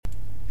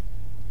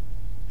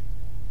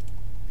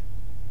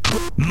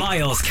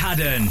Myles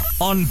Cadden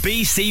on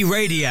BC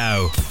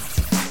Radio.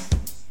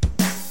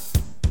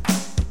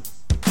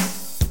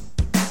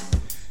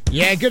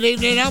 Yeah, good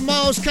evening. I'm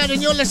Myles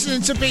Cadden. You're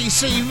listening to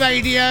BC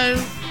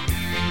Radio.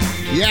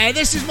 Yeah,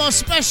 this is my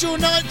special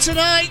night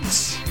tonight.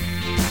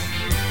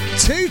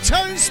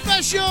 Two-tone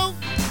special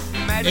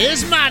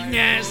is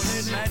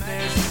madness.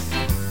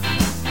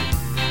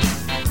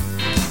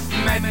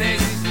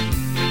 Madness,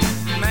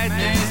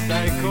 madness,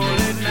 they call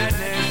it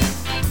madness.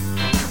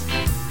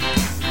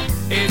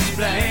 It's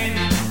plain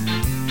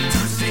to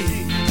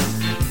see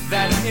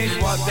that is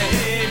what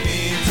they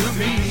mean to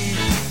me.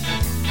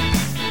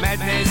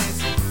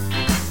 Madness,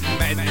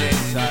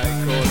 madness, I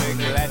call it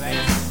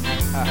gladness.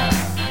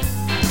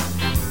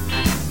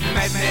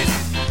 Madness,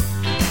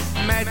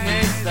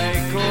 madness, they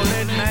call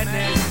it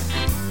madness.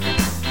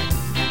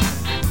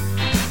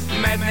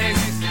 Madness,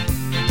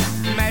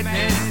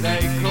 madness,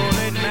 they call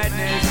it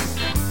madness.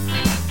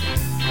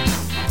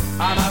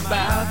 I'm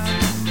about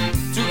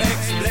to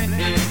explain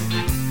it.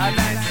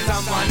 That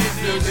someone is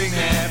losing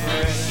their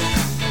breath.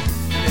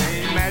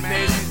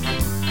 Madness,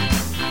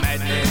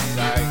 madness, I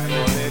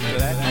call it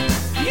gladness.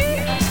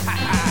 Yeah.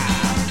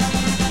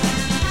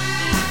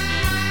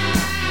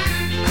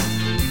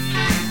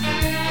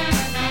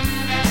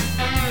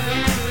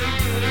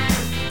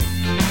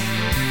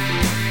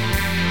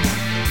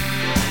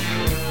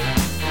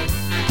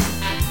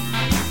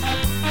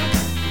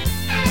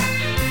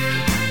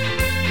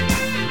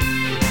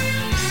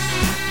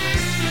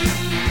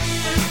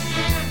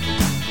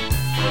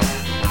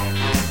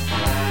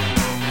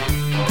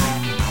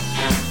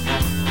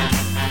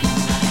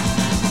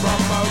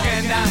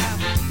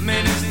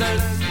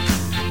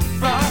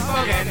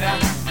 Propaganda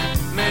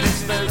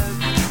ministers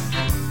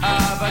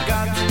of a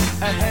gun,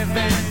 a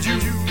heaven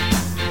Jew.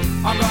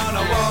 I'm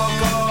gonna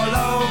walk all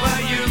over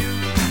you.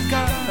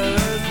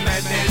 Cause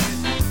madness,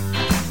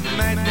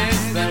 madness,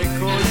 they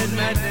call it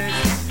madness.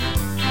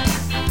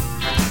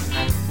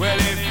 Well,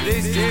 if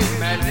this is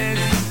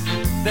madness,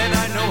 then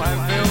I know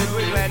I'm filled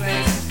with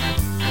gladness.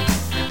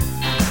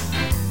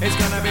 It's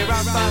gonna be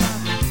rougher,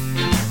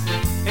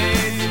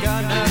 it's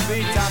gonna be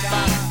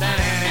tougher than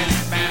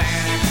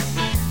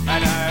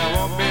and I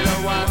won't be the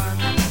one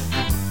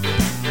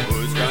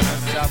who's gonna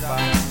suffer.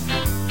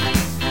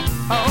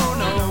 Oh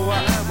no, I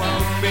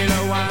won't be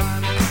the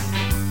one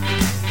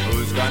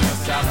who's gonna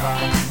suffer.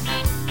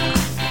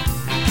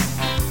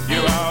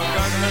 You are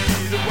gonna be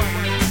the one,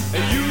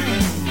 you.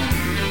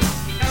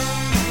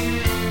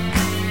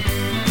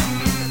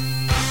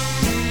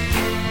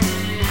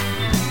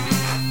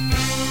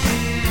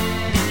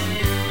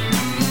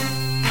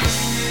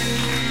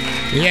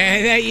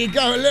 Yeah, there you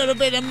go, a little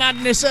bit of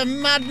madness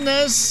and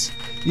madness.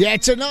 Yeah,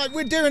 tonight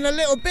we're doing a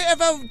little bit of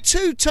a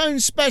two-tone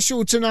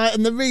special tonight,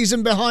 and the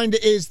reason behind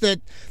it is that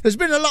there's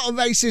been a lot of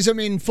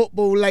racism in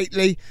football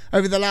lately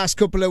over the last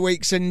couple of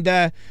weeks, and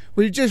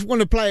we just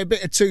want to play a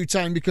bit of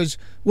two-tone, because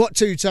what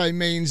two-tone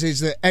means is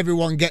that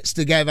everyone gets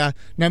together,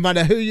 no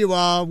matter who you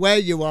are, where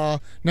you are,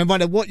 no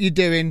matter what you're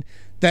doing,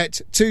 that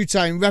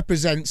two-tone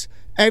represents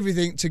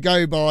everything to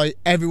go by,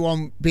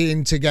 everyone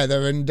being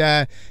together, and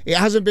it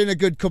hasn't been a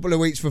good couple of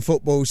weeks for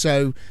football,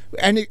 so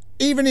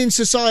even in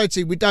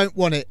society we don't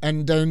want it,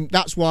 and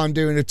that's why I'm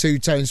doing a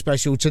two-tone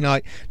special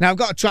tonight. Now I've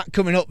got a track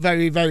coming up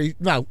very, very,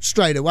 well,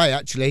 straight away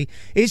actually.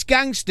 It's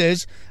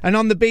Gangsters, and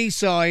on the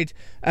B-side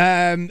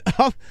I've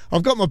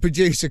got my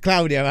producer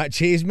Claudio,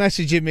 actually. He's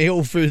messaging me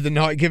all through the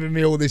night, giving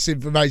me all this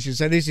information,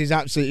 so this is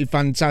absolutely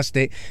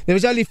fantastic. There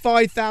was only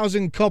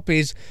 5,000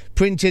 copies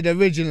printed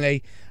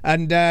originally,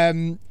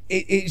 and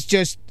it's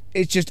just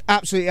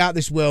absolutely out of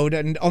this world.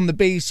 And on the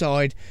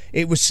B-side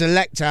it was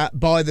Selector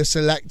by the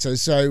Selector.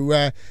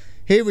 So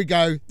here we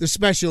go, the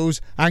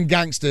Specials and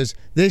Gangsters.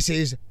 This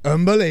is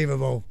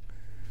unbelievable.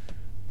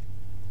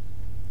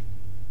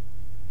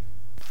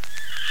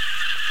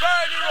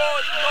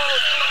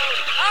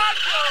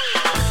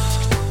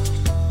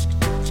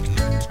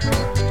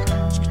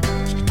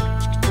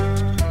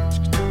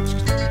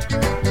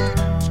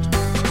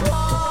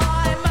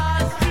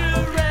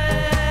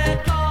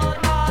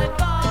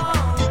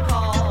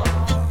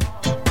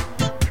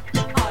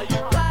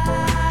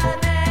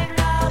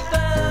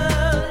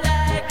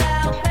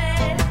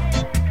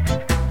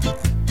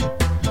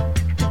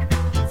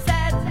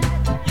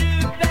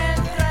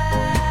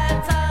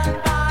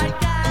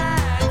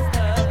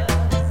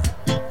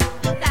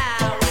 Now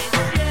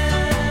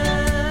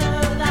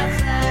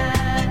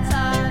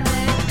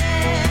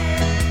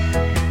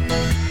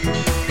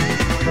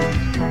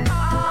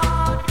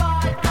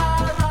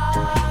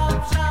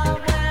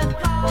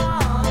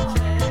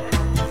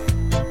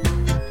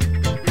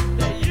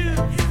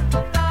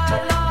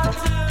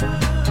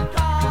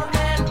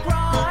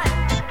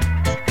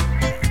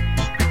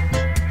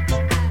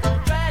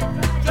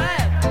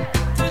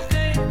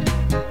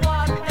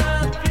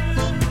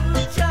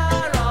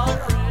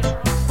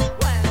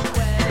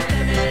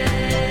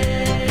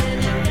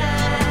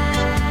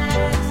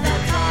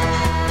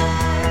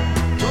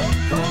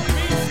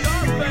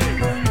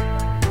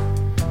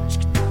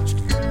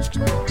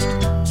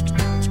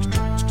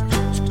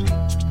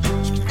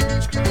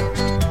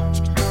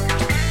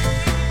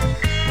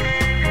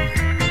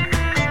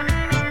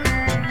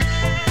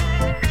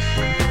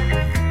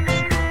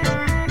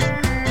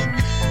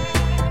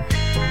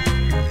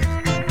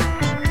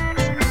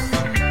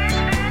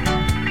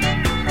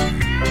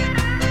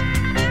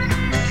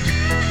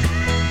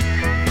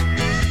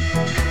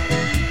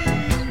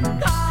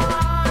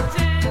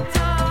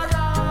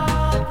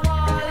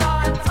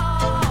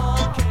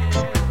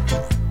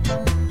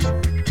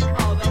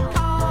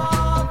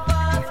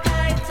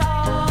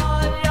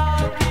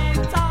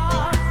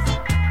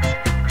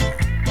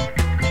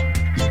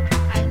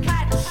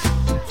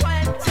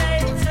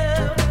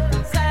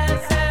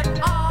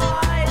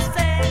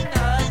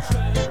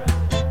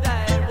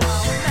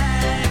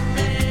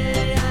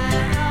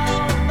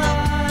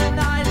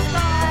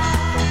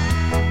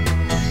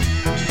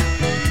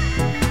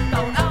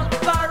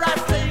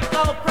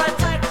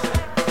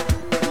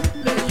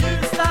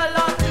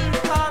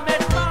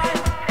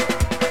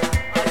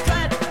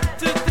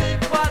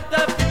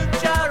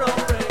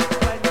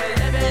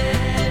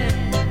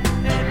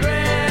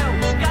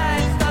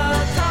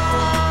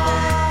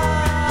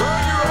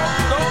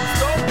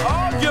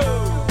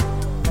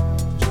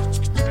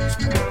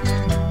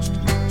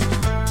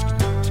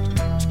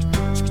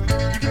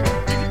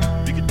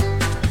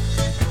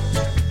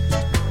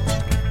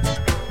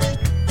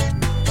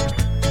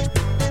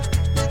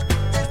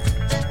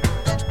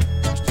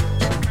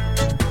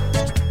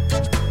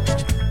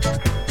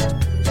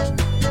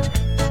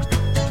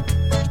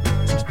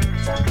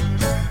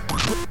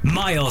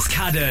Myles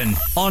Cadden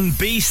on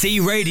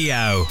BC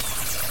Radio.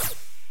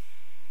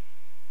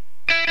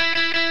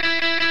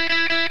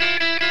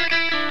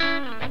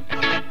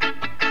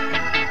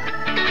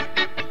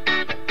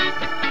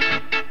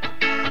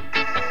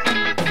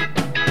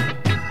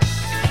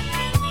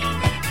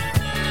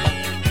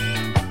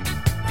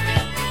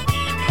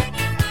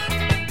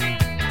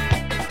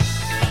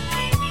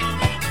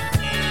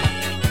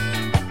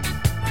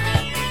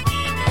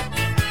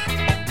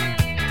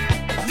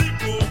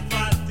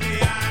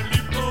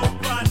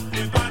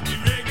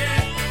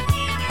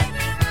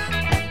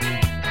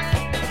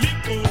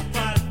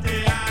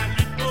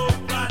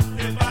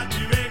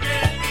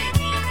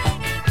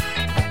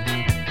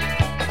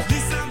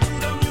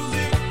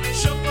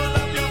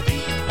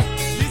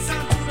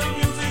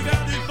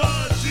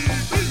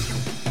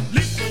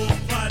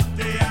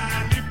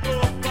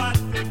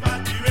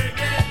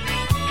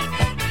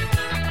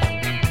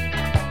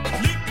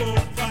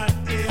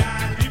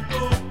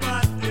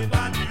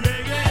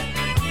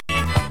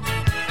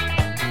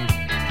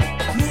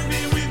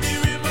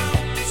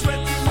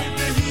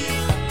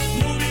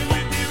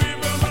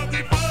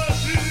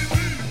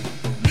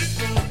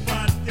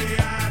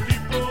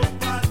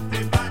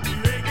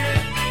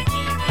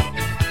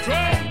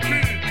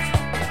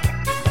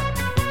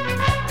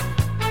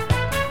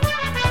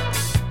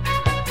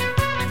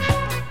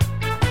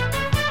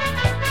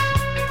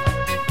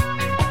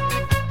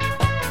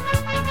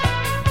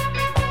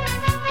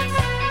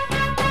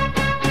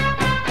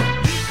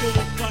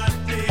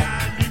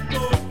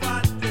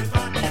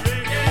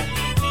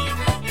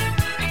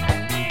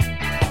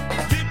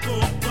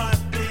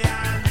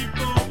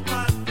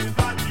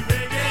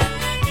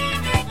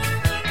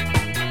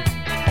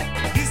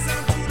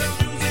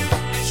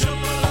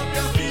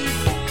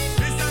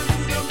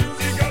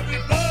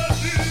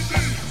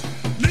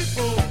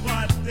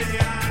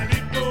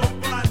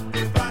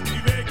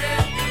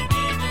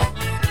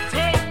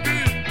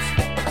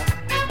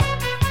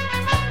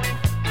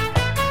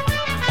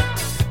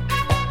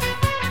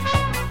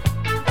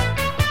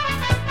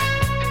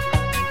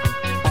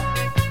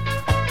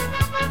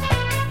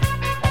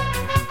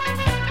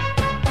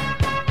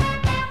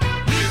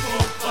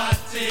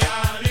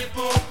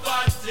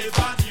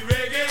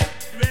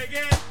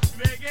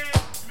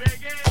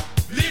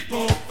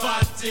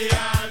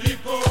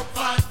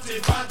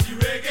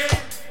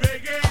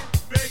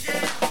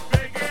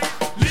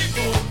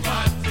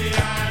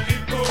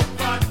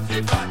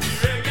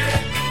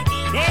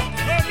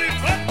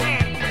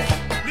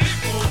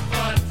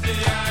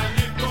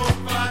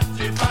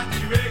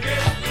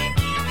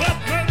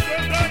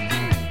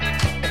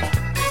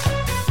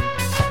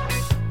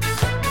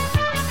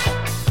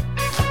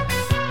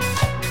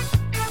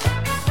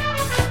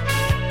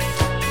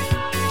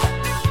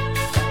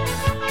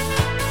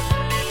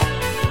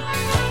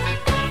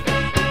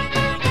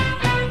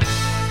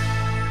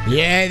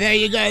 Yeah, there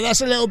you go.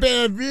 That's a little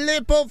bit of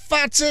Lip Up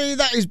Fatty.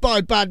 That is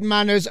by Bad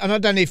Manners. And I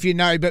don't know if you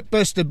know, but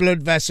Buster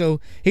Bloodvessel,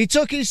 he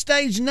took his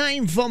stage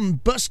name from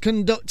bus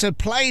conductor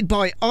played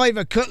by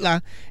Ivor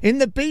Cutler in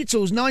the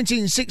Beatles'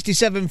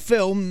 1967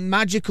 film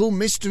Magical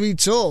Mystery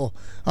Tour.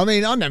 I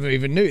mean, I never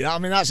even knew that. I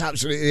mean, that's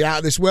absolutely out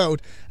of this world.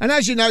 And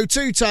as you know,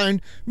 Two Tone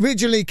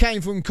originally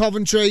came from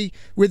Coventry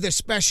with the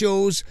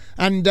Specials,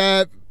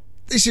 and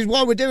this is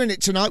why we're doing it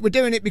tonight. We're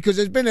doing it because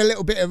there's been a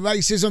little bit of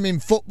racism in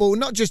football,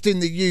 not just in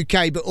the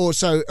UK, but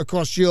also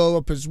across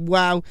Europe as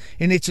well,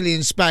 in Italy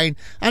and Spain.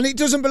 And it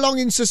doesn't belong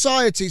in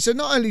society. So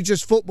not only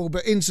just football,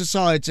 but in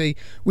society.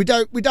 We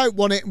don't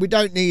want it, we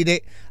don't need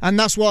it. And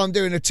that's why I'm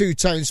doing a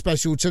two-tone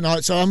special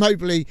tonight. So I'm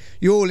hopefully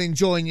you're all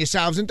enjoying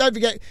yourselves. And don't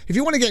forget, if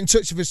you want to get in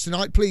touch with us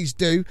tonight, please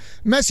do.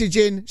 Message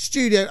in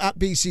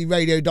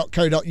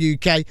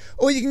studio@bcradio.co.uk,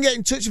 or you can get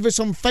in touch with us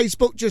on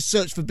Facebook. Just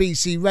search for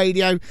BC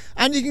Radio.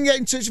 And you can get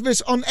in touch with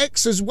us on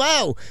X as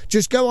well.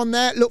 Just go on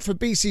there, look for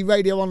BC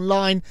Radio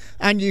Online,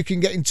 and you can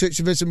get in touch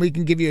with us and we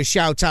can give you a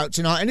shout out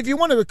tonight. And if you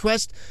want a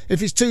request,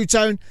 if it's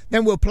two-tone,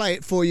 then we'll play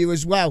it for you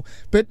as well.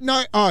 But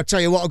no, I'll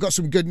tell you what, I've got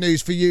some good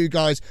news for you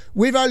guys.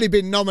 We've only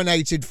been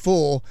nominated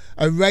for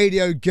a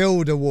Radio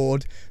Guild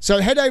Award.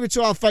 So head over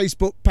to our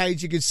Facebook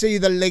page, you can see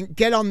the link,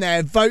 get on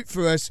there, vote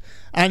for us,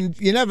 and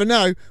you never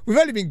know, we've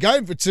only been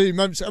going for 2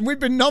 months and we've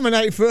been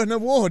nominated for an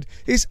award.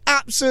 It's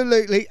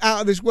absolutely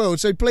out of this world.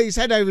 So please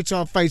head over to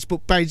our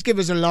Facebook page, give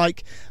us a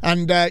like,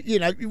 and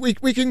we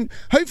can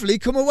hopefully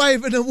come away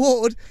with an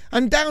award,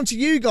 and down to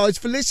you guys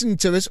for listening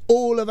to us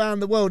all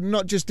around the world,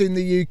 not just in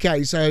the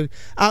UK. So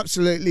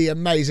absolutely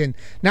amazing.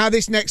 Now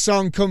this next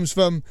song comes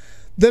from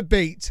The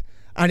Beat,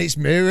 and it's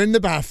Mirror in the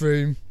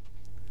Bathroom.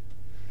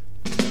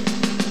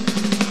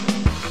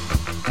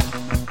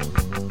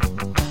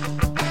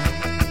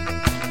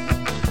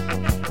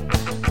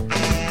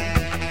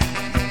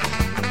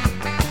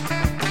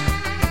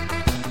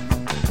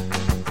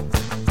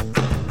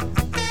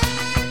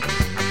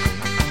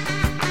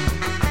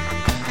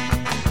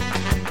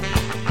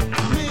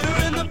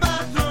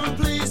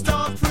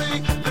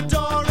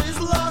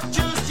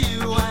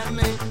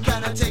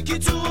 Take you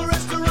to a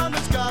restaurant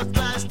that's got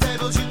glass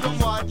tables. You can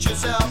watch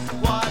yourself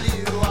while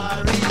you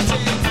are eating.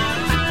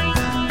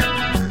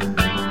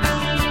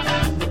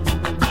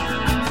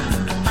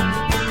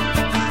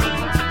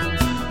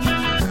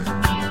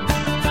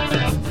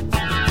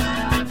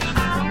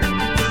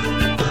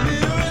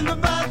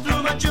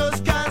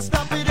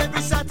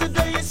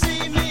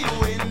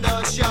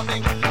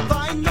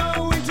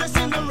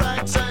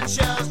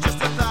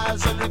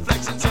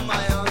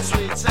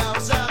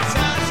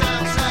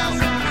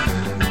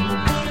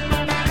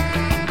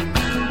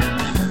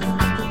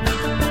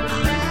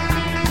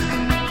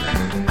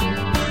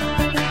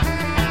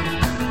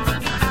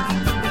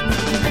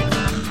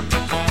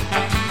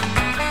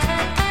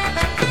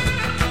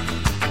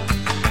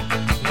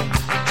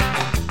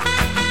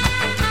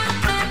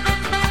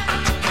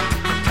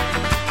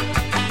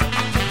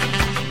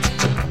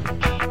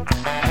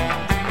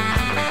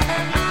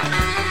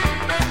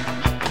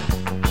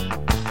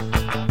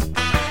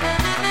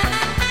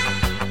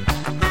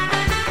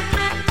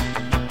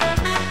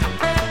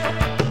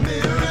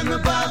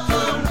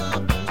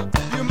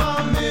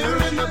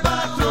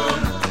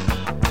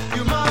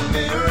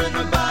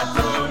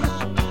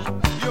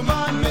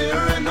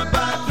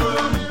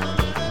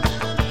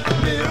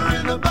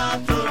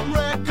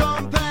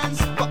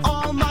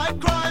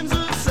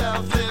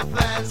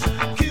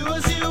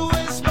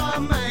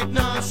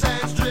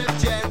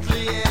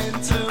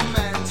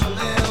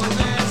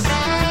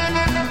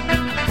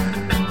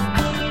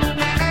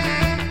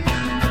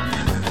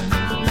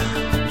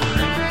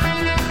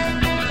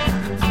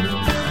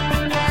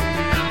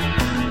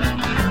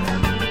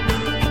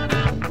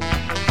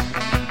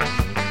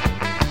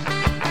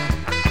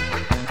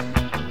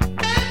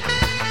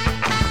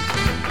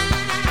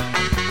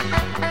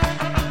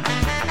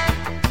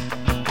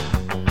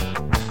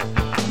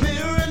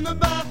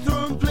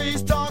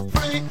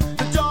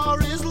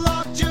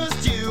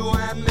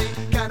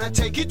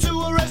 take you to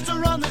a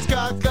restaurant that's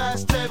got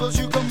glass tables.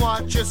 You can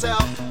watch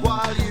yourself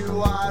while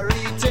you are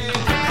eating.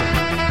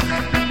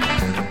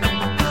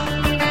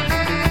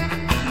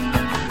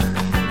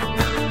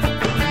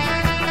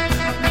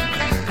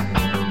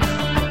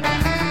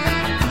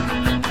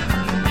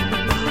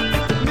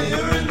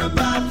 Mirror in the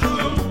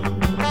bathroom.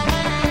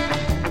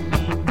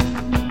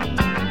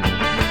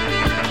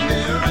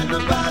 Mirror in the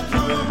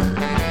bathroom.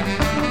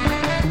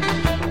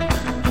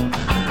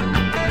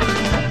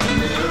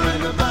 Mirror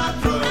in the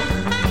bathroom.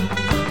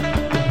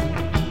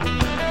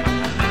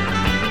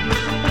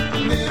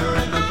 Mirror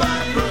in the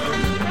bathroom.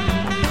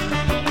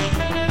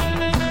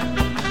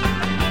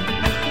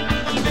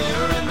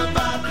 Mirror in the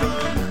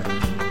bathroom.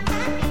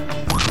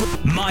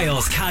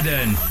 Myles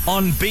Cadden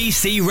on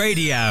BC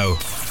Radio.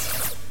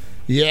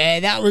 Yeah,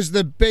 that was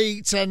the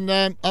beat. And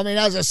I mean,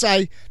 as I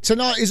say,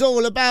 tonight is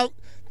all about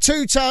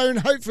two-tone.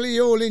 Hopefully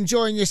you're all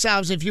enjoying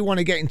yourselves. If you want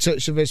to get in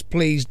touch with us,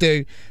 please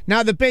do.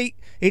 Now, the beat,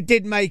 it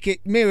did make it.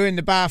 Mirror in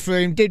the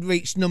Bathroom did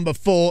reach number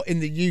 4 in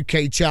the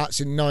UK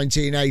charts in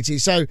 1980.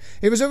 So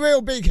it was a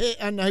real big hit,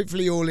 and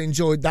hopefully you all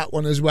enjoyed that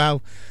one as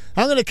well.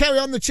 I'm going to carry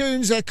on the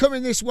tunes. They're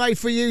coming this way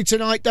for you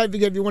tonight. Don't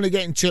forget, if you want to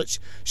get in touch,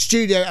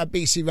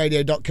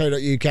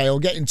 studio@bcradio.co.uk, or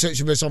get in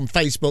touch with us on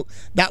Facebook.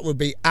 That would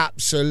be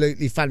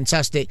absolutely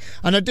fantastic.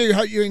 And I do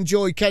hope you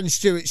enjoy Ken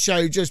Stewart's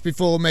show just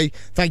before me.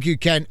 Thank you,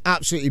 Ken.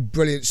 Absolutely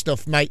brilliant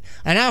stuff, mate.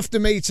 And after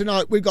me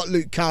tonight, we've got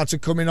Luke Carter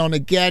coming on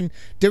again,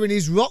 doing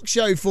his rock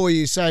show for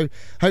you. So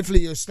hopefully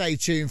you'll stay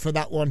tuned for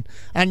that one.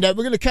 And we're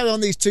going to carry on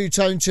these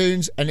two-tone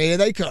tunes, and here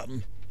they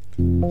come.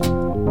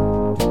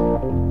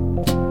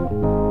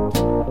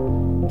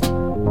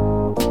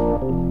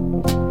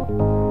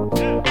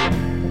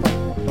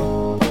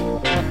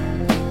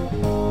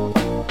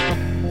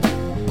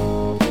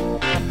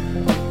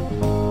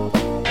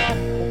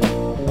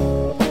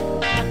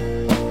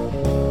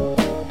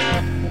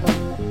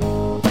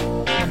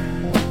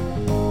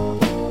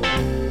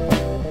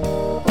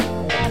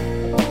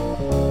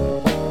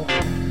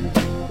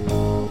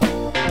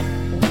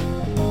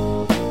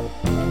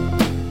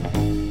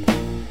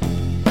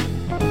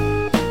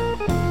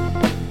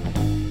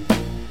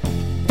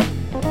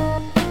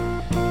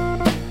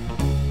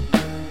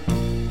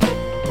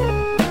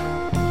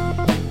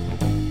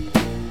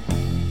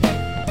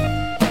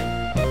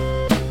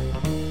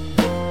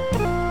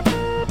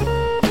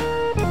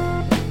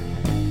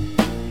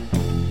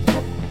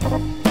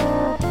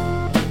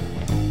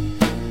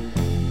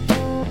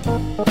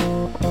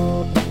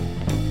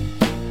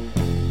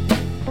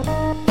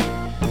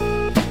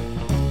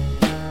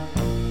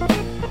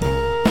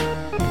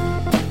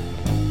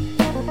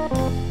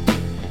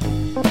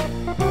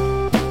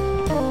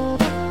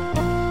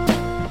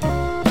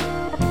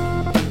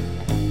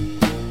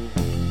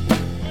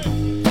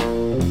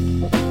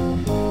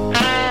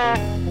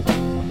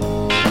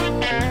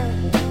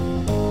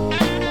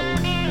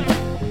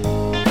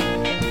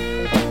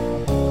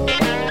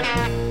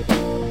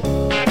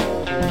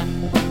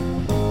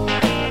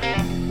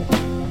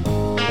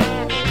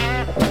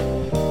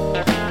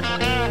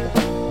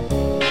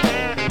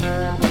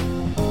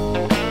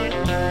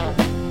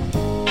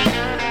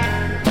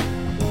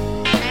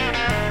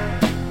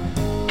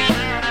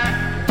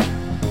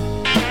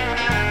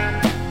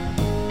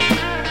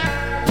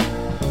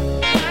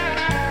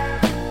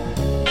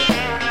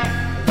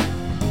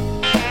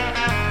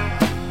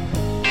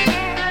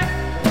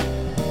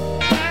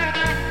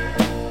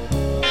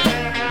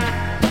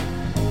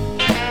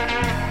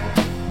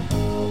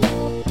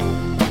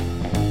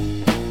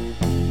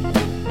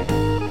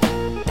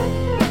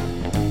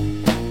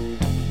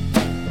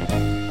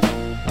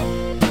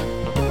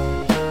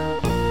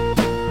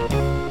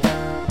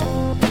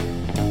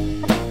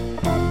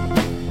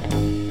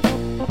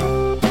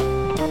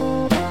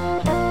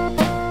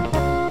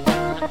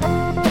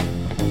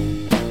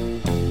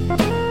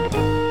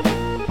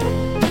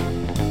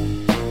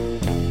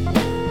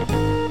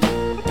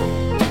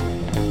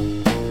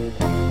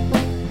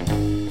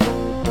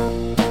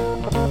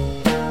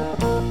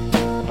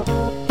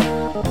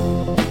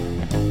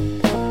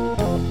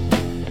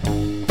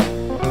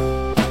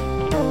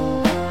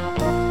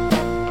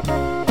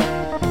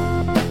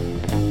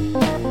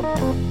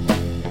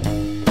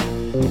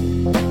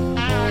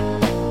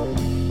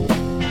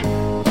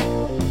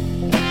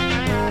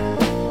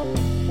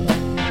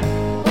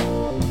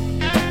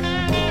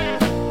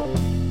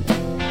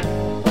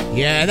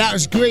 Yeah, that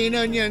was Green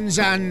Onions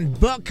and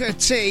Booker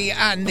T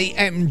and the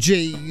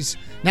MGs.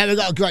 Now we've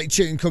got a great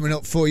tune coming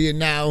up for you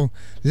now.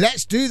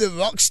 Let's do the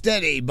Rock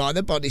Steady by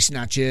the Body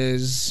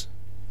Snatchers.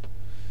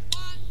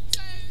 1,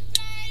 2,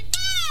 3,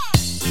 4.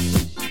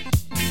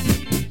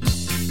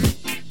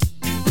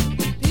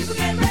 People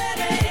get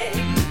ready,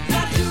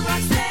 gotta do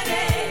rock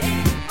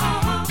steady.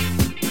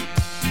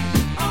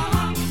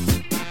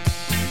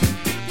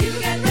 People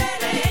get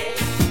ready,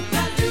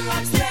 gotta do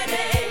rock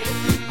steady.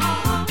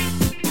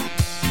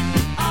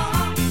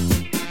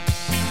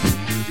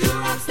 Do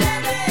rock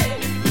steady,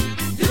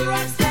 do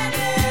rock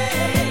steady.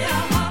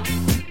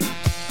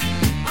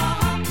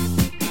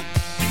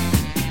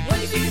 What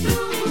do you think?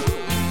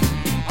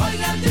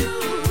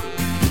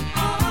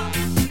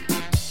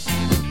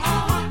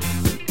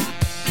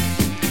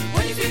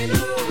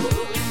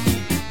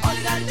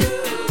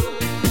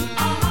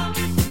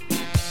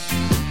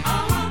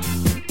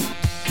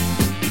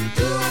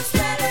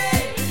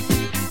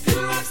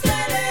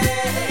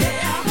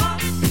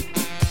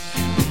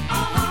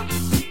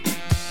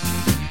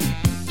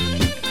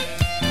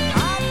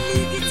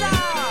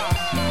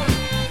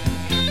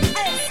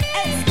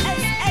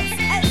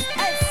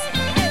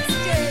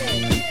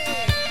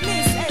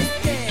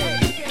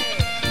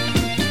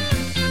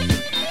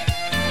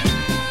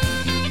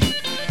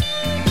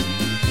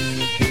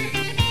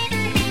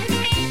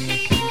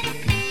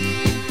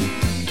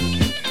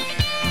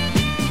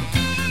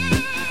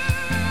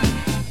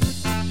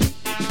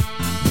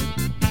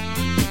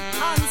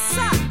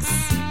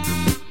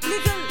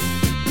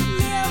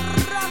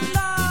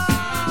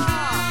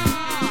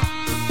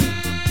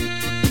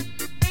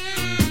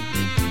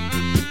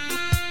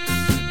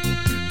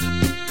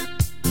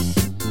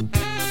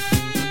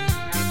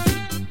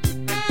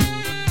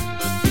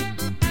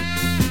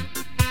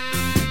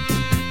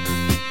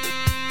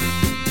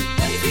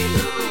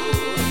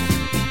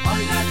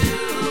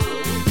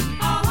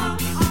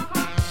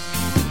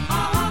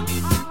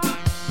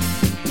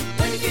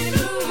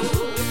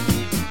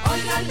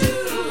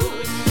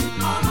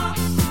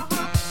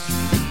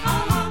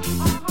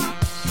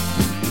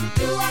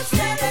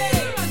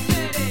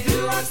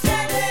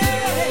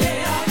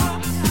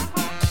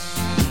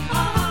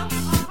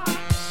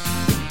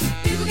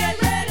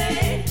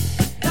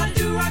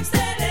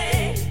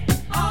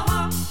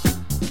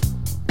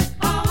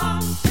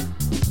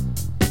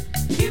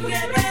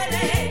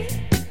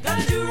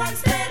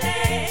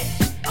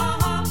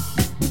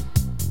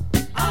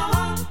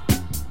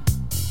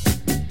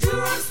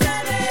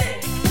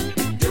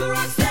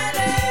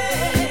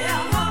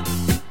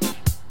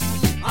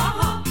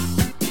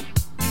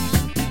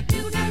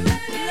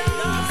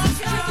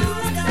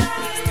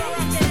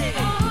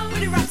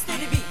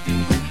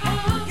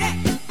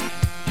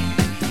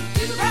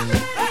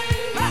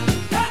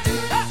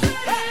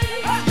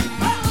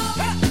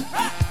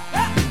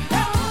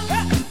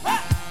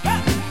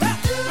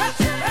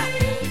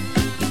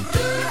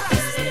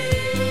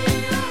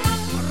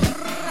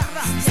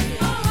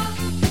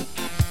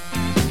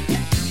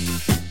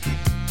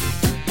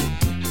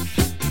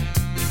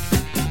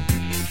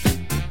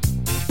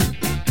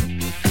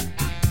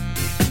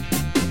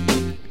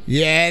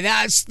 Yeah,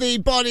 that's the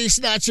Body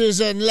Snatchers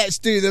and Let's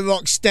Do the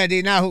Rock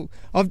Steady. Now,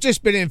 I've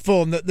just been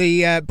informed that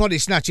the Body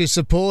Snatchers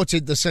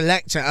supported the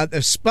Selector at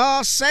the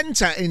Spa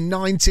Centre in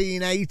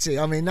 1980.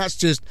 I mean, that's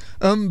just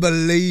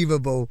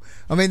unbelievable.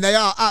 I mean, they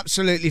are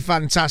absolutely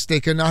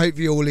fantastic, and I hope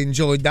you all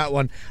enjoyed that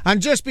one.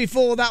 And just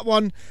before that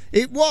one,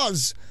 it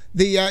was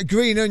the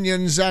Green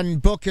Onions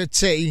and Booker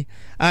T.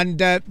 And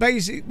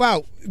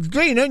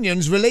Green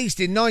Onions released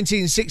in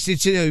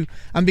 1962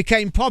 and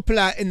became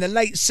popular in the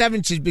late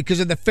 70s because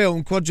of the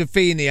film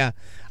Quadrophenia,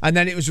 and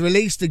then it was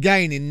released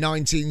again in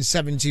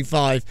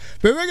 1975.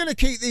 But we're going to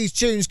keep these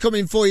tunes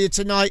coming for you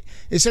tonight.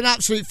 It's an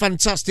absolute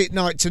fantastic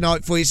night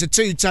tonight for you. It's a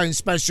two-tone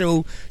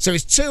special, so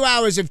it's 2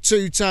 hours of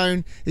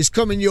two-tone. It's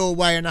coming your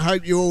way, and I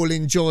hope you're all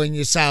enjoying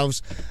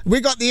yourselves. We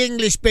got the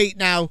English beat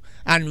now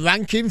and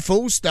Ranking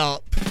Full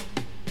Stop.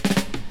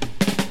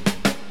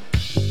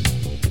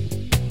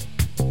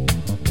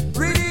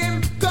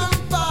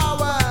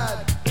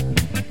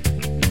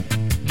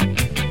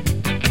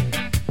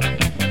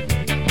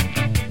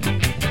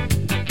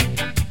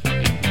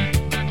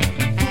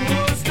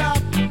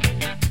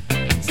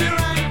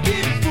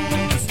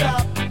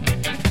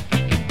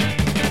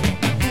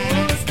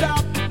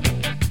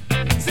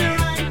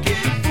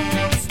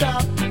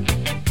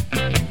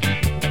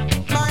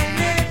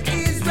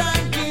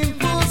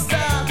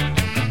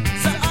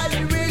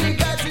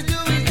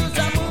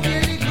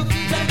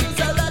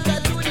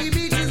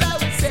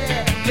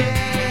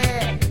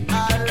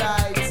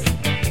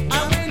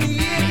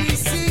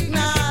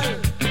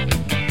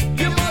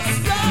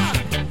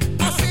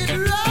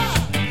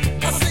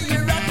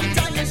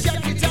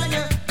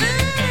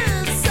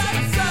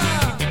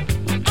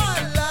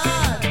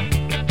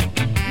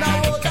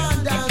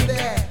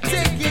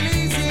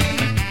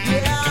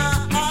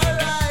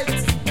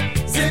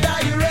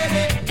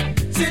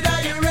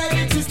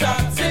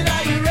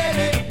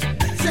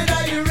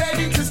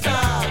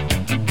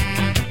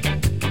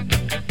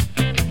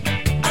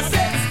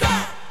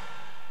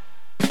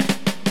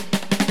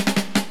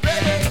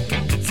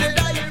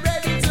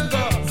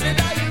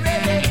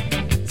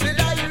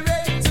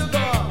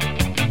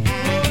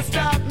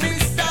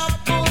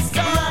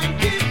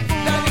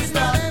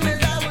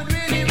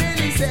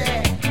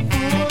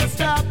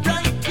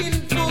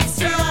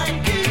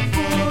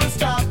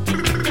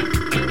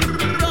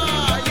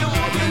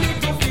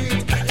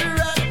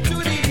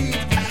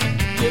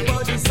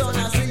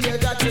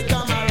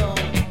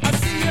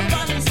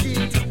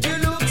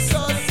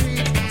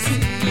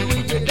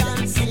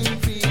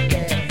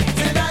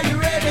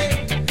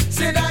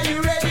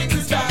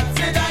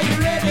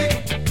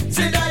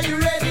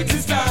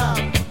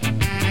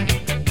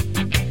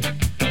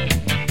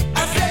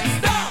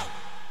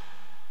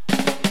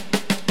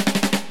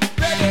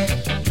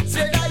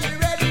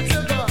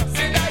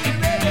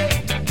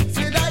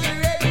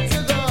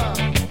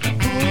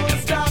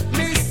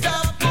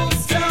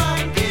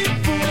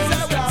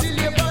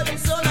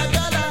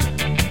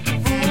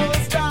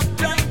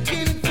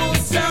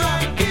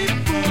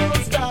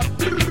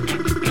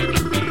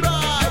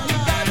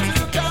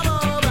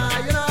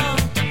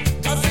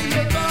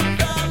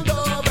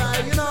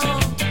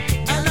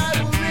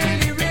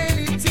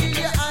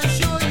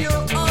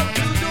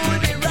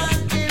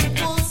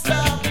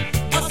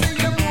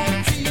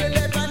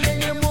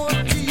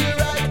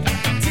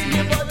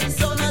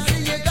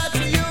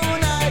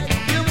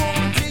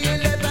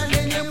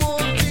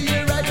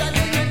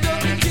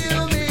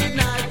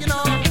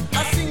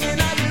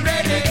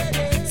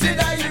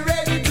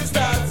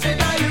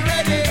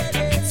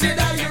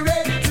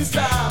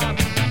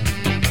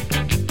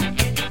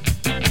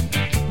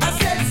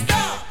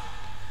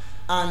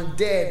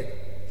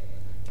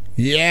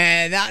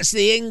 Yeah, that's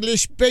the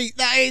English beat.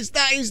 That is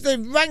the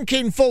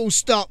Ranking Full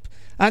Stop.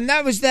 And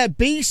that was their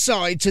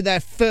B-side to their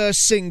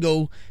first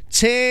single,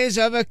 Tears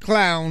of a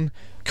Clown,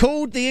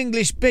 called the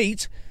English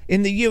beat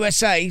in the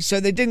USA, so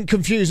they didn't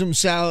confuse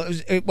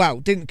themselves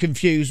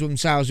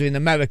in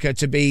America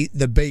to be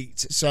the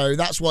beat. So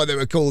that's why they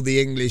were called the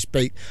English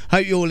beat.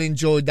 Hope you all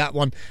enjoyed that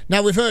one.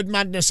 Now, we've heard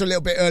Madness a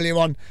little bit earlier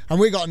on,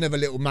 and we got another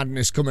little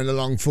madness coming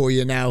along for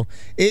you now.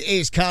 It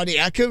is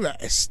Cardiac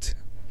Arrest.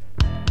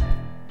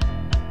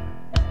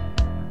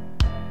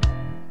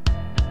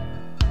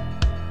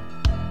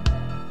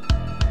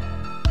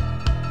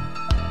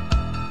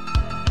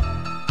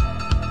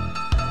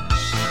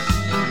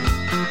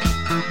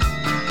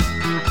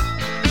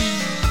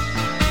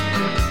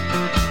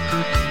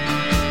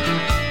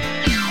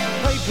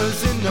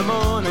 In the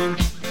morning,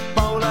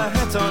 bowler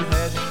hat on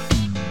head,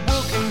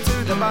 walking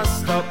to the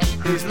bus stop,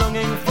 he's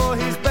longing for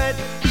his bed,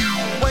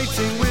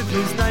 waiting with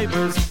his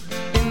neighbours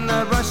in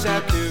the rush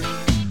hour queue.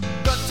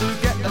 Got to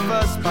get the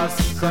first bus,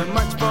 so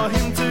much for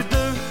him to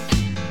do.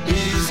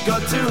 He's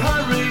got to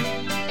hurry,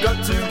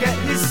 got to get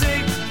his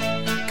seat,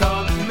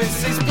 can't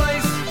miss his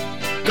place,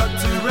 got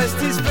to rest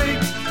his feet.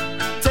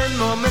 10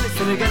 more minutes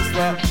and he gets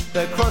there,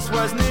 the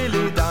crossword's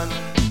nearly done.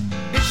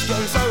 It's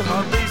getting so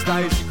hard these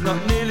days,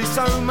 not nearly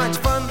so much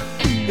fun.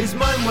 His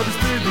mind wanders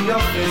through the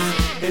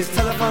office, his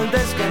telephone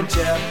desk and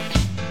chair.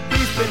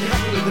 He's been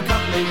happy with the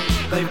company,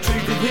 they've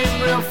treated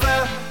him real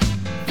fair.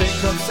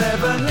 think of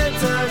 7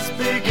 letters,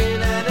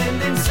 begin and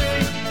end in C.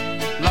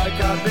 Like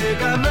a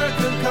big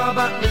American car,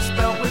 but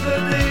misspelt with a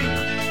D.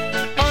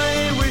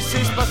 I wish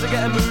this bus to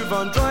get a move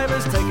on,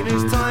 driver's taking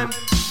his time.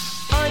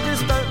 I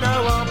just don't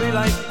know, I'll be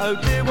late, oh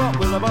dear, what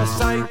will the boss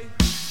say?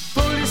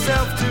 Pull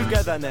yourself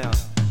together now,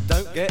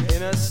 don't get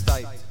in a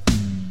state.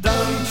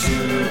 Don't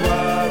you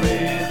worry,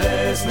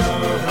 there's no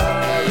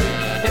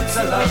hurry, it's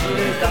a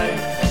lovely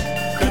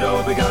day, could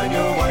all be going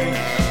your way.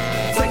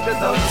 Take the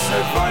dog's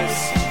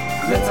advice,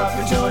 let up,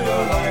 enjoy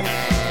your life.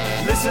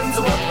 Listen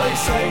to what they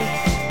say,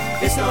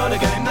 it's not a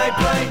game they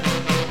play.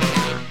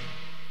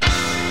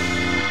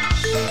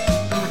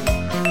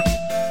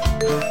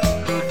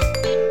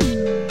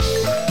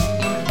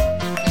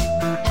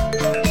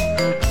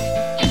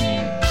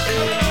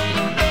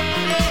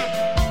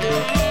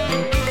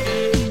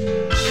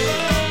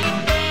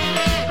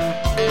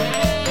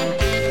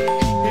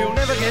 He'll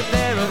never get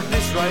there at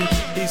this rate,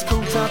 he's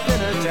caught up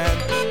in a jam.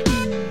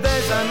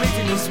 There's a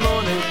meeting this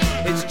morning,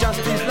 it's just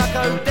his luck,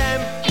 oh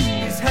damn.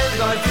 His head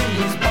lies in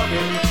his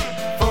pocket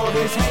for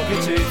his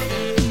handkerchief.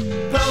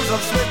 Pearls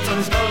of sweat on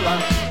his collar,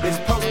 his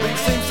pulse beat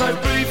seems so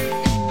brief.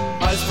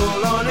 Eyes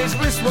fall on his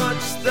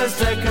wristwatch, the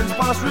seconds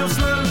pass real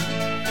slow.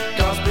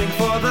 Gasping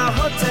for the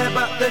hot air,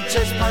 but the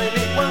chest pain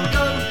it won't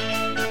go.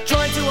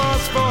 Try to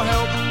ask for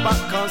help, but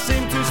can't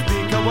seem to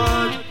speak a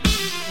word.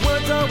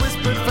 Words are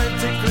whispered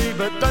frantically,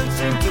 but don't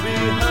seem to be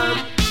heard.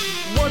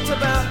 What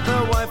about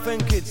the wife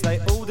and kids? They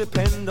all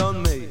depend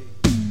on me.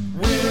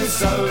 We're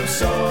so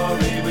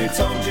sorry, we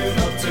told you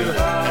not to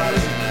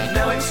hurry.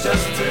 Now it's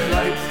just too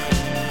late,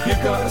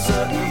 you've got a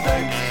certain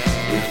date.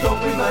 We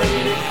thought we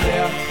made it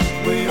clear,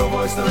 we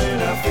almost are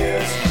in our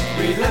fears.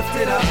 We left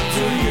it up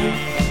to you,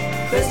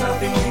 there's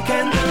nothing we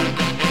can do.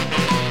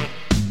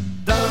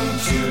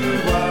 Don't you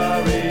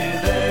worry,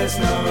 there's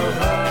no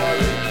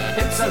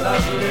hurry, it's a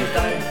lovely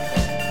day,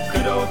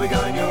 could all be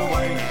going your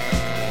way.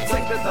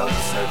 Take the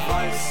dog's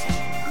advice,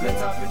 let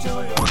up,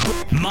 enjoy your...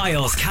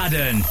 Myles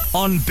Cadden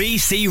on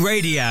BC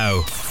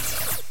Radio.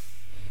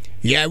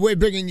 Yeah, we're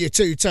bringing you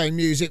two-tone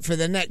music for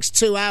the next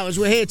 2 hours.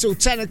 We're here till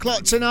 10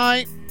 o'clock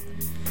tonight.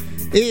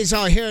 Here's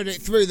I Heard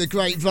It Through the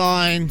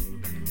Grapevine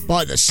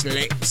by the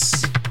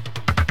Slits.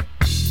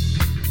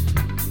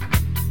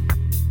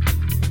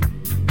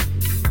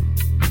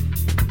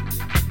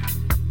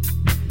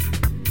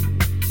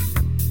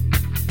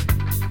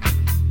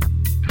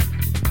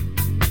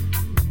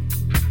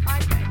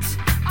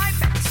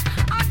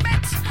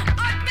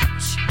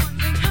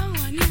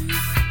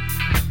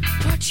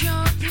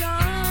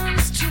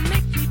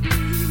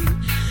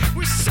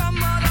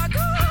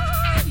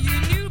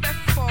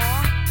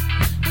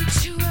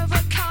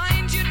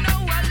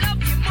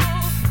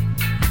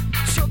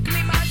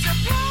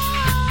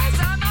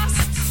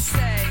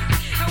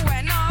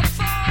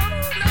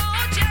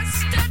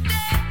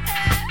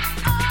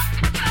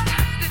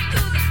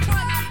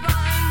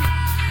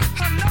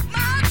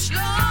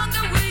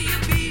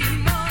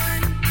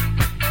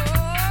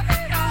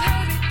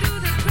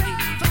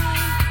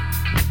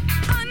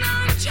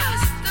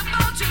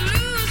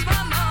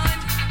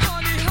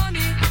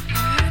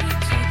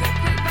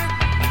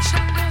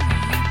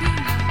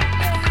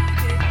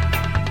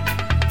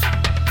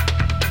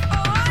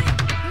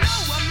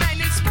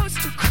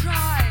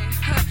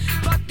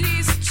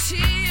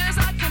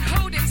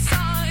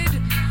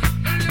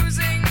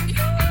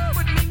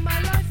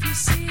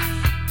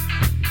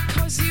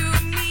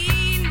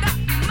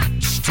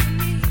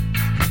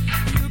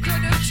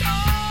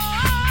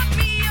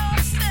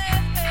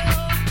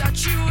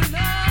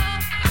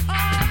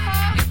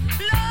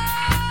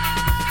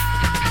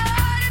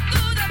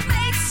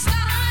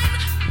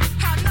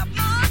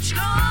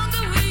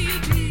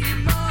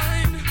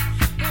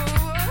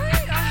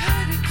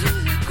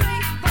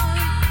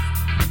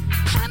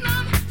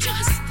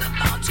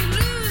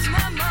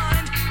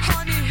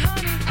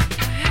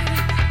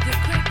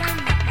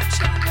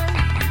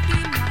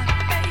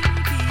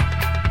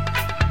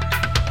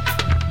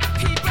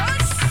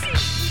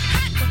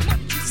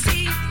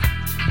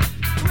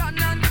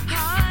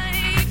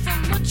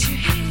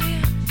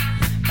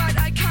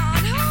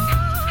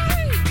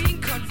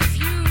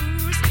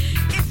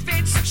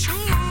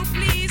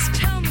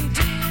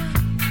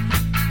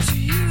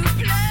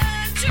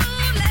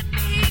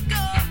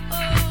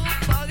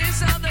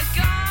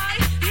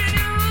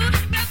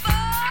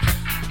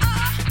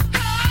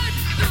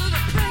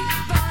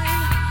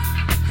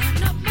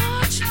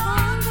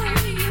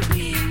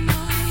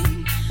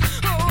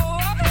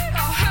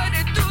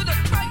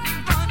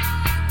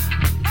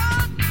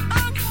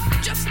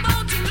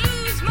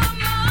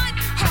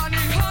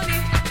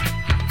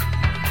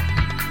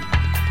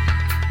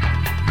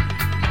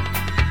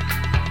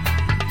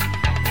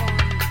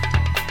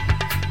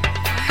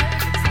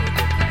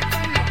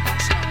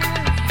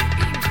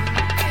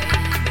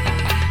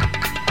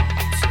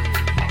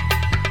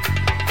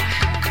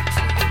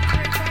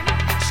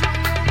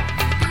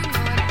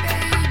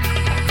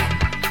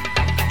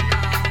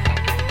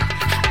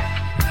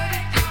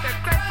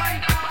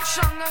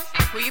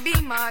 Will you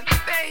be my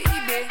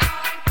baby? Da,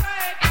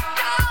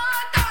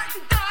 da,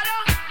 da, da.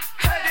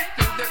 Heard it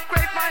through the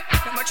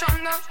Not much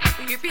longer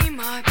will you be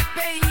my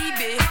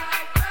baby.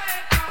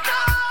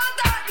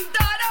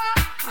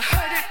 I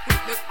heard it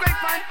with the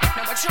grapevine.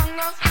 Not much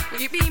longer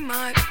will you be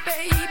my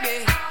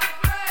baby.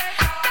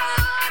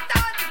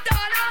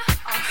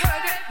 I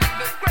heard it with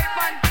the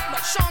grapevine.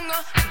 Much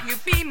longer will you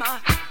be my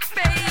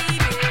baby.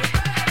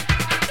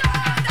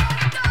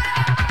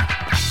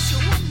 So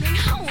wondering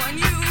how I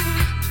knew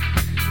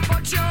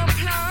about your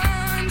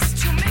plans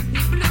to make me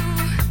blue.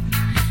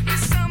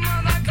 There's some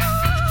other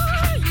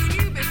girl you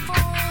knew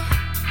before.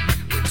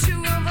 We're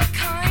two of a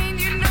kind,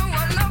 you know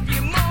I love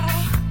you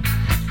more.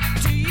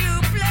 Do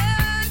you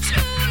plan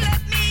to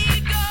let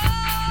me go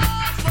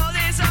for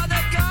this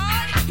other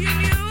girl you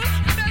knew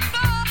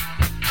before?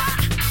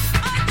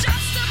 I'm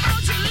just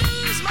about to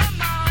lose my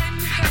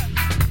mind.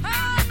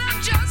 And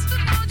I'm just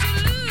about to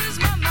lose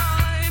my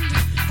mind.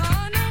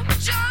 And I'm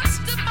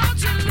just about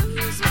to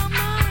lose my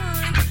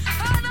mind.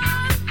 And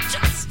I'm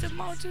just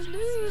about to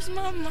lose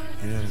my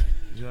mind.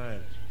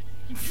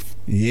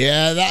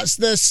 Yeah, that's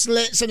the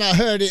Slits, and I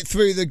heard it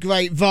through the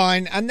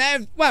grapevine. And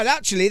well,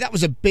 actually, that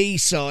was a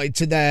B-side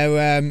to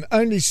their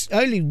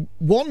only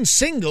one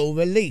single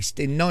released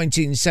in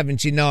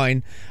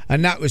 1979,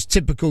 and that was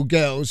Typical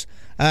Girls.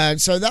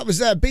 So that was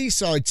their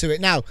B-side to it.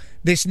 Now,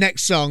 this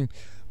next song,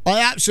 I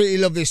absolutely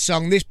love this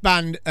song. This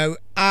band are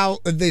out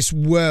of this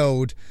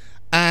world,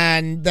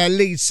 and their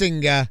lead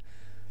singer,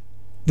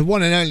 the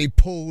one and only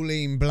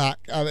Pauline Black,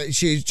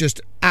 she is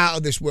just out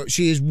of this world.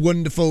 She is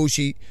wonderful.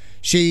 She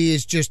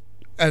is just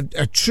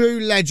a true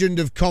legend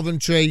of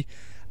Coventry,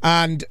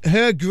 and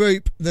her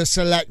group, The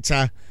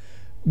Selector,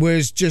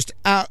 was just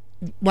out.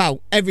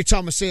 Well, every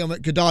time I see them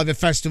at Godiva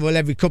Festival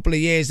every couple of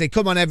years, they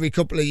come on every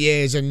couple of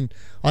years, and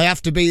I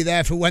have to be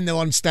there for when they're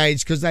on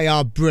stage because they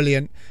are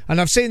brilliant. And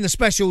I've seen the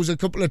specials a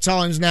couple of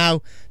times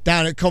now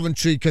down at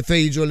Coventry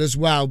Cathedral as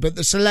well. But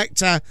The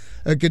Selector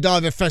at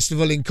Godiva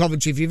Festival in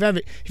Coventry, if you've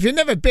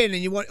never been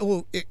and you want,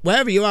 or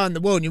wherever you are in the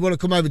world and you want to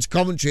come over to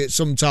Coventry at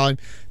some time,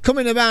 come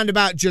in around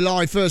about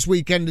July, first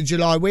weekend of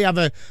July. We have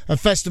a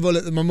festival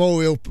at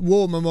the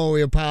War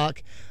Memorial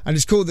Park, and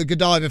it's called the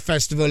Godiva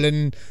Festival,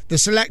 and The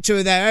Selector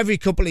are there every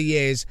couple of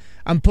years,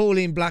 and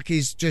Pauline Black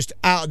is just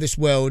out of this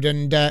world.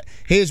 And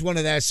here's one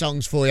of their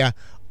songs for you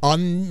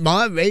on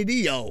my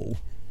radio.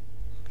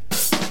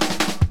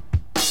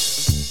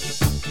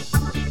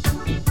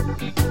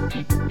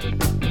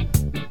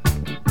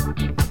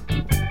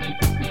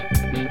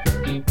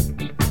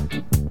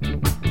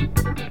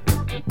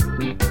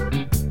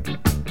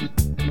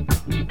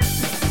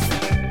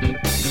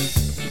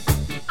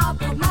 I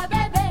put my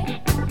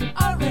baby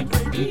on red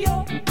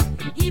radio.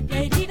 He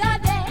played it all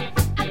day.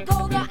 I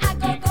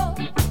go.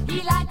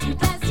 He liked to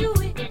dance to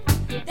it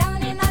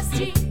down in the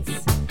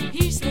streets.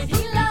 He said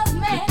he loved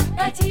me,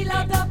 but he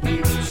loved the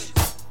beach.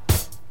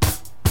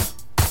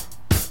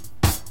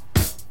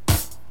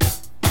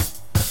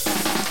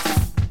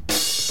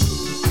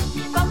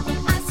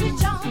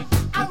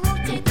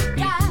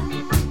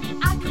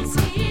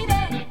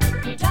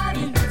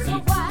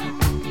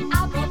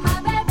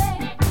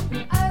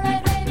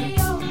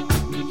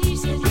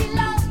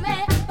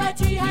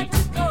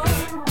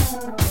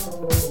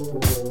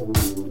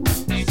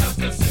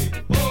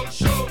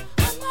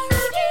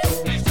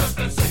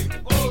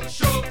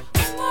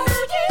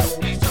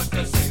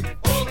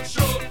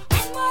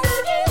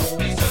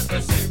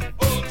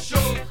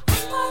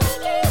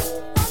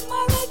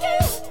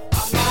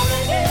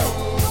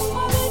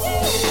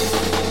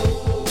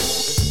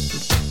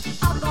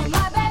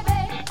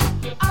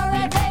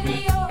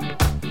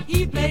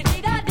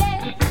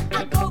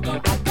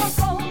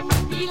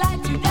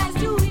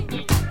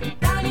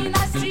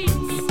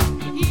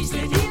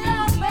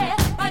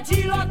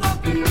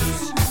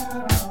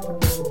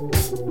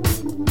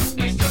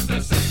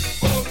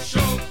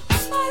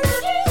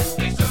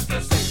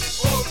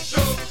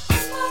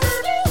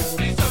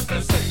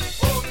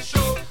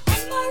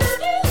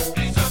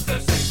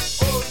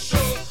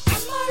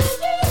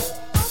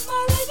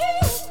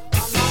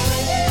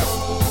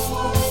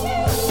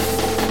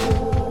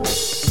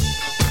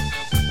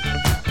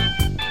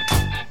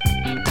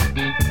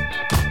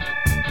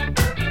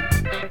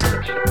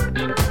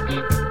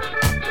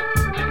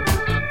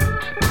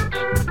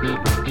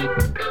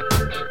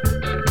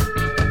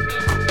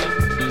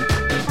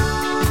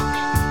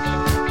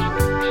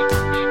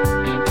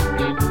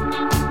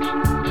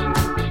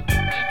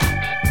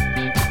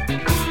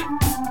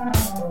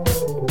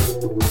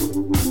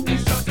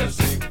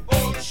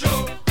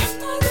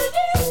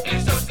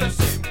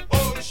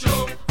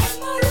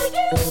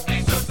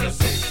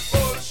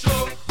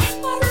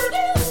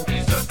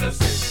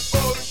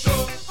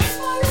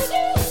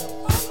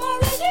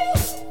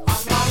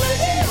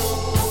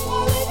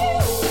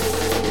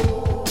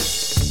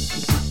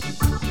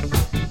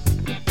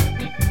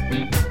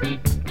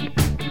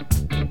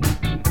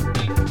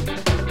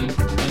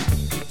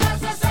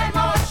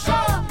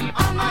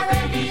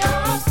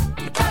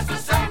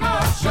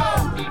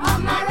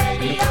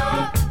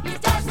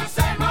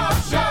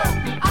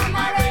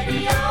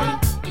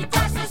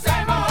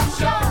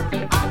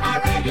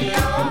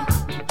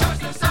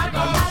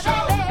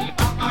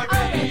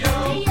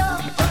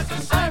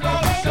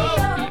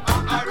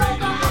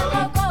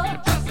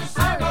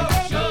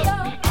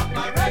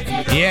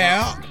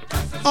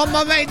 On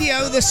my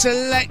radio, The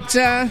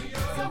Selector.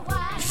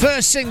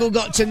 First single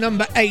got to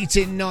number 8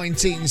 in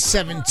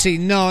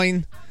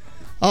 1979.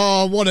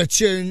 Oh, what a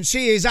tune.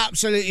 She is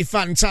absolutely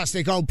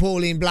fantastic. Old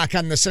Pauline Black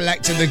and The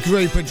Selector, the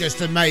group are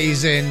just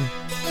amazing.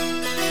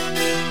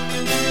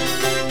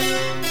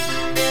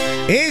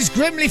 Here's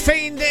Grimly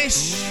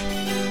Fiendish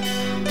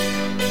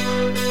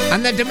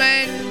and The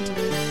Demand.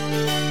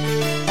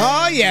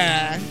 Oh,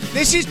 yeah.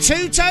 This is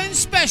Two Tone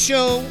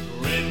Special.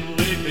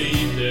 Grimly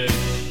Fiendish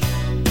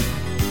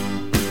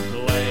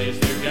plays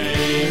the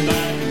game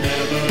that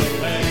never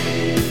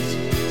pays.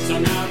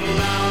 Sung out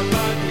loud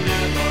but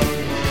never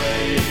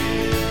praised.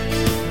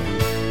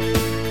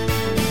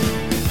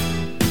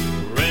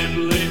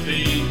 Grimly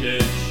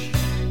Fiendish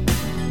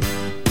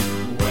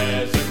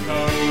wears a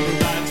coat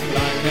that's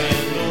black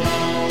and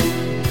long.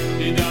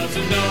 He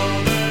doesn't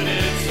know that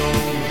it's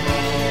all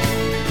wrong.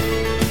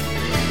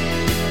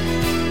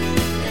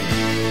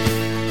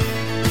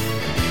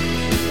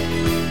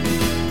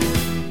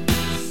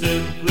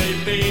 Simply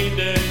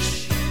fiendish,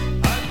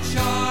 a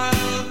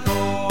child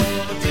caught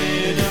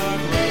in a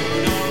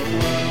grown-up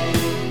world.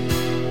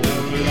 No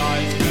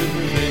lies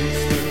convince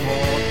the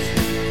court.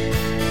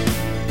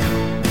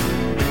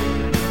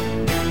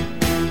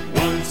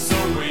 Once a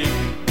week,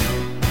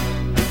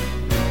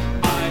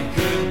 I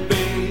could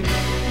be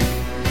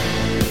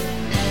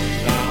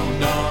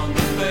found on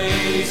the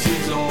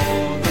faces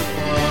or the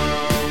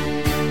crowds.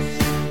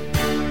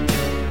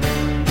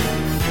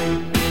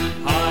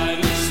 Hide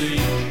and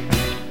seek.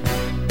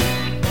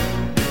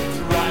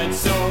 Tried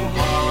so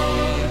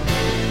hard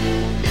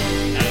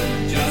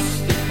and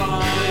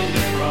justified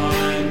a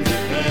crime to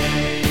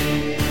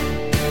pay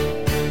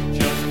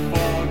just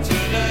for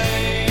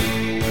today.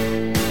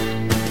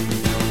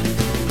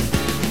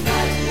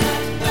 Bad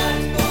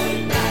boy,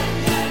 bad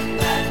boy,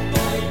 bad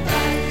boy,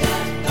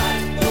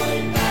 bad boy, bad boy,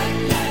 bad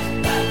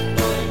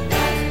boy,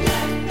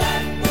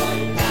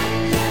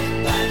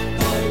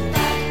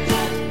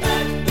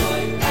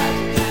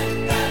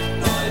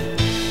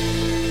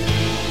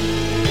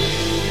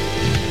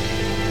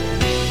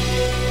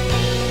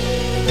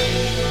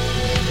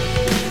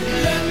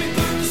 Let me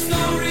put the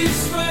story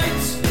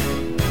straight.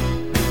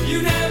 You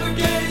never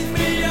gave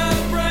me a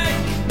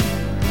break.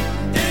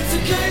 It's a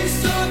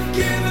case of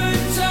give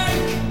and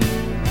take.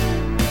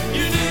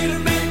 You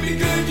didn't make me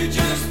good, you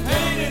just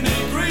painted me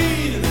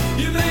green.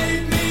 You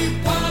made me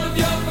part of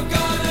your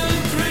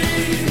forgotten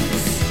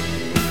dreams.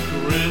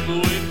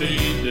 Grimly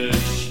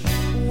fiendish,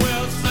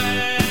 well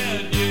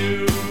said,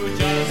 you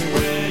just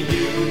where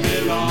you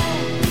belong,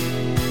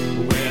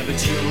 where the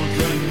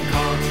children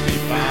can't be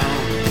found.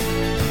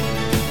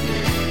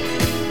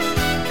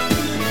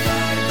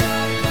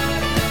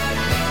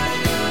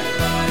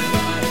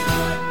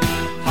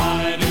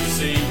 Hide and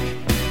seek,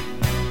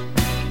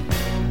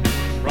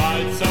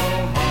 tried so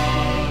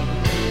hard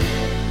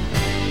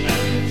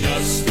and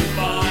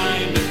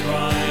justified the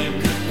crime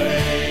to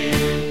pay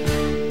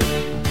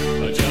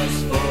just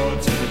for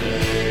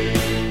today.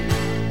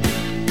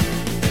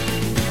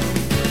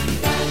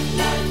 Bad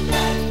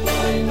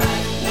boy,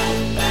 bad boy,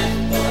 bad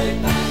boy,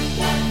 bad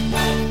boy,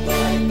 bad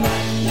boy, bad boy,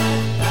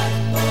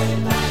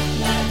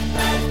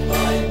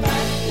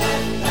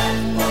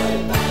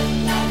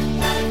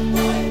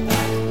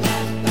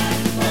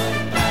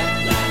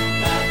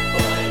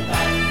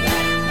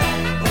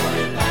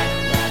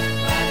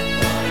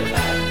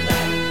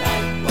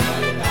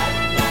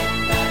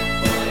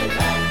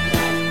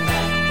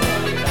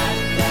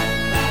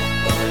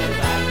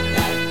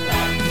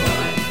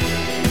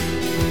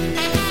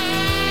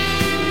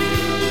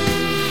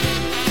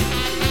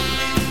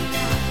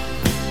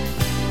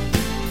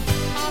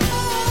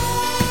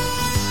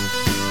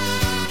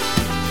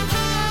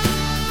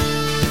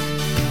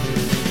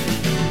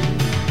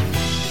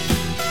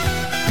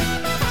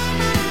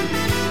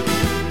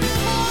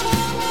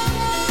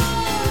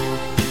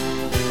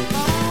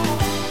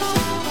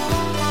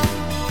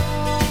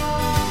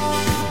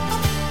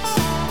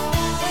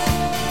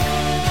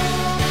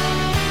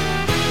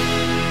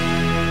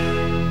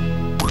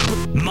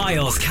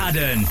 Myles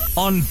Cadden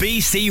on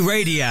BC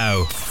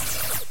Radio.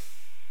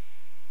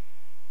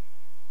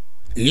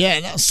 Yeah,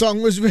 that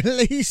song was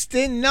released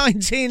in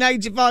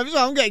 1985. So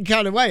I'm getting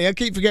carried away. I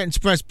keep forgetting to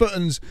press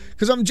buttons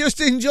because I'm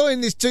just enjoying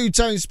this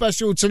two-tone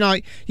special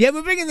tonight. Yeah,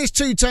 we're bringing this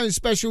two-tone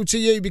special to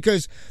you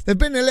because there's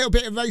been a little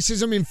bit of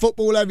racism in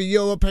football over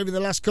Europe over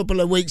the last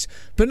couple of weeks.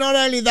 But not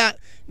only that,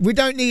 we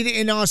don't need it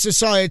in our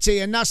society,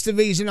 and that's the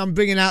reason I'm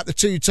bringing out the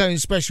two-tone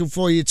special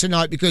for you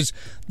tonight, because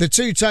the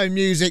two-tone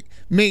music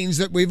means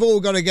that we've all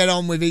got to get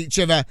on with each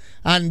other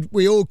and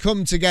we all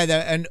come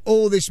together, and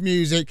all this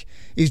music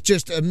is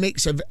just a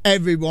mix of everything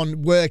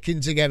everyone working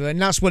together,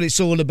 and that's what it's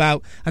all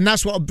about, and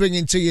that's what I'm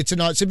bringing to you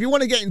tonight. So if you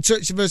want to get in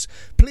touch with us,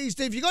 please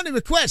do. If you've got any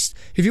requests,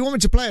 if you want me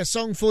to play a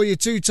song for you,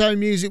 two-tone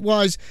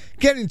music-wise,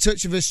 get in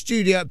touch with us,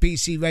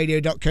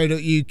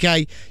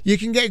 studio@bcradio.co.uk. You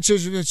can get in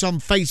touch with us on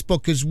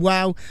Facebook as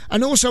well,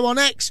 and also on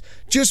X.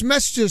 Just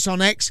message us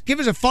on X. Give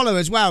us a follow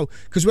as well,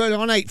 because we're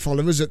on 8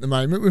 followers at the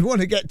moment. We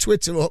want to get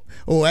Twitter up,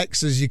 or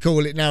X as you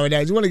call it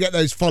nowadays. We want to get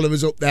those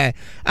followers up there.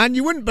 And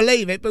you wouldn't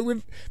believe it, but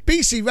with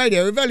BC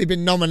Radio, we've only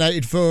been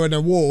nominated for an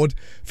award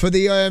for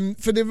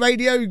the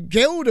Radio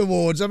Guild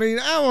Awards. I mean,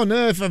 how on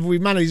earth have we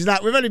managed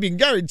that? We've only been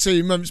going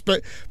 2 months,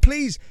 but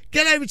please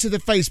get over to the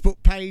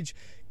Facebook page,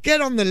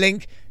 get on the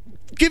link,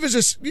 give us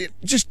a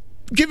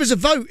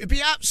vote. It'd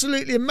be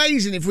absolutely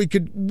amazing if we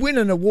could win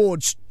an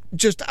award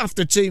just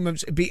after 2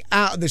 months. It'd be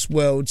out of this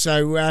world.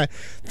 So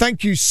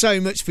thank you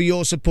so much for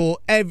your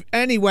support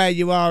anywhere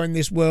you are in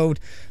this world.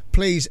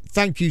 Please,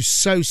 thank you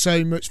so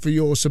much for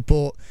your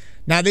support.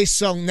 Now this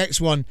song, next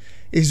one,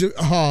 is,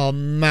 oh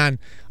man,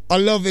 I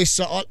love this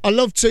song. I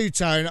love Two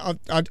Tone.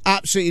 I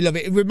absolutely love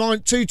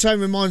it. Two Tone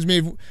reminds me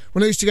of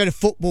when I used to go to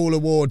football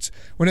awards.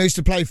 When I used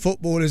to play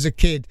football as a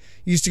kid,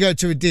 you used to go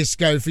to a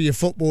disco for your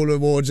football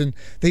awards, and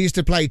they used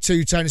to play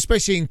Two Tone,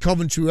 especially in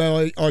Coventry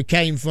where I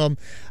came from.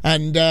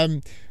 And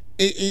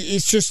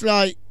it's just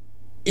like,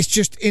 it's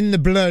just in the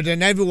blood,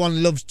 and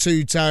everyone loves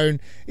Two Tone.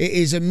 It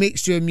is a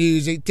mixture of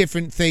music,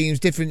 different themes,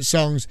 different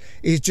songs.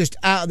 It's just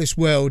out of this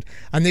world.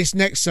 And this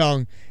next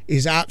song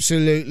is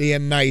absolutely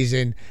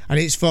amazing, and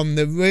it's from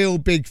the Real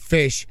Big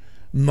Fish,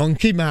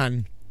 Monkey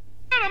Man.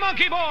 And a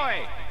monkey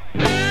boy.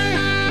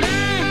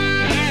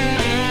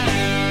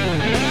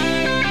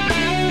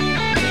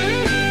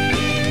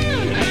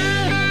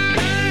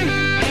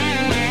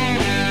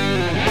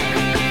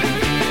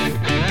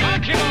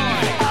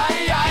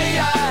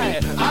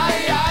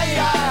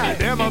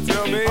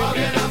 Tell me.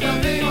 Hugging up the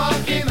big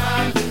monkey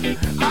man.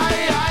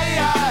 Aye, aye,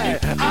 aye.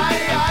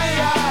 Aye, aye,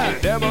 aye.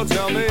 Devil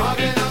tell me.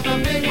 Hugging up the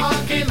big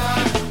monkey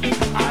man.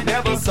 I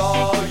never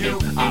saw you,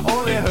 I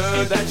only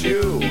heard that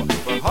you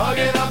were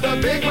hugging up the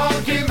big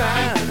monkey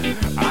man.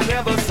 I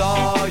never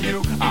saw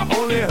you, I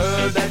only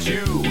heard that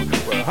you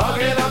were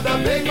hugging up the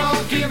big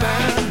monkey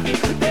man.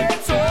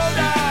 It's all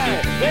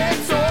right,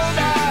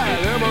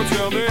 devil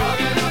tell me.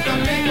 Hugging up the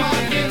big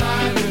monkey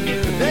man.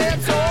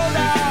 It's all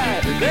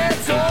right,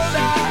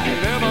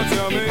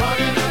 tell me.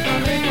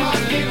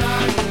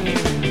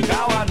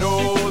 Now I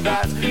know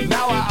that,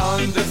 now I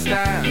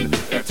understand.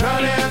 They're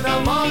turning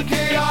the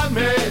monkey on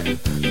me.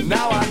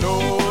 Now I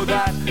know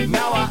that,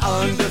 now I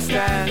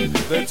understand.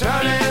 They're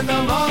turning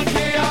the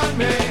monkey on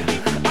me.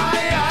 Aye,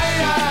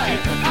 aye, aye,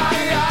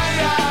 aye,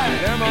 aye, aye.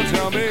 Them will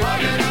tell me.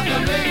 Hugging up the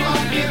big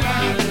monkey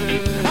man.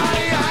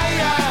 Aye, aye,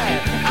 aye,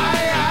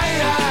 aye, aye,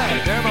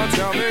 aye. Them will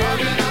tell me.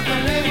 Hugging up the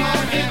big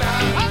monkey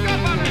man. Hug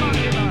up on the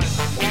monkey man.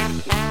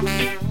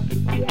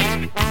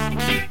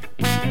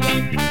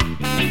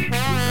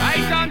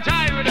 Right on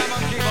time with the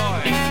monkey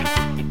boy.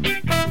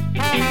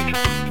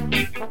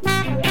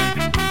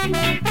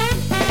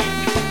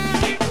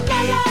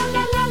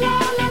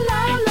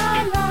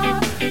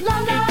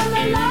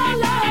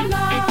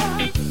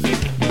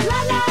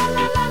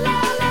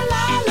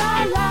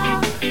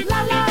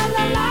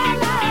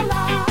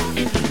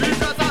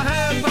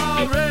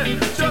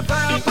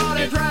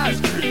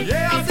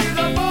 Yeah, I see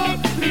the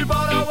monk, he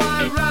bought a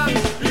white rat.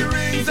 He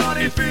rings on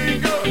his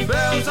finger,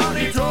 bells on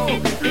his toe.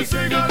 He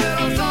sing a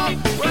little song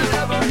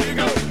wherever he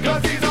goes.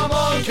 Cause he's a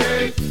monkey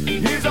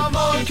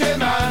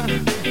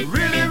man.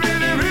 Really,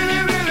 really, really,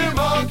 really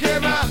monkey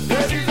man.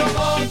 Yes, he's a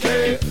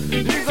monkey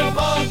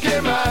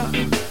man.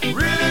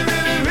 Really,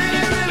 really,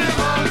 really, really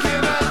monkey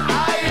man.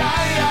 Aye,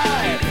 aye,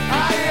 aye,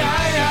 aye,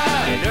 aye,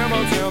 aye. Them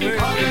will tell me.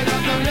 Hugging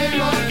up the big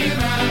monkey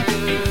man.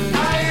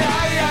 Aye,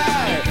 aye,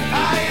 aye,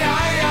 aye,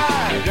 aye,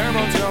 aye. Them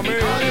will tell me.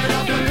 Hugging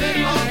up the big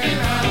monkey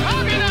man.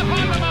 Hugging up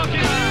on the monkey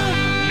man.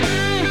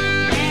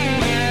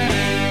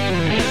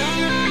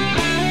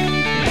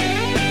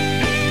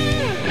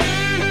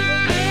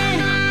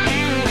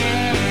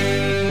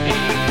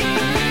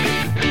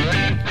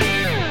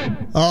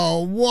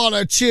 Oh, what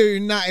a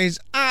tune. That is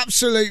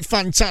absolute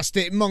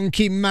fantastic.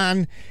 Monkey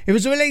Man. It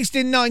was released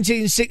in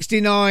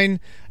 1969.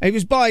 It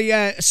was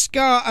by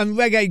ska and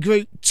reggae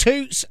group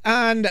Toots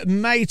and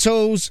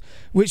Maytals,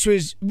 which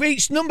was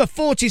reached number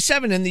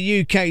 47 in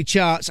the UK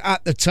charts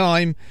at the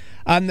time.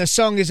 And the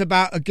song is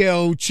about a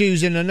girl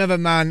choosing another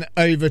man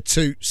over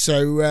Toots.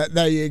 So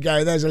there you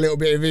go. There's a little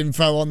bit of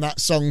info on that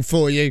song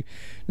for you.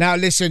 Now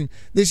listen,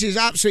 this is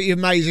absolutely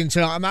amazing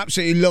tonight. I'm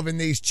absolutely loving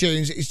these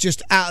tunes. It's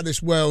just out of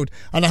this world,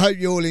 and I hope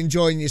you're all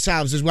enjoying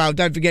yourselves as well.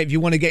 Don't forget, if you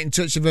want to get in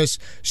touch with us,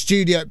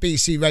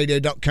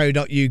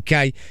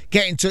 studio@bcradio.co.uk.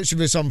 Get in touch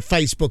with us on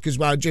Facebook as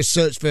well. Just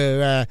search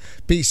for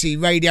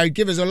BC Radio.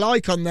 Give us a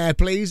like on there,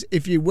 please,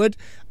 if you would.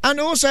 And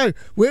also,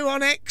 we're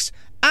on X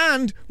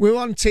and we're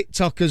on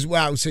TikTok as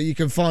well, so you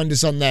can find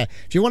us on there.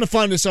 If you want to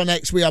find us on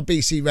X, we are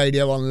BC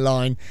Radio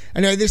Online.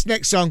 Anyway, this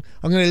next song,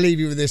 I'm going to leave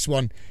you with this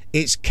one.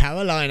 It's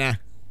Carolina.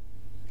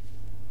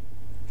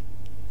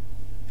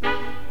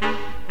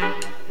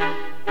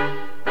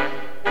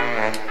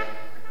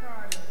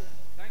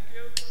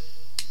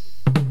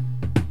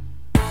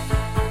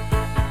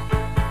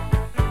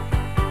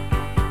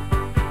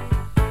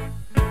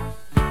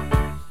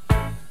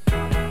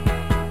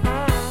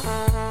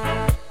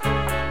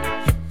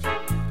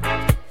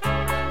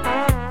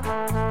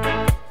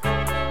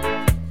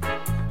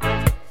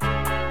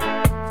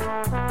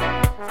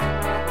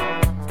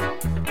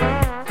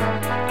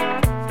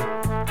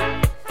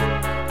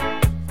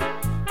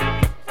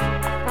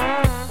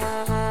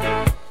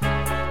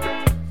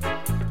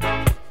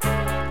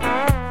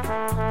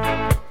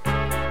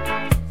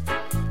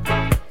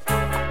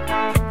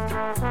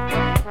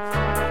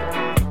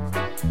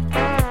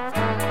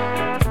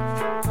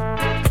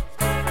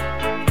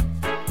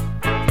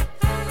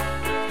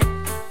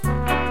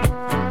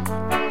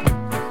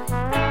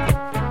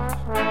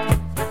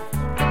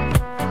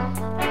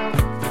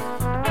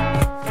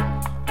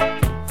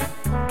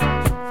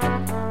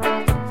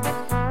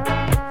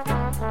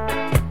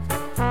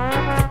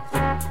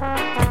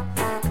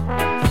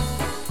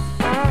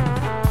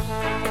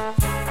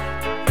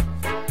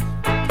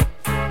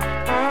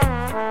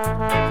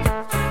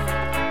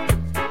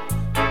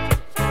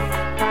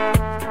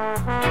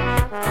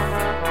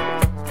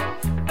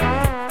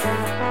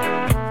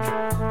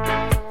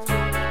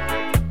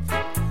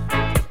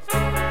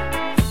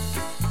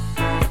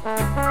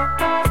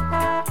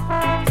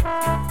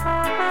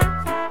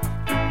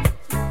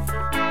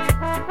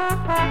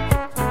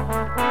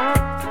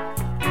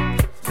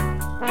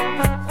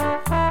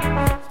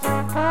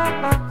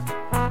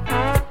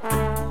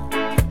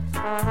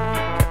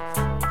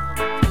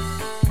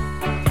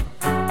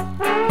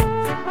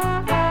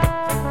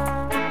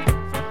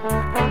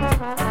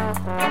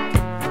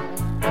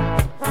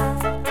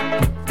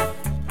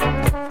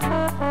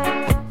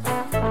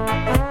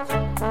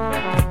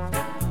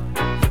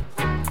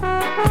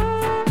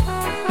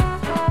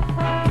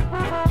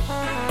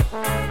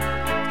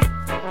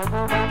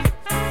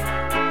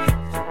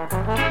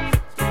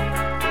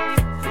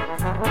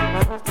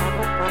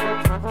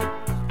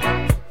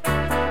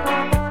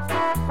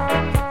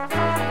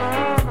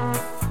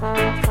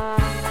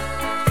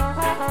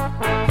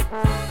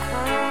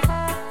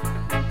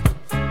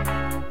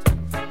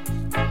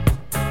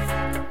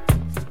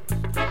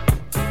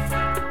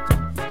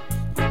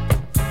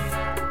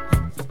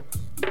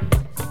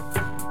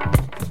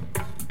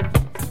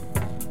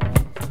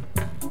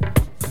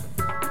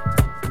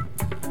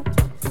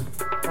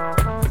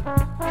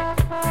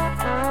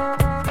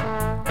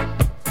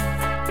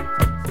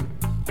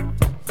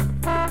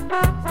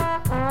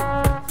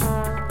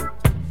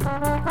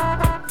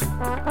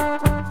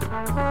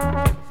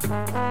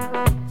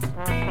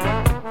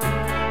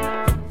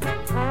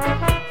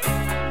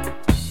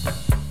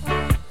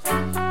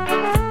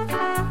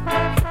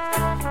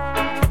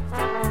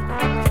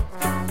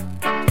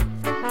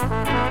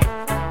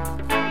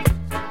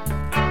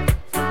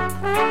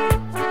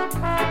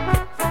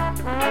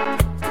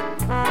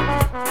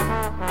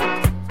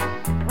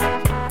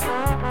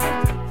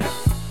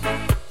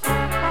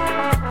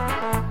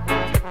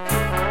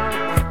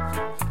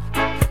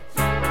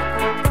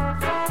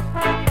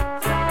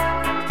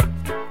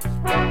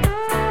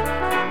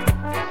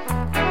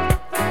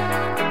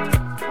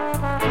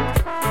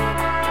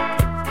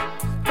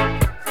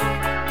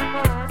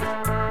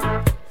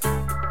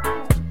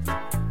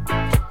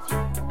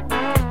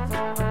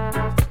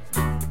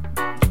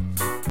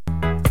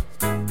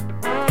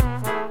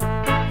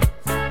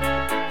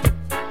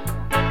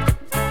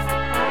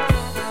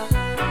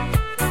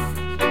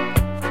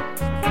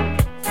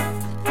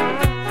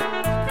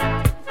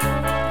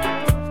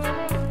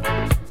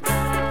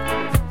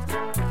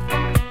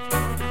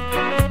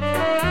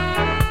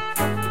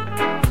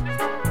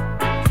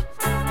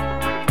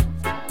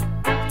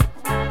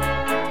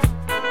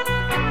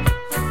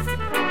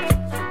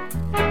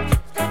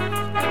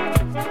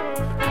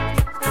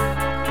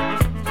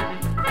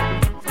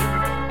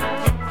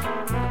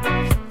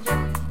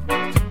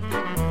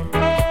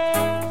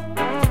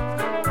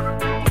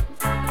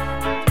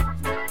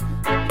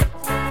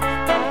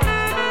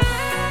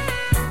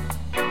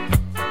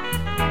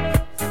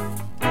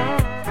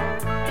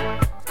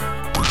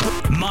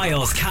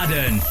 Myles,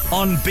 Cadden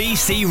on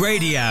BC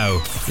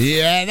Radio.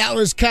 Yeah, that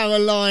was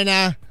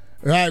Carolina.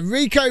 Right,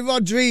 Rico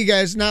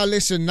Rodriguez. Now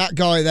listen, that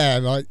guy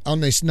there, right,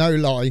 on this no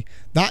lie,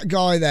 that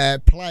guy there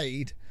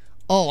played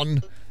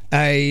on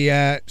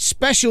a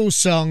special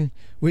song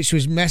which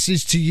was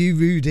Message to You,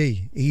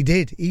 Rudy. He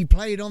did. He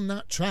played on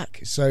that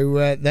track.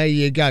 So there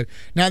you go.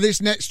 Now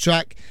this next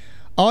track,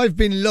 I've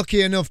been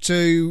lucky enough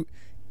to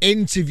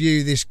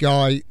interview this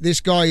guy. This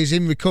guy is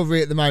in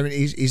recovery at the moment.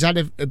 He's had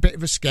a bit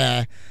of a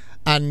scare,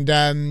 and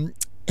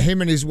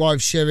him and his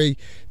wife Sherry,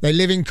 they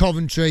live in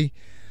Coventry.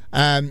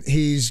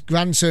 His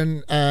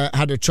grandson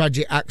had a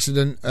tragic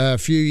accident a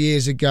few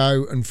years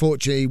ago,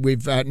 unfortunately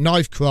with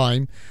knife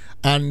crime,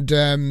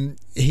 and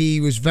he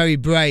was very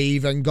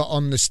brave and got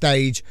on the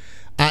stage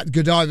at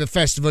Godiva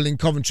Festival in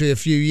Coventry a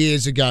few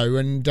years ago,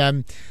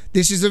 and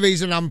this is the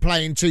reason I'm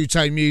playing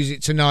two-tone music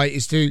tonight,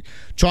 is to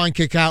try and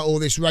kick out all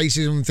this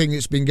racism thing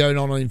that's been going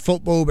on in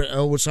football but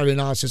also in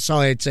our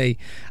society.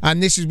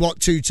 And this is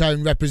what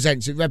two-tone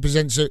represents. It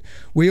represents that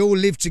we all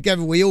live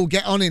together, we all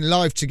get on in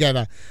life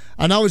together.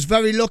 And I was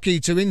very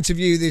lucky to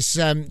interview this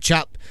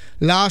chap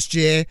last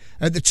year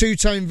at the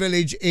Two-Tone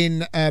Village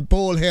in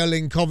Ball Hill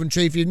in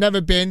Coventry. If you've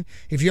never been,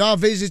 if you are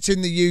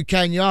visiting the UK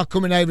and you are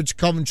coming over to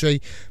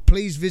Coventry,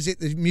 please visit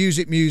the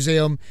Music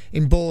Museum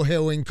in Ball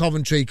Hill in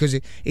Coventry, because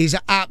it is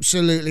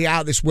absolutely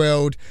out of this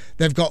world.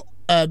 They've got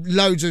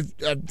loads of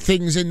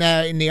things in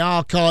there in the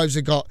archives.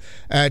 They've got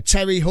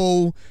Terry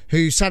Hall,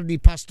 who sadly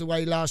passed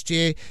away last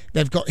year.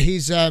 They've got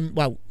his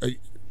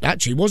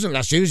actually, it wasn't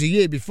last year, it was a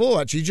year before,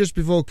 actually, just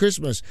before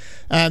Christmas.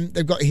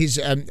 They've got his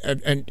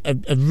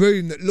a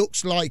room that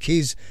looks like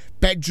his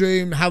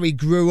bedroom, how he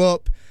grew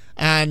up,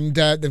 and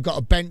they've got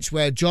a bench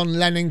where John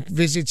Lennon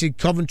visited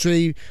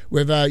Coventry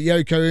with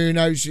Yoko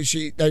Ono.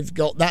 They've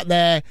got that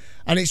there,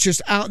 and it's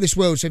just out of this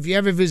world. So if you're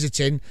ever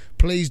visiting,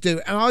 please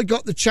do. And I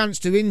got the chance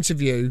to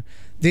interview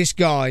this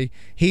guy.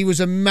 He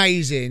was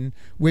amazing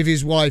with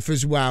his wife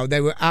as well.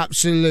 They were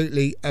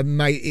absolutely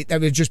amazing. They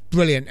were just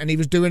brilliant, and he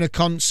was doing a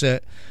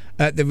concert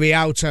at the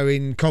Rialto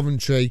in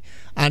Coventry,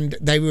 and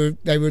they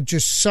were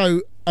just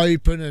so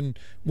open and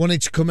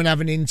wanted to come and have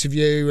an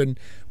interview. And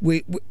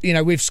we you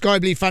know, with Sky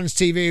Blue Fans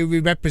TV, who we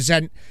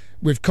represent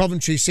with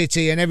Coventry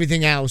City and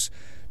everything else,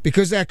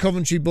 because they're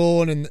Coventry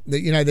born and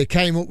they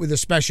came up with the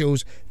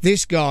specials.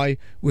 This guy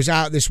was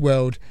out of this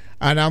world,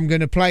 and I'm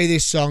going to play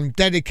this song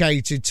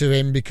dedicated to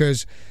him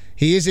because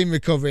he is in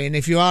recovery. And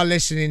if you are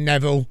listening,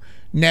 Neville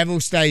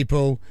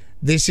Staple,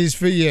 this is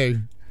for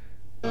you.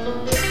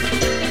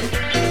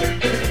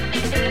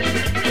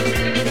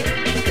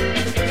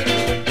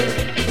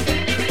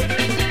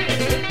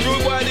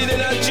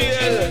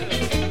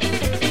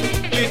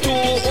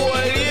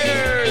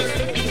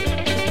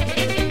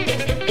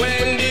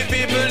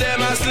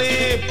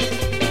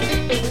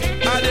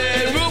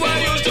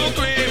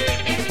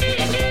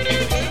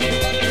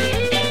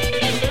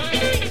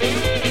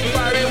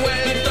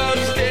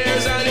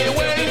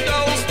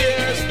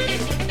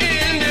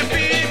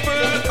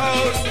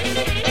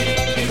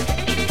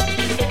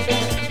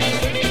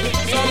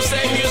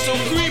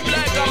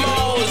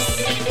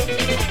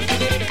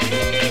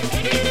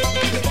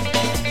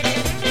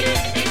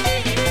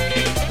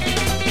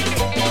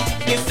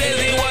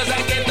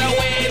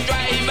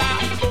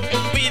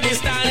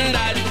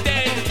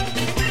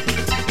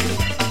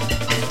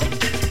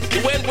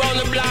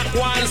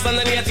 And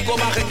then he had to go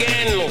back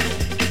again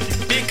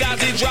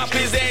because he dropped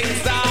his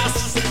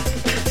exhaust.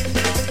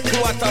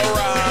 What a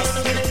ras.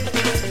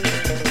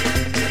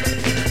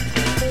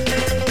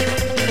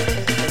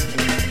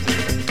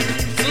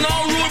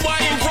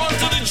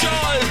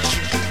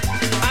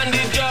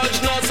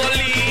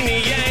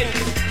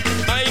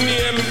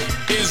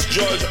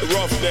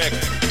 neck.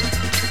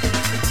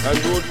 And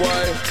rude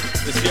boy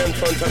is here in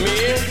front of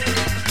me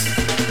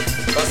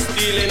for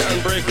stealing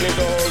and breaking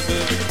into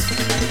houses.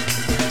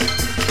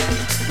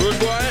 Rude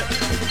boy,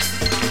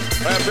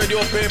 I have read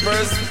your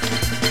papers,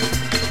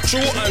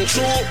 true and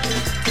true.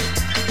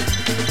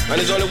 And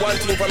there's only one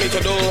thing for me to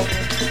do,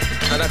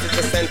 and that is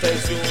to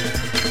sentence you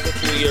to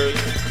 2 years.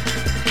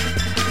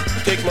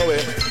 Take my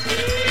way.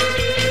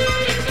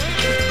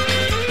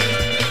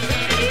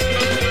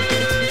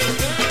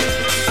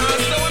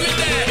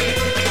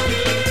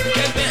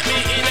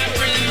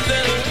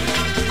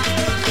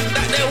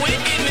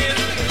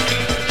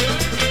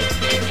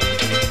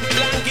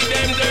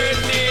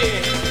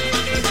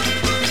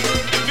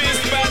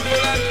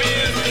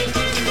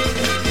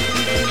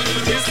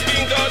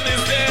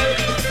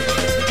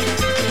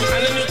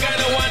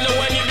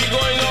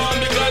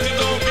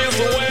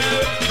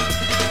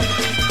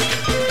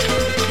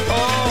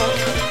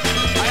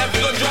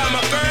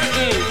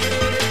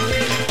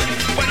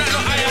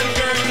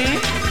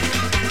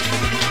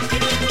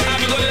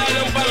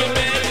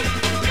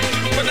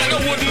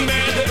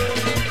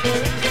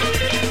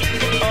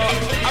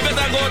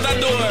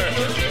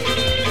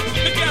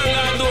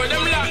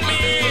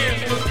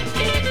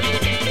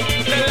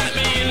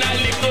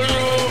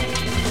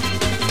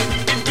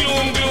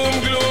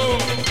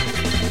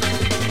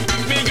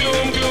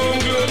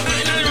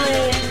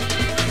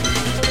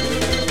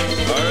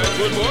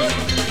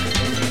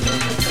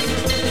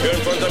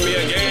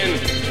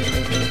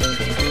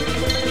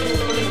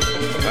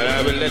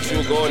 Let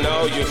you go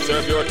now, you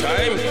serve your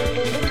time.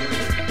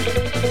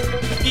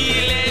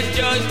 Healing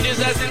judge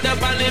Jesus sit up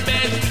on the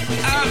bed.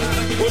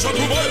 What's up,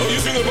 boy? Are you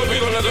singing about me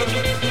on that?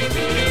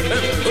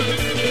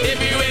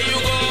 Everywhere you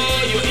go,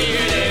 you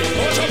hear them.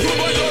 What's up,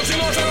 boy? Don't sing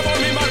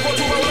about me, man. Go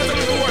to my one of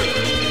the word.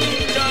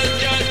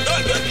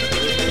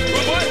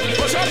 Good boy,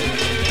 what's up?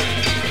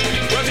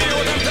 Well, you know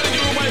what I'm telling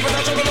you, my but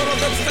I don't know what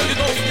I'm telling you,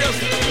 don't yes.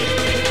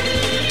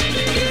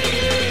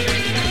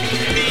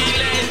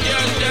 Healing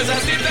judge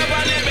Jesus sit up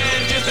on the bed.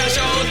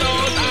 Shout out,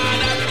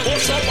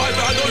 what's up, I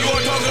know you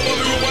are talking about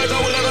me, boys. I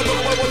will not talk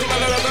about what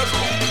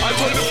I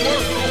told you before.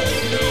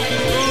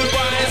 Rude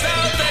boys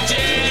out the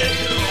jail.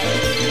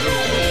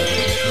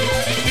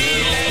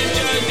 Feeling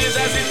judges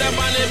as sit up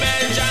on the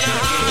bench and a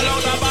haul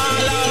out a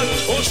ball out.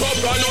 What's up,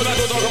 I know that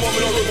you're talking about me,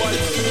 no rude boy.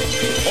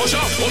 What's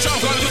up, I'm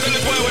going to take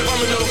this boy away from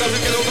me now because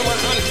it's getting out of my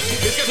hand.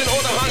 It's getting out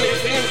of hand,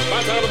 it's things.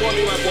 I'm talking about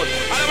me, my boy.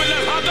 And I will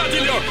let have that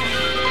in you.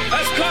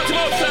 Let's cut him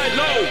outside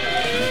now.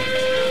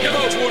 Get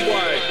out, rude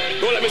boy.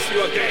 Don't let me see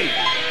you again.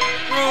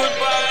 Rude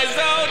boys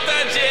out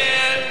of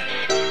jail.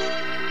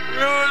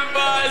 Rude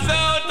boys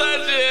out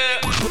of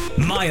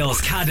jail.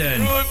 Myles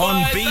Cadden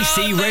on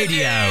BC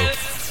Radio.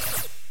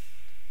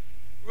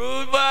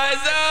 Rude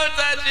boys out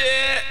of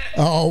jail.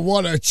 Oh,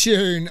 what a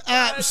tune.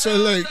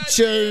 Absolute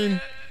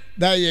tune.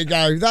 There you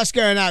go. That's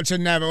going out to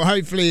Neville.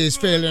 Hopefully he's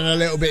feeling a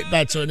little bit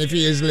better, and if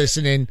he is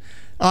listening,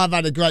 I've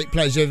had a great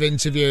pleasure of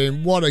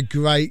interviewing. What a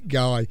great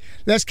guy.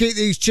 Let's keep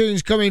these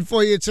tunes coming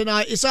for you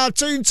tonight. It's our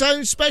Toon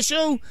Tone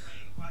special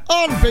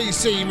on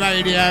BC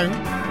Radio.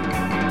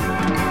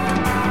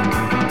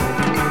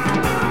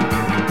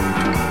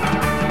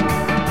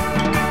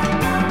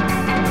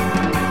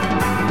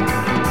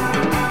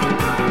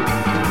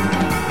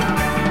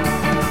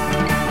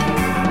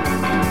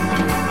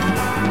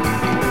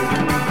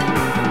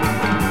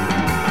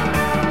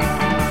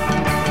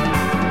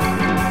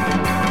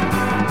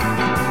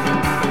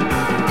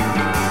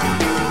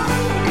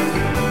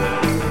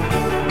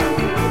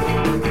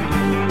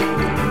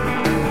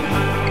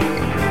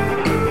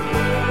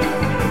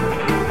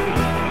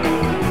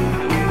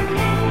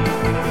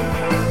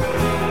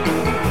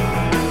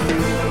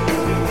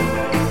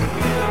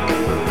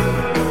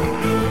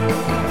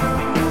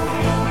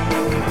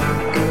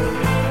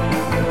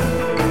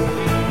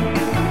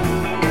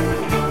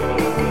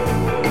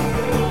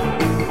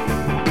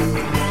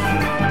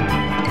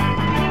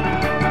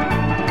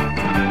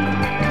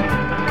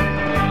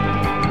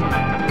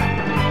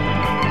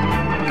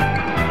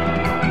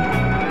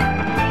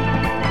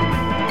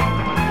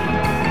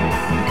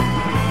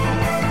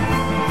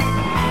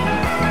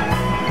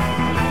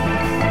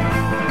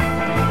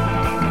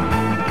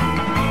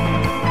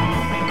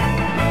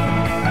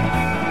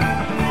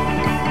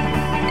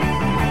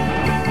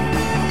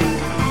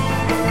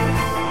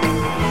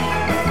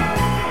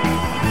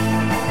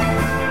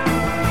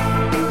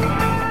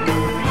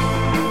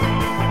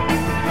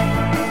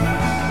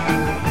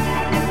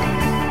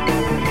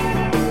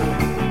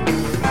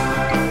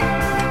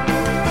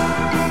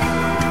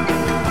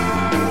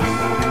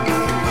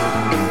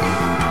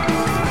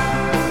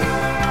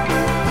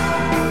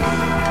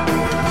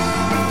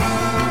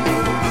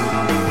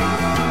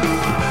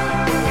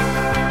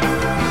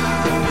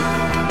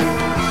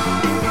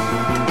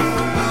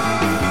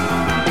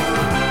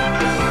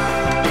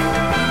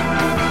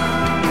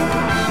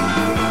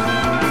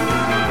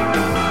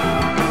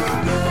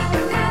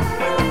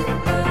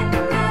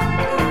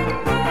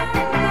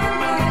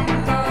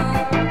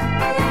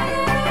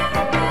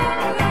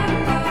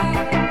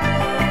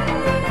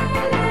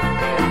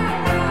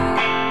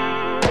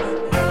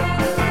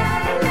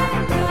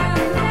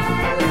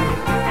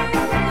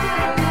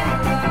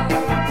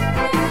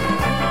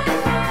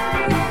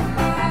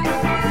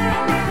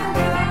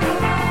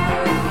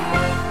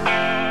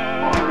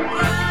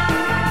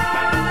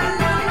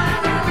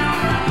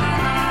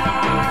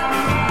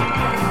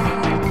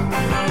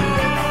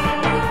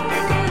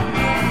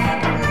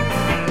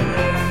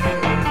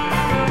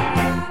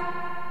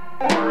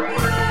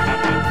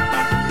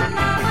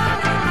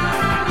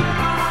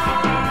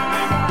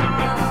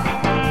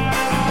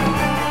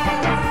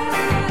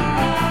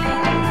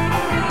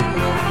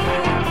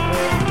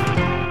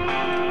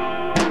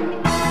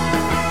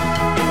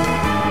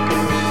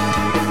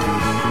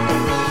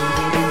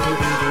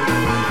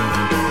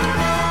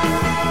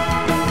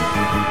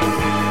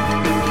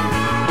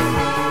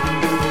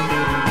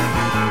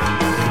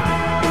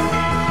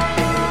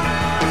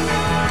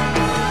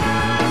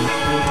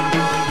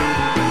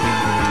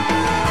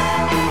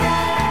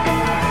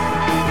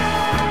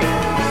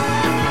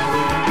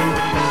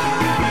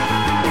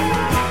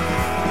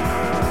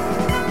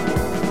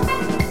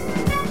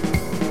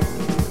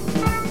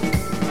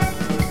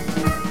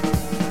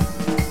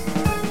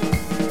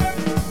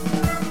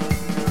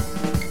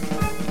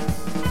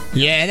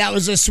 Yeah, that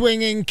was the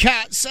Swinging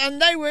Cats,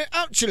 and they were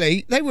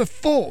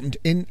formed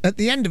at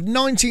the end of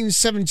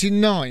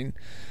 1979,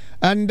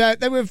 and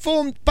they were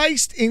formed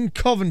based in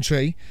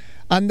Coventry,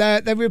 and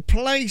they were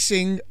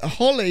replacing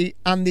Holly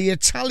and the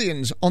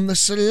Italians on the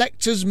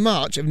Selectors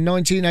March of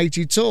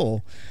 1980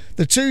 tour.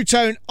 The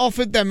Two-Tone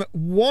offered them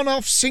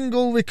one-off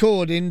single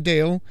recording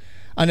deal,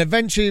 and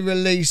eventually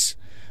release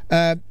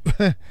how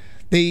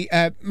do you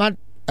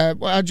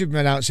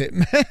pronounce it?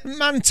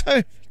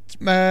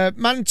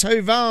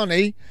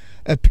 Mantovani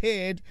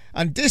appeared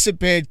and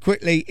disappeared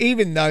quickly,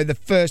 even though the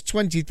first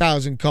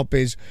 20,000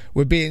 copies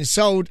were being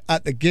sold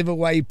at the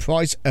giveaway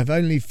price of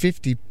only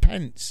 50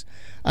 pence.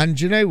 And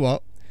do you know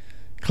what?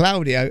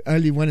 Claudio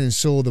only went and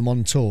saw them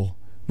on tour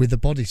with the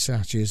Body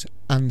Snatchers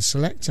and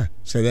Selector.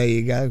 So there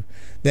you go.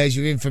 There's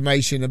your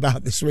information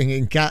about the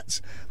Swinging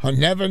Cats. I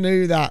never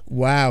knew that.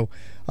 Wow.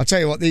 I'll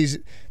tell you what, these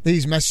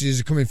messages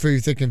are coming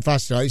through thick and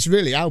fast tonight. It's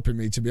really helping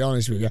me, to be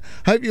honest with you.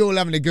 Hope you're all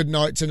having a good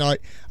night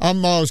tonight.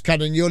 I'm Myles,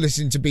 Cadden. You're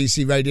listening to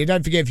BC Radio.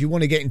 Don't forget, if you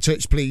want to get in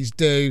touch, please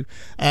do.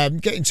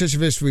 Get in touch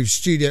with us with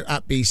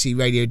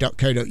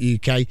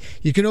studio@bcradio.co.uk.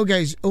 You can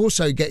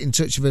also get in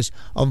touch with us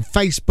on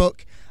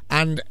Facebook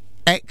and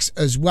X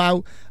as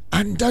well.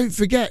 And don't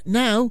forget,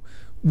 now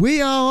we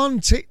are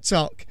on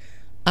TikTok.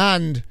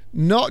 And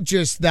not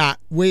just that,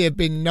 we have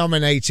been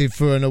nominated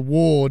for an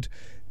award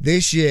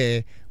this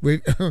year. We've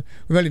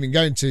only been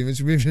going 2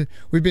 months.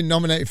 We've been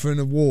nominated for an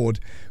award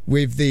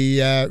with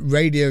the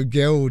Radio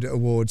Guild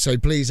Award. So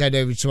please head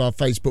over to our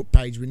Facebook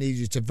page. We need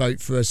you to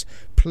vote for us.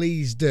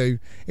 Please do.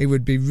 It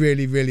would be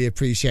really, really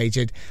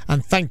appreciated.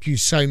 And thank you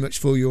so much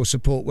for your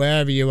support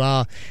wherever you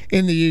are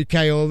in the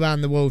UK or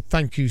around the world.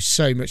 Thank you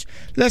so much.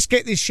 Let's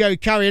get this show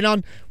carrying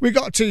on. We've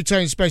got a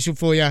Two-Tone special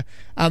for you,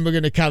 and we're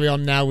going to carry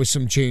on now with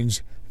some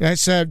tunes.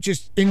 Let's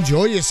just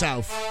enjoy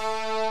yourself.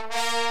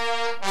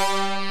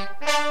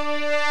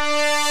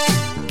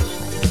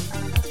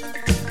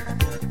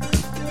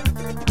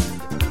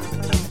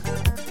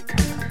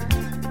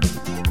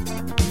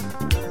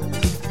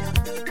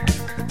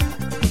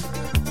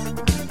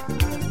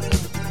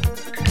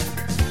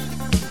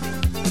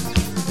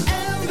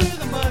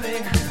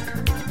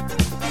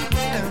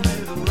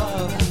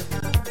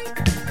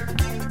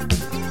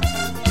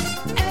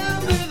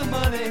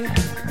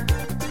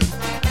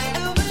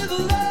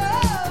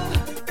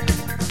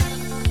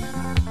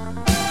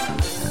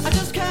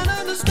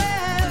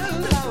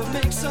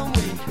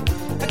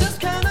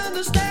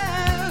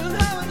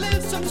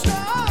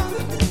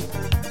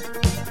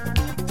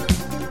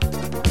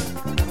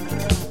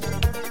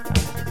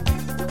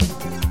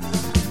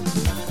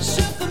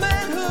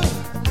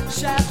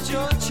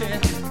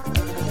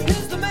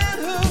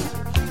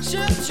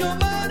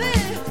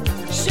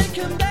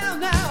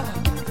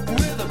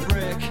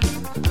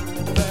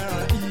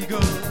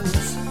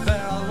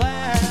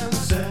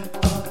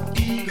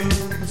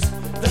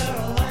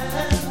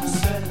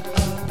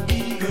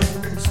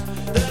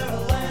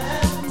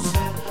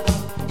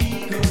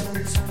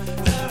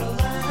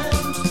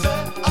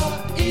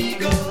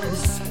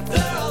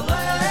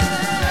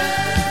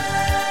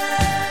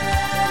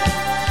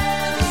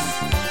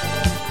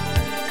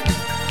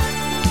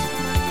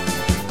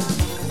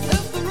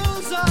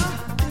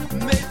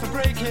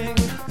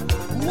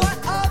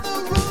 What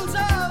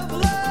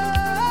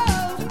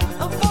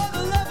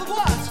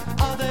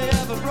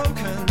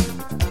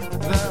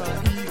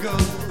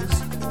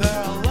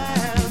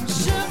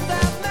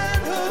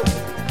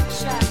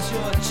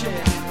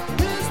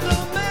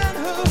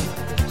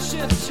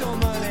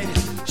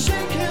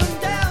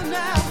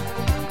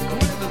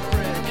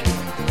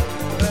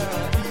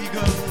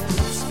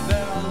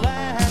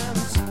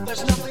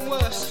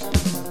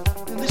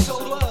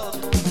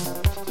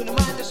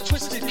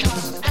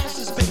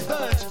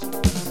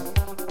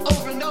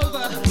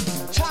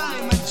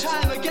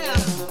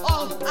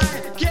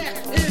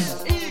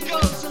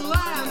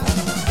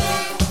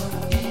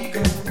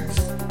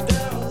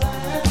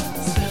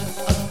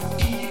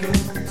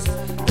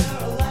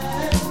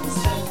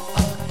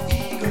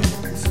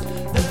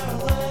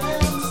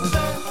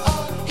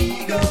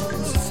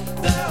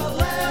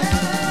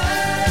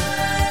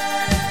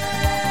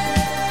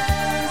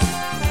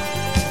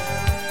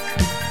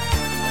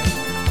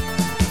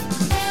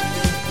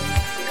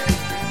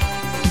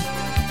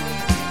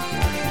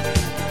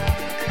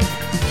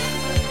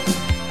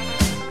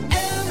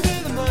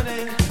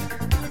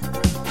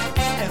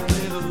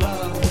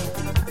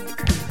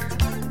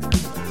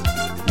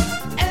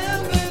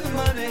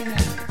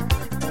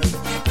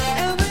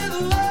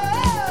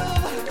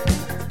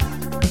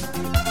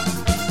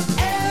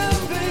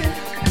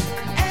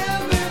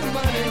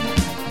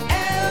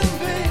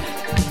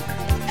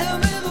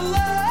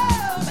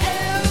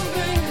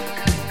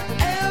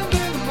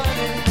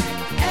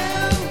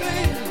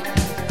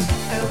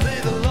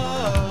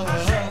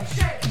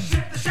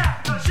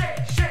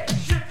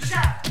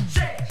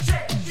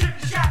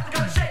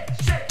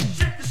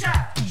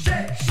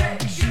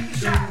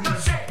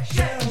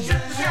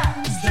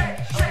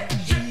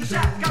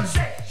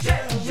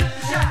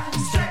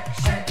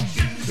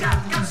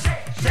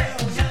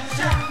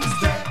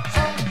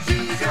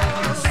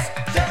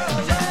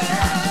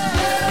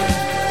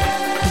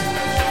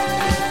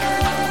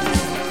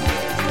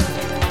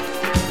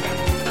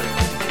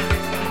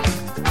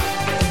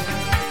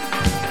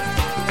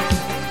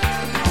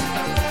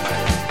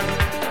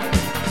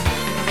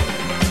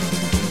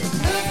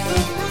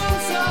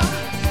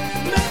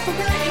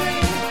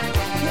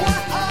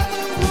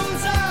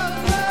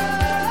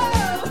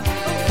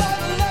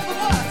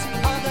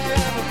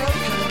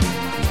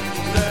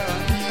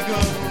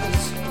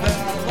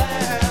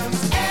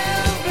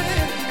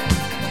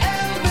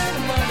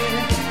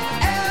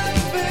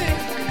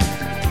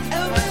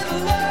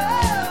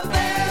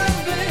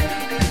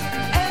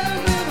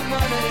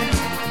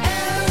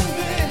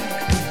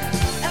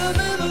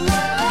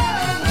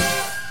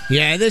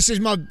Yeah, this is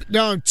my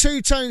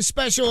two-tone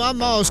special. I'm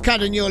Myles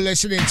Cadden, you're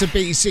listening to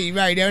BC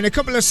Radio. In a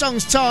couple of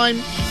songs'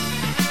 time,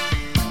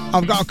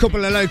 I've got a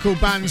couple of local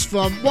bands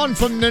one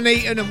from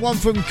Nuneaton and one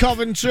from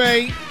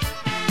Coventry.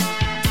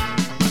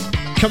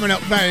 Coming up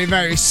very,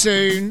 very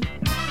soon.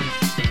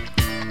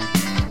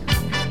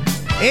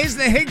 Here's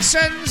the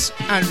Higsons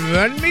and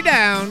Run Me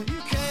Down.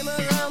 You came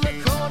around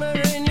the corner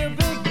in your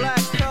big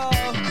black car,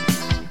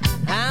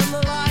 and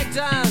the light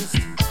danced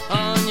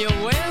on your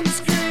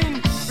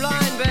windscreen,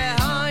 blind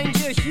behind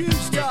your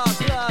huge dark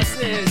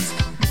glasses.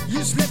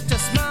 You slipped a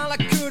smile that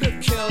could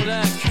have killed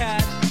a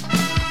cat.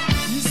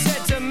 You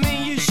said to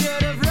me you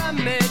should have run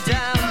me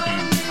down.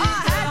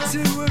 I had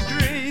to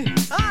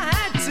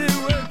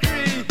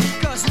agree,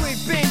 'cause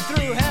we've been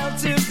through hell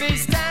to be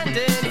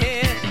standing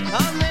here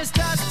on this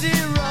dusty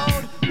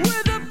road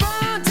with a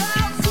burnt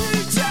out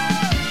future.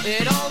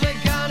 It all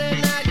began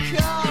in that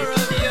car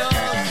of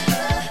yours.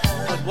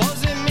 But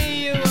was it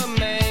me you were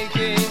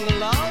making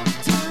love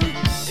to?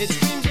 It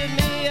screams at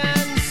me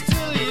and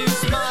still you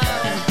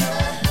smile.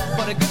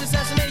 But a good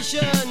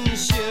assassination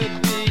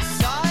should be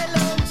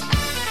silent.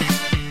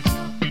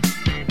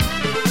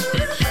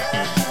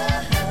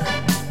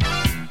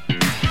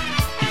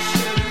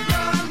 Should have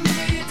run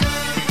me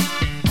down.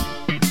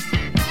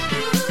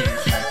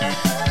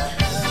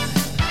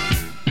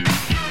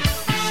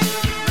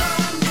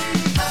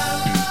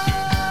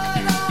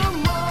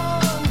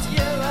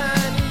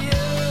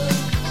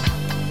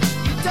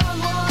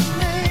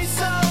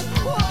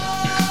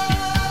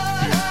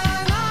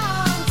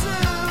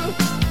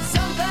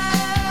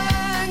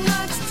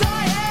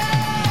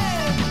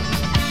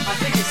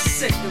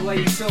 The way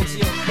you talk to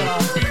your car,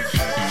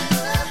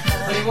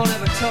 and he won't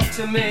ever talk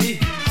to me.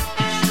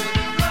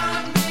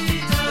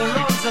 The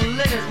roads are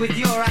littered with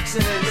your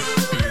accidents.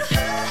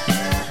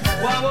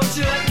 Why won't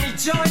you let me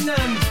join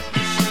them?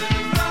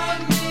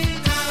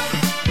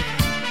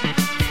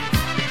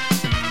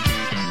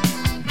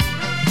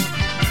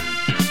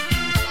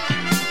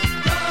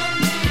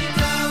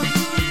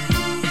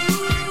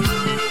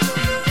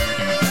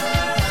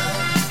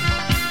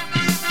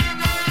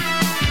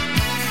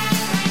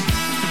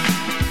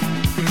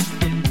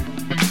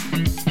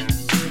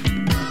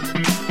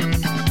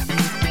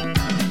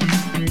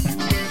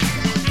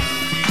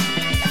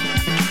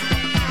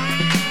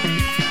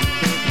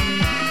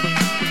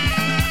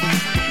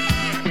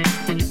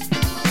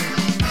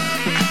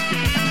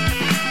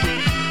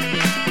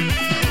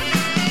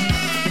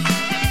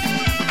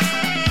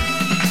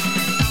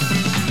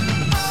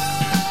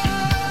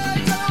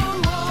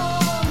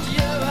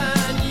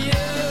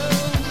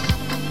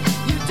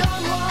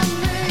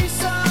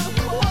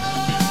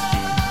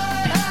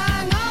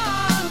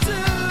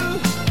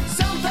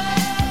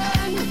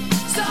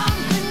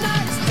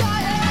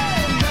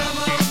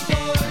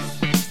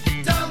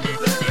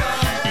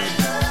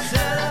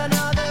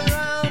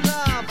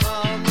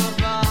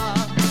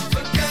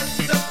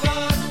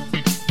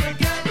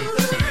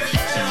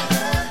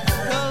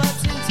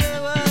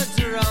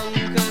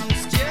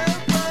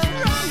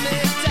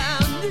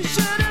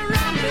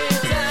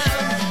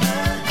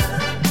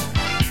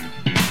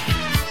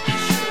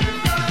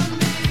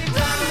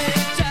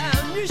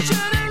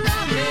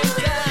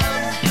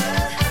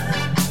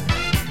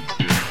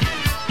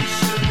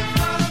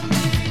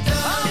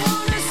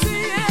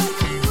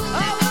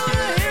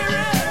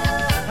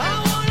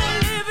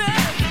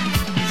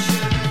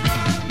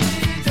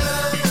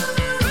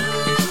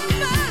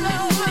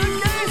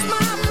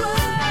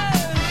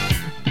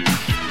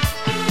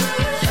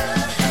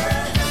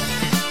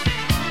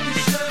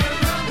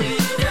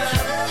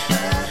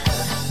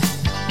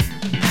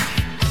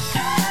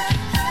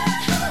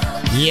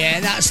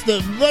 Yeah, that's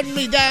the Run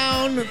Me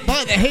Down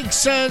by the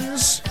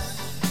Higsons.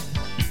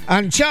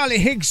 And Charlie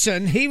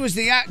Higson, he was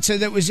the actor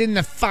that was in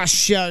the Fast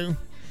Show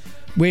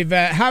with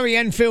Harry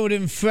Enfield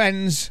and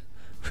friends.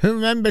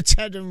 Remember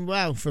Ted and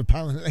Ralph,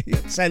 apparently.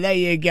 So there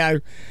you go.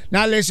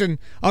 Now listen,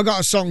 I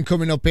got a song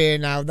coming up here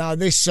now. Now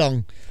this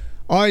song,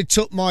 I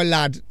took my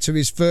lad to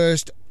his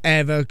first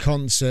ever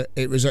concert.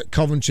 It was at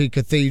Coventry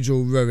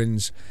Cathedral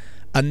Ruins.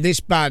 And this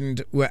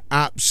band were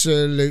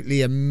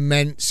absolutely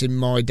immense in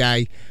my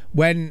day.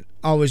 When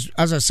I was,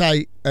 as I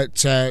say, at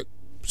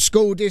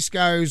school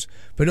discos,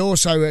 but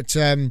also at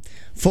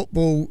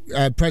football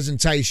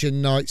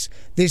presentation nights,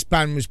 this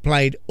band was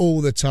played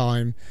all the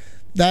time.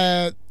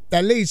 Their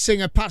lead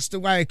singer passed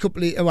away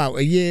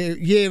a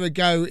year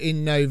ago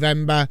in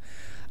November,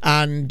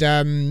 and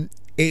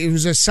it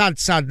was a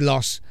sad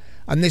loss.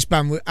 And this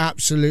band were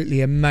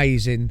absolutely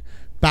amazing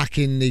back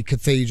in the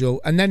cathedral.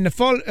 And then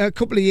a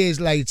couple of years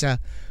later,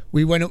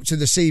 we went up to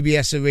the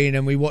CBS Arena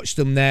and we watched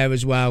them there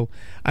as well.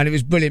 And it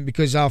was brilliant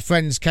because our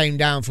friends came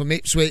down from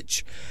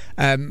Ipswich,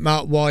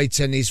 Mark White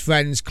and his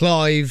friends,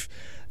 Clive,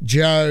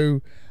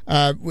 Joe.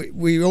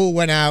 We all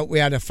went out. We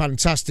had a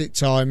fantastic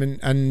time,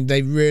 and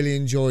they really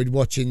enjoyed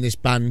watching this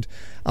band.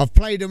 I've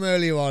played them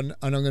earlier on,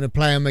 and I'm going to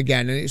play them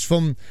again. And it's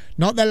from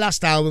not their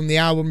last album, the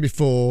album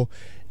before.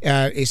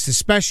 It's the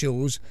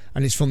Specials,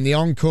 and it's from the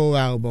Encore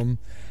album.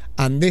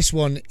 And this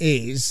one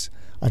is,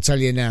 I'll tell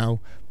you now,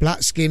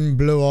 Black Skin,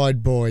 Blue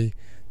Eyed Boy.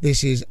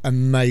 This is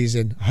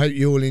amazing. Hope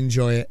you all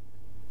enjoy it.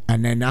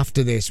 And then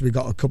after this, we've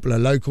got a couple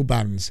of local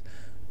bands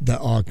that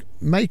are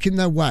making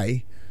their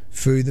way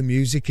through the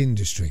music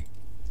industry.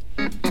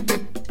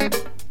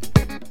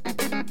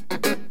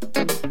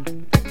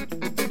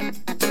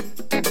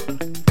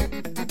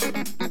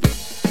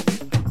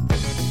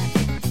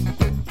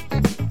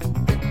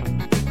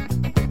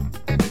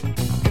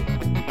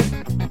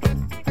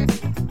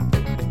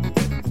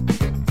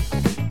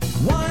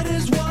 White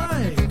is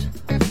white,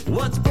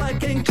 what's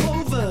black and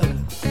clover?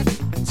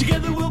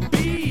 Together we'll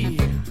be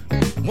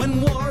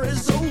when war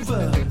is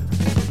over.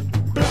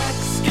 Black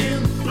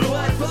skin,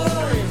 blue-eyed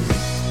boys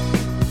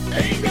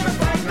ain't gonna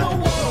fight no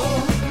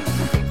war.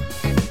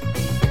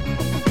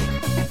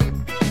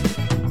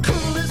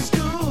 Cool at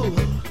school,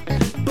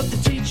 but the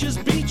teachers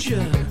beat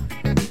you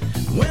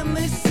when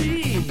they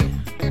see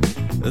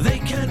they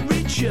can't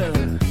reach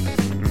you.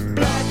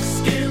 Black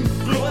skin,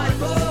 blue-eyed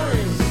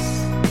boys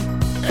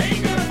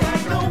ain't gonna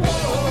fight no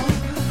war.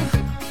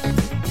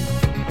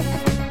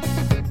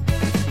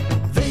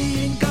 They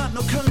ain't got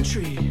no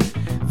country,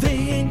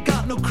 they ain't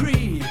got no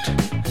creed.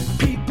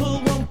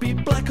 People won't be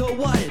black or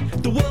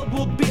white, the world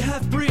will be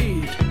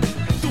half-breed.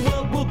 The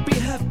world will be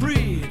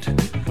half-breed,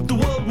 the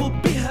world will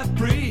be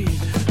half-breed.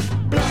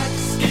 Black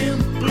skin,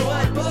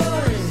 blue-eyed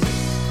boys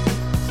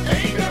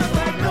ain't gonna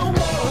fight no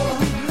war.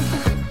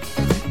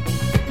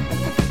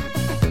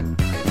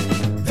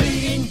 They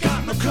ain't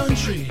got no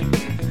country,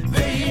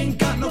 they ain't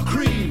got no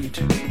creed.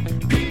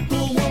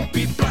 People won't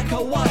be black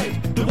or white,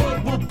 the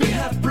world will be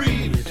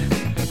half-breed.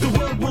 The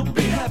world will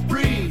be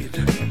half-breed,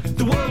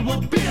 the world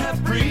will be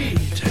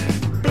half-breed.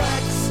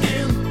 Black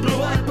skin,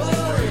 blue-eyed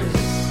boys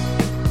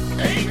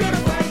ain't gonna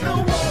fight no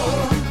war.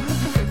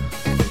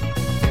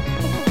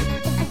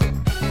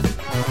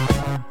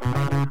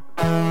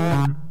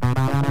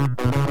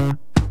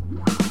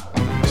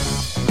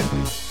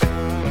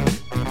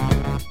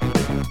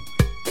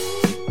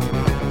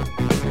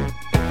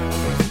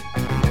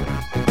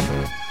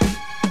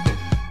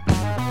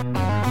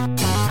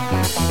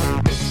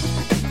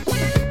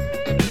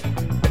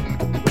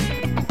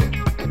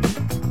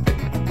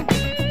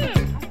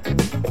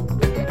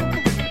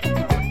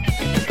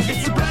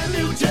 It's a brand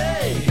new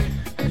day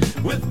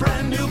with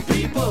brand new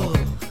people.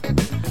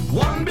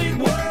 One big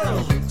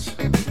world,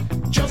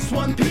 just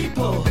one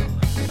people.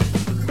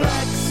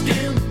 Black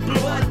skin,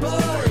 blue-eyed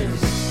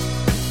boys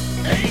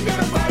ain't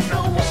gonna fight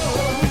no war.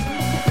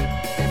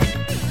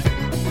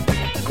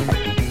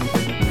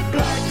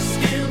 Black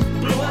skin,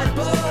 blue-eyed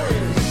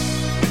boys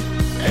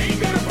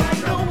ain't gonna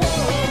fight no war.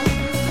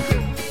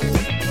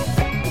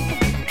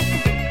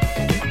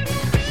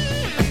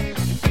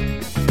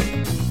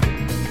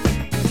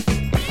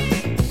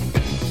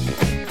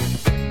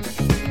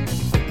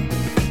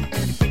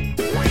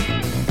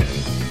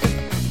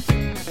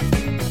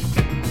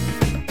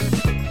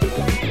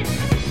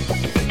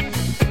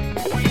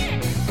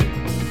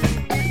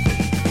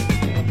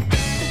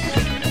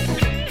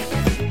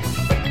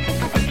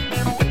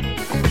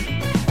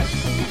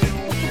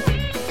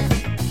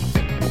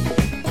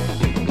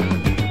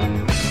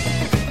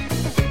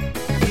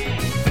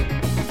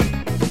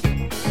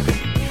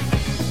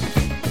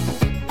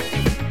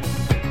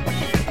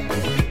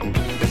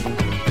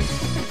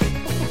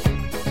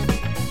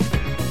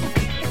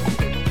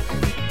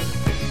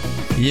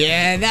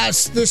 Yeah,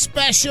 that's the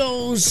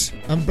Specials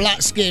and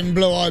Black Skin,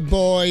 Blue-Eyed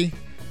Boy.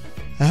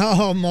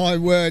 Oh my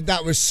word,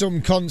 that was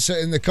some concert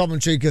in the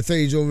Coventry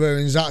Cathedral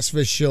ruins, that's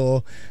for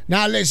sure.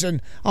 Now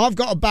listen, I've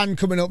got a band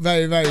coming up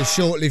very, very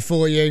shortly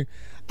for you.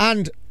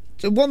 And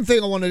the one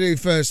thing I want to do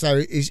first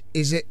though is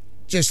it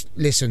just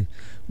listen,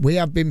 we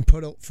have been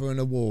put up for an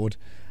award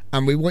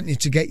and we want you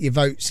to get your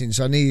votes in.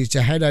 So I need you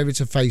to head over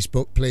to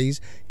Facebook,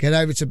 please. Get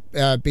over to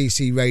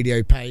BC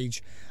Radio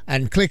page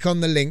and click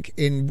on the link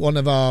in one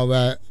of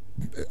our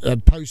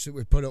post that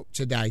we put up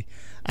today,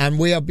 and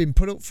we have been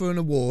put up for an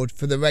award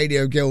for the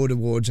Radio Guild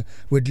Awards.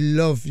 We'd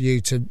love you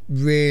to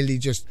really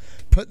just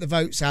put the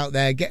votes out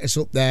there, get us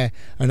up there,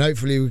 and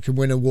hopefully we can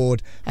win an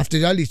award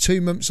after only 2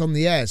 months on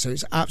the air. So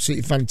it's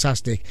absolutely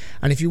fantastic.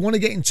 And if you want to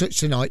get in touch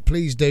tonight,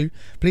 please do.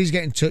 Please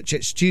get in touch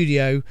at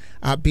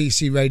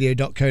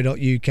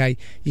studio@bcradio.co.uk.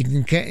 You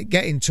can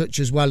get in touch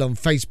as well on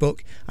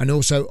Facebook and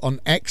also on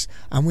X,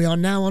 and we are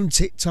now on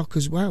TikTok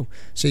as well,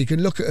 so you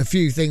can look at a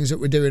few things that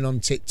we're doing on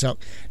TikTok.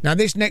 Now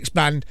this next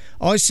band,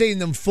 I seen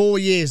them 4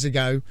 years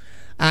ago,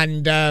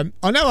 and I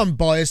know I'm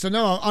biased. I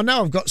know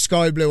I've got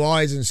sky blue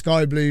eyes and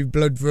sky blue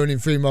blood running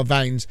through my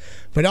veins,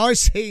 but I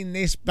seen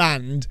this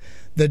band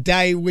the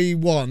day we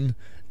won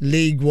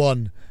League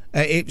One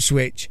at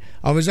Ipswich.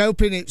 I was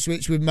opening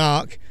Ipswich with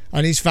Mark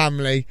and his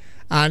family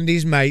and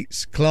his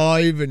mates,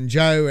 Clive and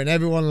Joe and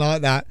everyone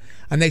like that,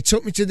 and they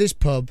took me to this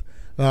pub,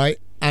 right?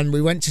 And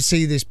we went to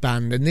see this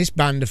band, and this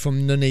band are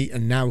from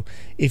Nuneaton. Now,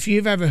 if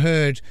you've ever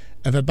heard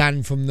of a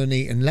band from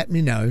Nuneaton, let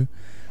me know.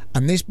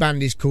 And this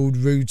band is called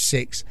Rude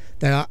Six.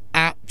 They are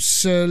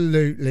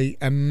absolutely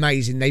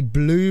amazing. They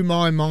blew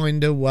my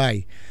mind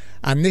away.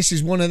 and this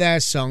is one of their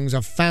songs.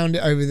 I've found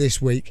it over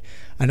this week,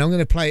 and I'm going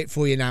to play it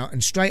for you now.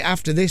 And straight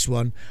after this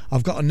one,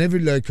 I've got another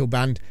local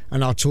band,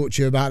 and I'll talk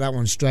to you about that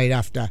one straight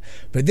after.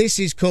 But this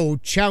is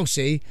called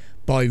Chelsea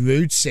by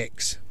Rude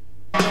 6.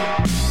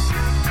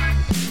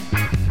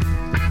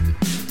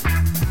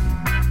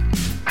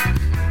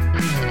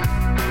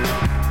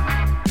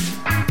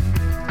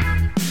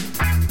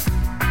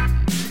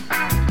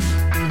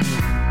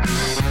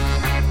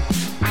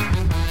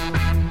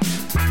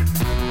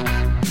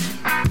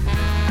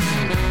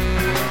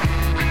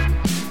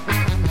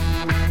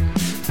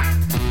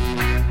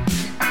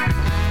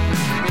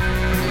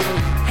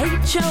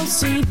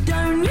 Chelsea,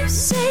 don't you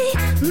see?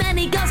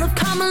 Many girls have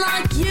come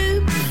like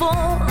you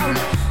before.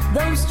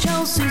 Those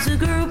Chelsea's a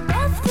group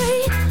of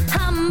three.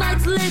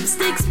 Handbags,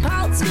 lipsticks,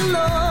 pouts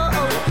galore.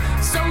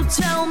 So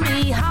tell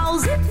me,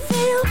 how's it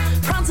feel?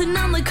 Prancing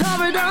down the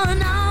corridor,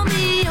 an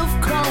army of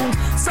clones.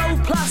 So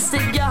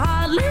plastic, you're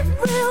hardly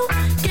real.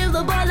 Give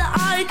the boy the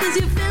eye, cause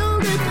you're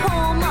filled with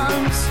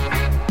hormones.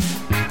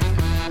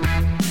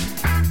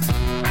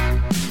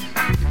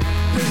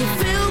 You're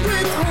filled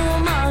with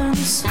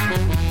hormones.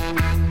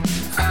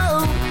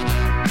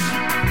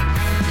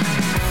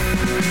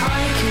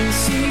 I can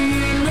see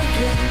you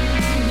looking,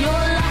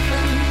 you're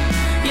laughing,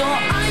 your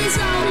eyes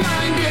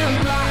outlined in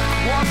black.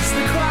 What's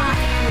the crack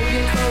with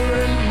your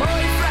current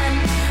boyfriend?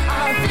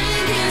 I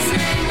think his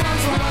name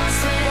was What's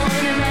the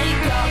point in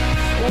makeup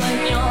when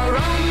you're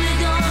only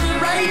gonna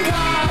break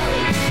up?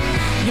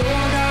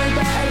 You're no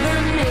better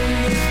than me,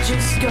 you've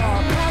just got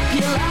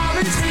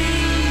popularity.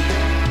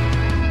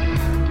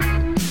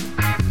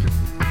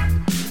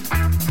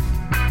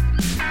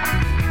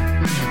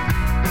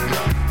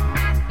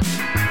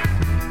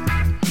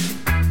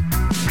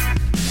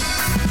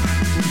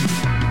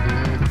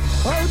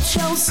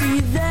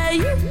 Chelsea, there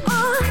you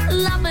are,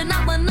 laughing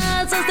at the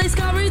nerds as they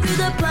scurry through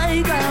the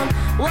playground.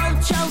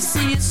 Well,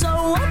 Chelsea, it's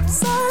so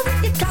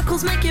absurd, your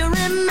cackles make you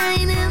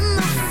remain in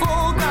the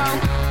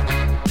foreground.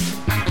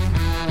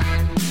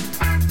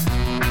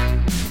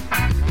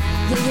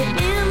 Yeah, you're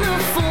in the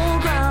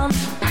foreground.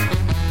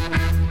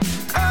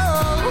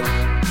 Oh,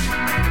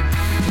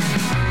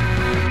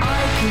 I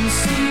can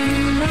see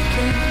you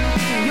looking,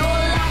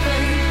 you're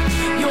laughing,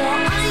 your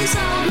eyes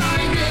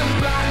outlined in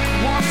black.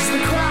 What's the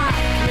crack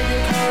with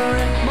your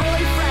current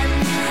boyfriend?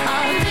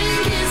 I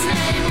think his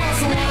name was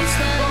What's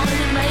the point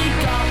in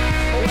makeup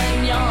when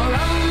you're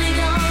only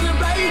gonna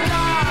break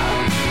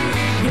up?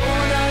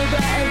 You're no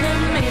better than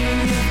me,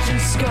 you've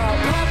just got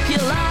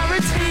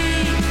popularity.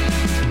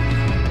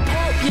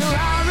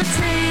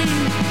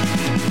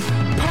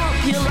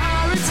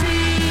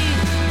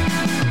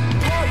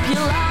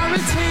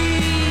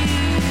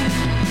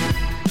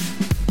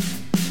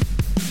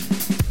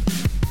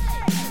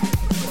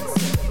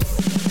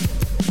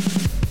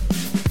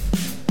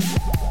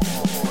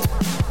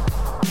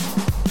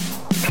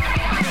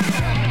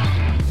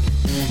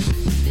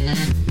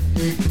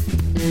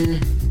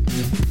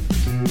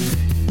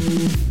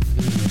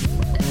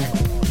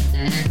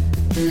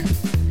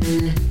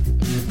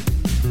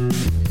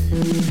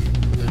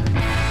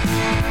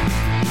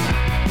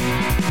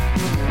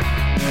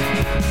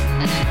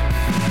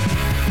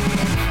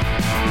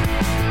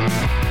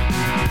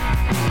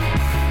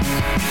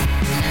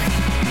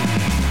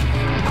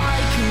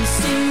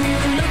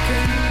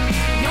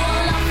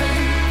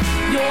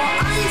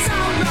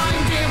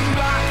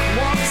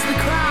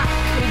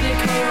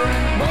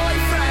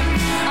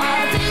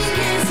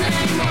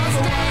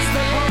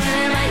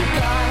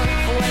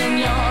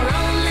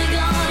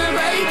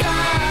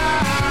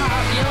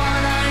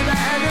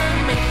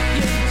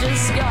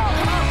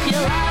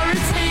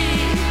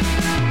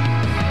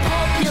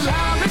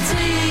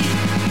 Popularity.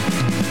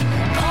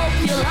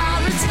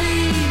 Popularity.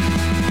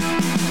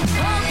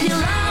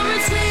 Popularity.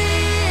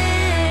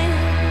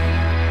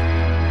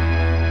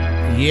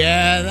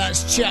 Yeah,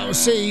 that's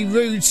Chelsea,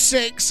 Rude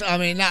 6. I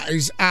mean, that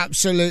is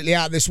absolutely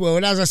out of this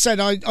world. As I said,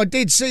 I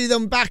did see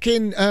them back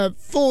in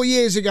 4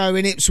 years ago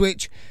in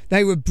Ipswich.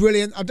 They were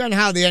brilliant. I don't know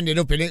how they ended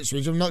up in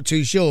Ipswich, I'm not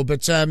too sure.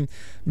 But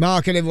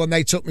Mark and everyone,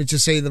 they took me to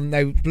see them.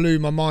 They blew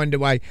my mind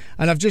away.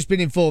 And I've just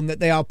been informed that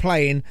they are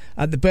playing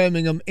at the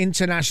Birmingham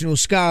International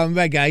Ska and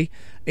Reggae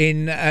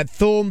in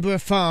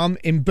Thornborough Farm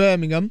in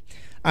Birmingham.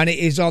 And it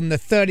is on the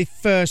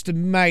 31st of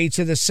May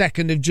to the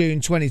 2nd of June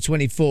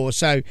 2024.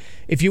 So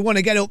if you want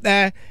to get up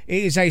there,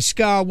 it is a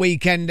ska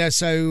weekender.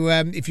 So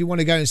if you want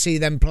to go and see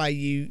them play,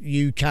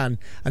 you can,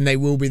 and they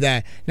will be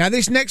there. Now,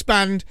 this next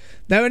band,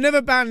 they're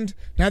another band.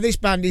 Now, this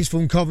band is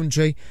from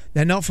Coventry.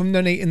 They're not from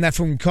Nuneaton, they're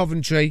from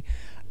Coventry.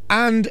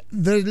 And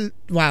the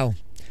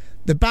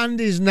band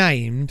is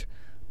named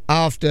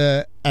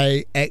after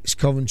a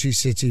ex-Coventry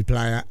City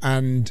player,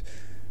 and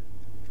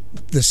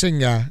the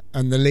singer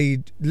and the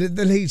lead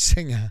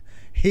singer,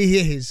 he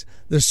is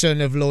the son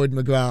of Lloyd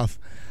McGrath,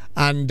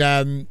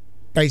 and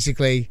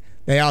basically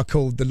they are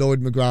called the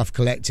Lloyd McGrath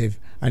Collective,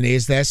 and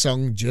here's their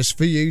song just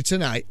for you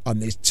tonight on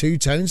this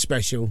two-tone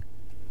special.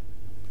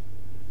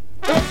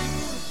 Don't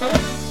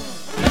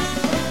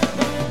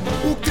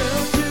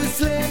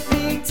just let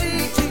me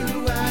take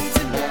you out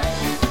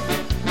tonight.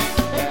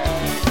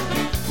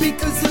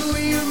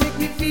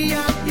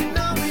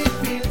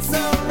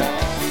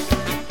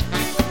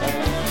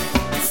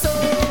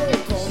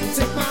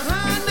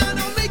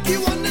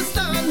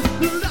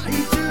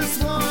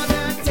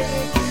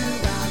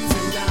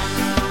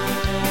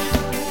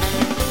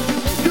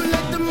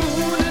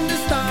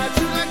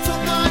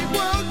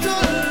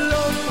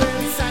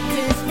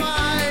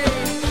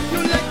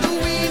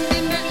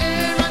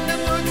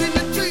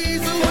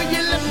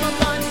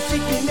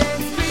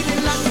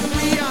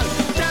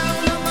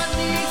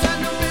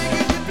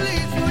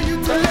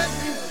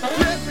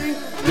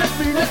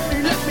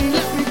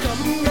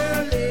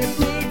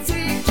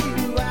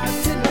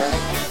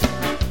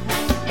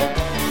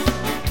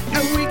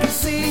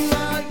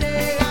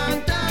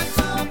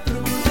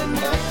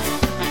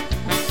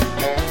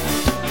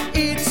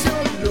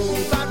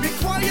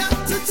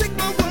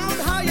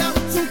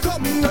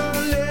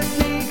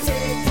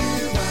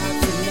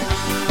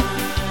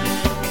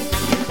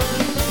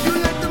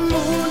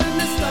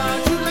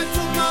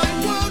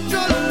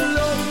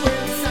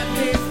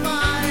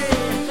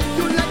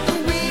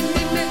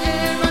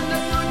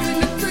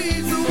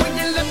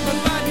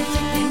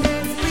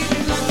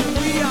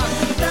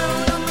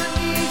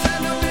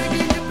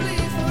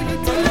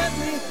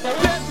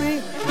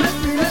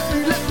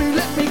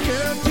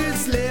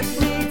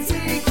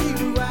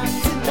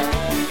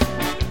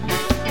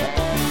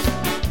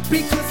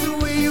 Because the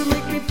way you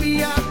make me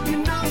feel, you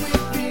know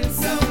it feels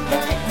so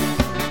right.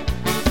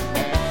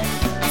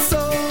 So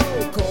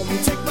come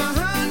take my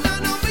hand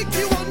and I'll make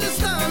you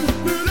understand.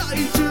 But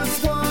I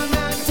just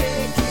wanna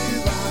take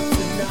you out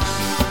tonight.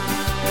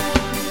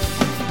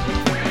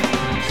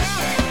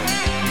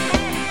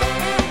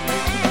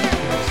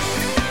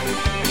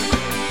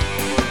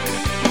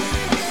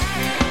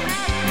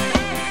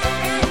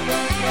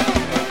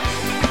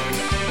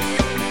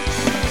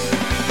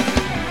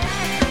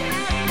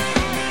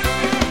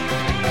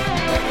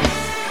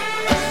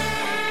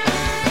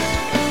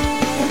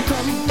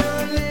 Come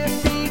girl, let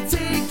me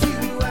take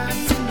you out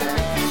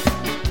tonight.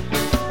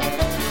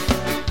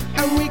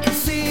 And we can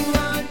sing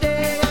all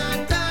day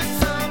and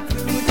dance all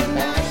through the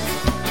night.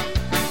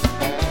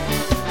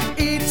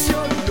 It's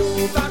your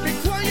love I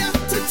require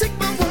to take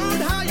my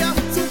world higher.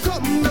 So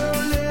come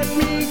girl, let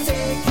me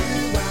take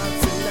you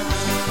out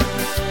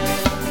tonight.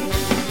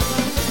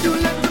 You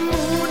like the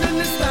moon and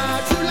the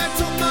stars, you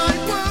light up my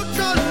world,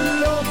 your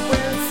love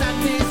will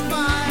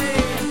satisfy.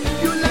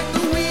 You like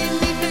the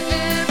wind in the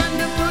air and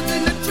the birds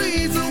in the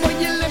trees. So when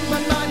you let my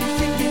life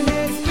thinking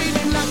it's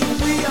feeling like a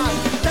wheel.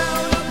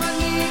 Down on my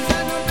knees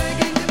and I'm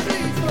begging you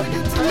please for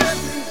you to let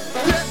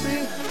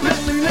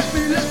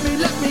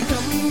me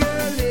come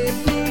girl, let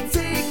me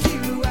take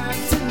you out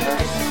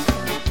tonight.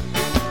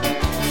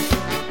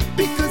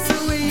 Because the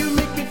way you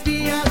make me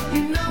feel,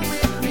 you know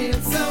it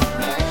feels so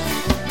right.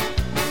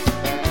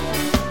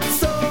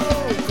 So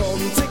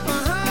come take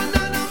my hand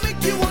and I'll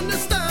make you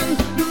understand.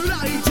 Girl,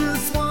 I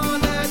just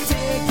wanna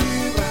take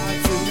you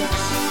out tonight.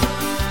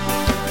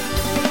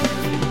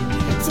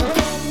 So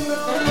come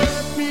girl,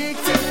 let me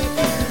take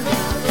you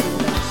out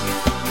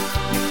tonight.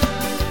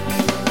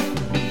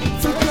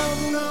 So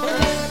come girl,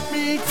 let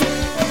me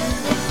take you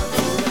out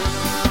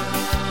tonight.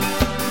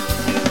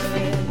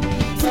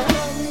 So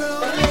come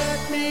girl,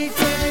 let me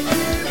take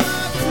you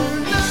out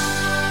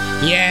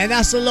tonight. Yeah,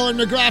 that's the Lloyd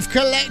McGrath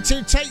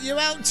Collective. Take you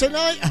out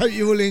tonight. Hope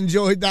you all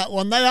enjoyed that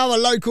one. They are a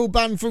local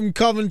band from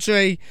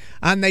Coventry,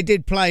 and they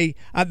did play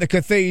at the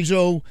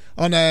Cathedral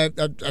on a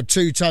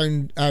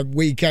two-tone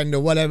weekend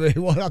or whatever it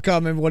was. I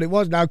can't remember what it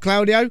was now.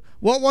 Claudio,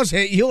 what was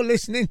it? You're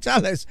listening.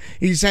 Tell us.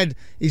 He said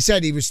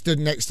he was stood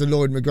next to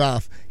Lloyd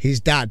McGrath, his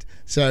dad.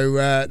 So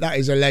that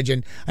is a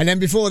legend. And then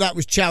before that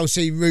was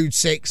Chelsea, Rude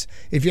 6.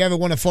 If you ever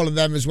want to follow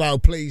them as well,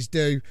 please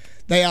do.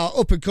 They are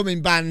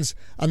up-and-coming bands,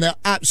 and they're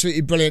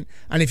absolutely brilliant.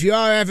 And if you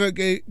are ever at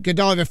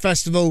Godiva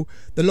Festival,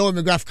 the Lloyd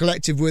McGrath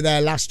Collective were there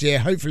last year.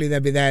 Hopefully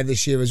they'll be there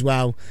this year as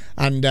well.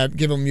 And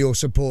give them your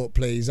support,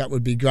 please. That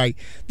would be great.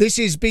 This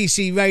is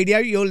BC Radio.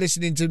 You're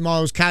listening to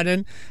Myles,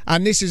 Cadden.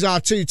 And this is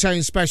our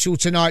two-tone special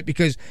tonight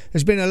because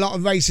there's been a lot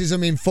of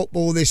racism in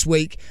football this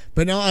week.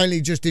 But not only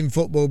just in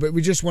football, but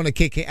we just want to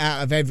kick it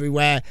out of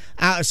everywhere,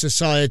 out of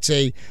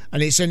society.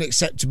 And it's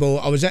unacceptable.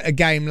 I was at a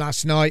game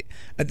last night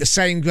at the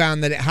same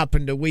ground that it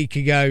happened a week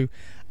ago,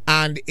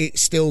 and it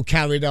still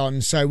carried on.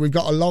 So we've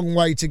got a long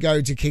way to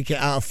go to kick it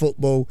out of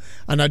football,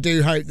 and I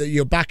do hope that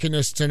you're backing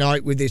us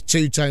tonight with this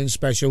two-tone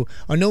special.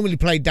 I normally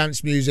play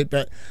dance music,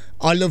 but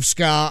I love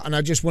ska, and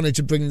I just wanted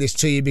to bring this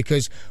to you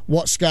because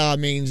what ska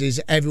means is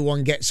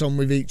everyone gets on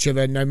with each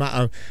other, no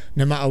matter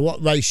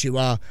what race you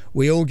are.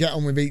 We all get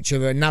on with each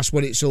other, and that's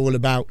what it's all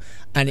about.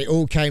 And it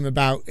all came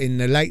about in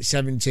the late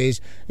 70s.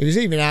 It was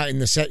even out in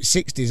the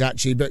 60s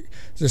actually, but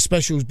the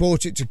Specials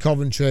brought it to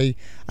Coventry,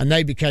 and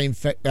they became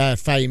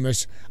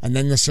famous. And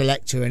then the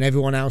Selector and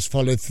everyone else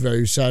followed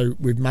through. So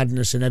with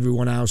Madness and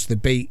everyone else, the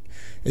Beat,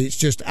 it's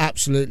just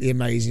absolutely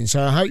amazing.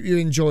 So I hope you're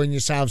enjoying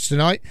yourselves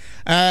tonight.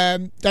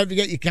 Don't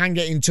forget you can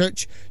get in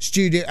touch,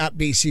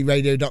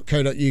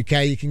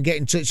 studio@bcradio.co.uk. You can get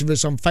in touch with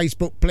us on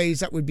Facebook, please.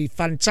 That would be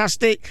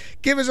fantastic.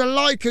 Give us a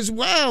like as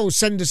well.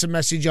 Send us a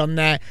message on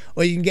there,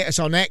 or you can get us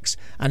on X,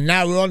 and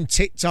now we're on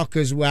TikTok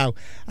as well.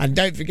 And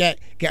don't forget,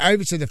 get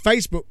over to the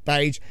Facebook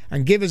page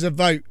and give us a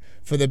vote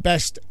for the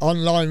best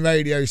online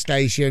radio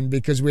station,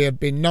 because we have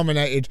been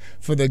nominated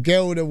for the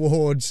Guild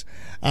Awards,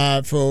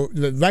 for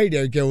the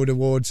Radio Guild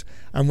Awards,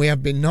 and we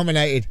have been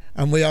nominated,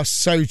 and we are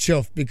so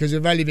chuffed because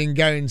we've only been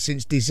going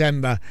since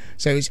December.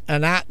 So it's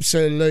an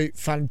absolute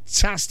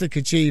fantastic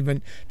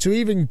achievement to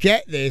even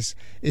get this.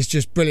 It's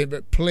just brilliant.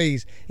 But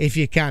please, if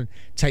you can,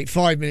 take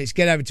 5 minutes,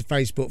 get over to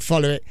Facebook,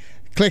 follow it,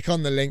 click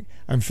on the link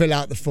and fill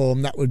out the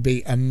form. That would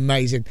be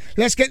amazing.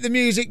 Let's get the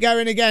music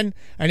going again,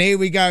 and here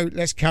we go.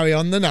 Let's carry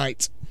on the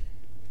night.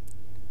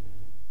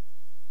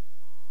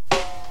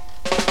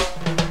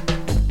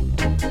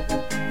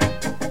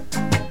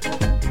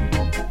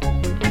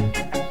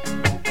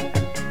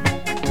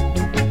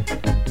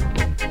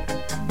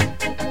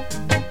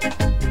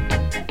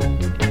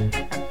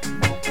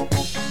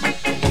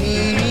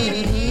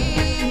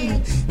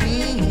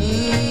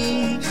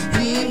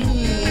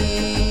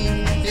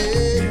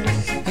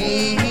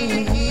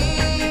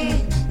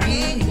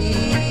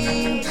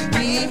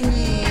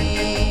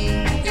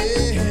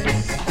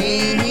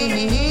 Mm-hmm.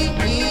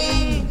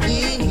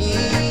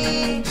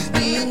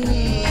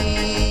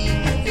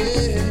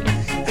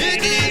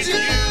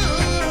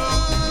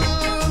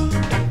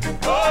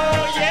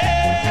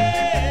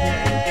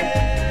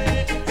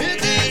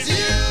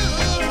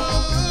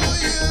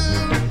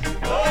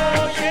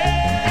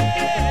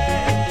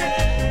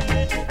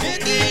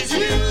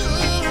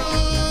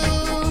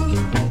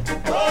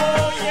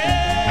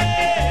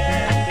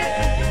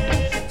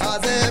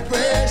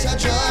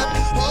 pressure drop,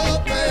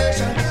 oh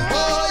pressure,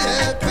 oh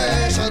yeah,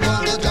 pressure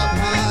gonna drop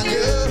on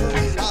you.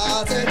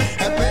 I say,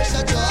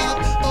 pressure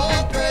drop,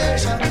 oh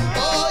pressure,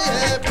 oh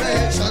yeah,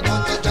 pressure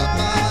gonna drop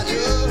on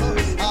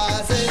you.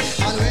 I say,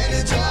 and when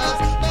it drops,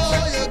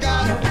 oh you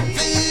gotta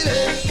feel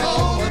it,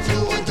 oh what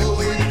you were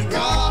doing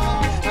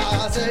wrong.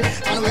 I say,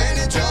 and when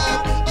it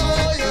drops,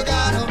 oh you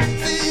gotta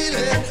feel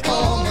it,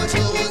 oh what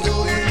you were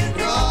doing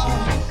wrong.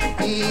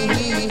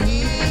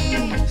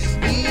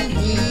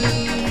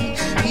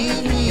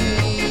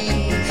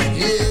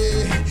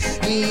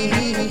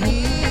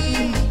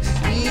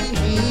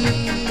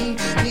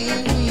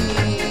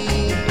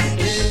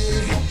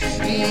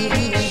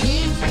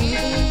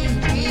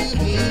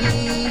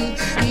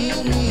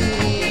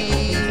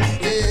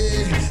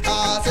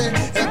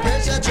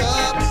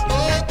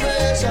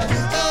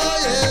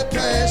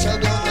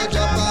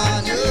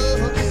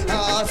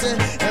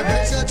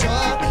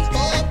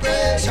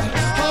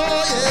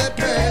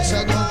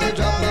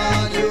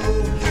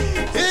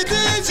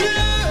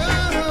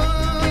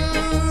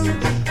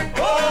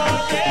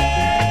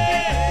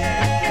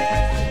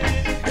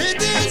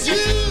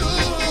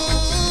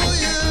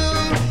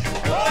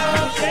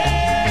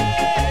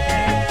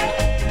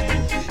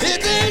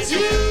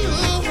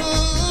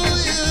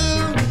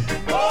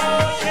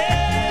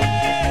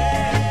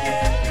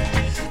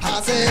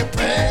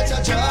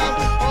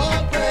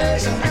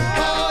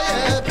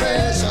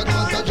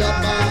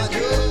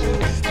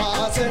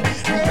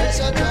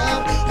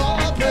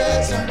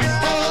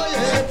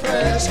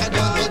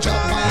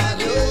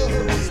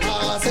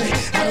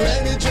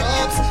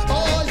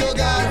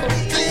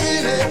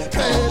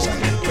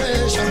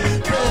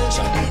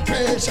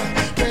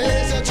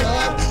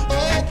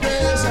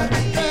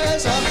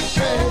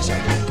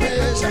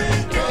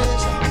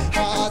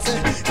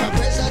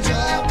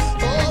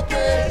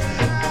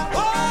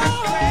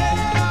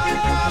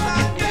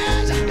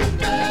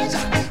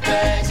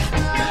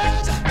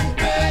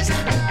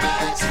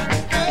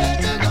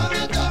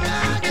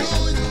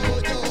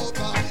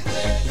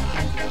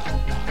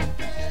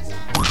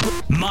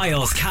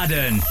 Myles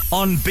Cadden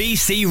on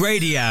BC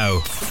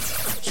Radio.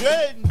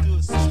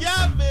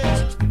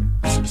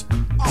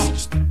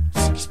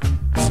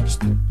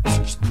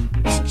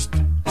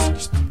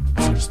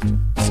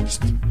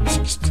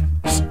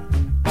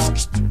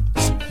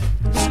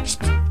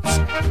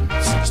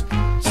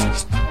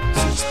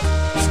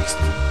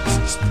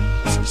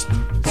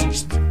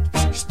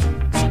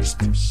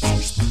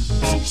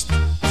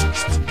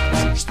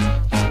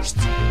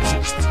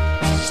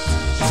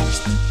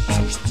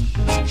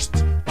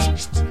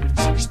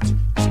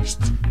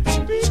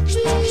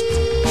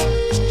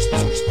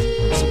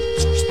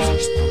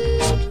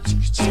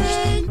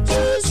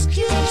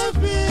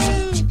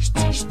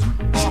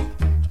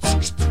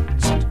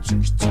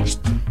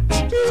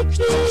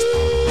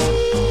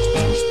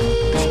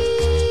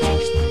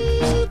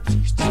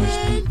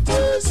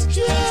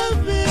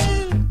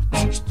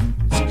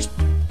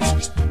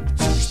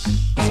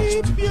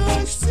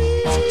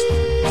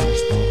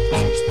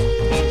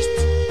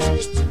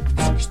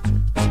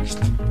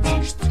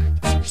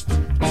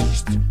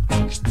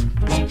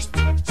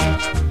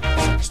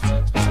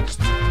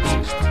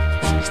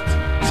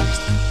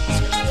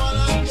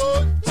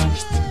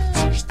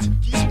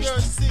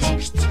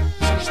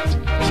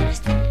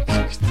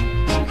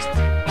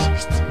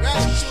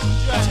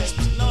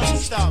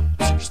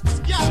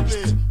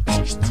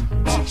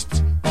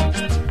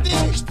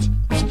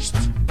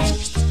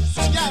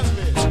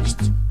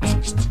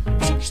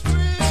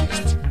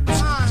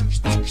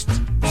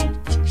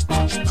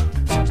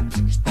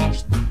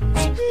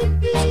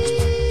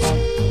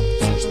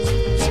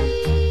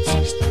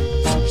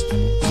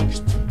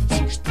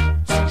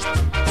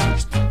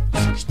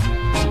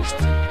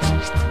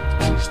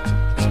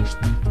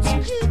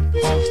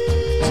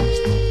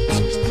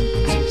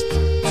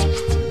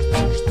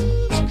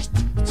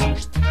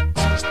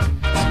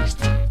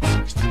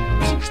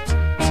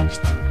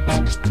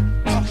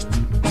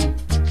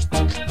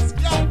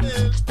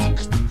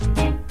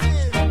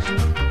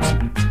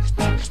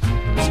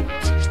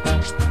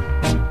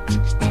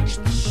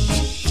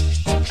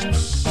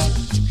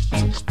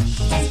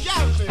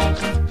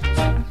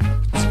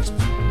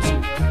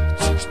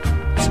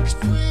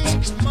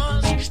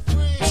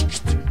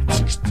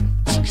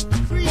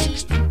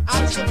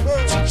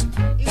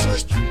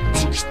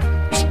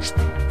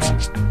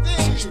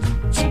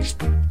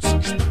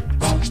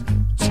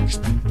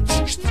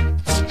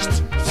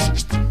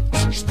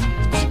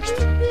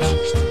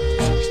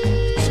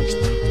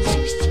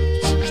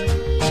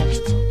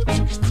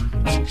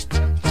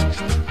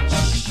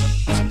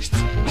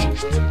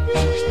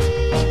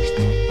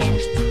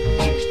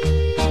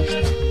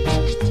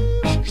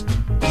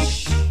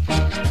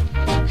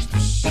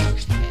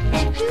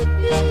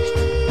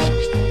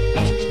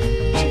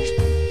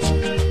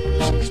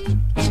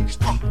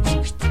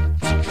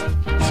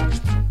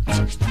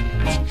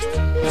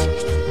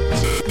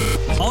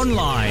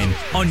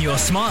 on your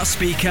smart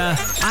speaker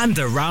and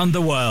around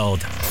the world.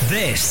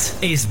 This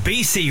is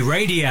BC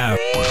Radio.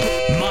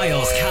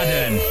 Myles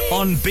Cadden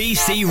on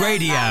BC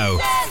Radio.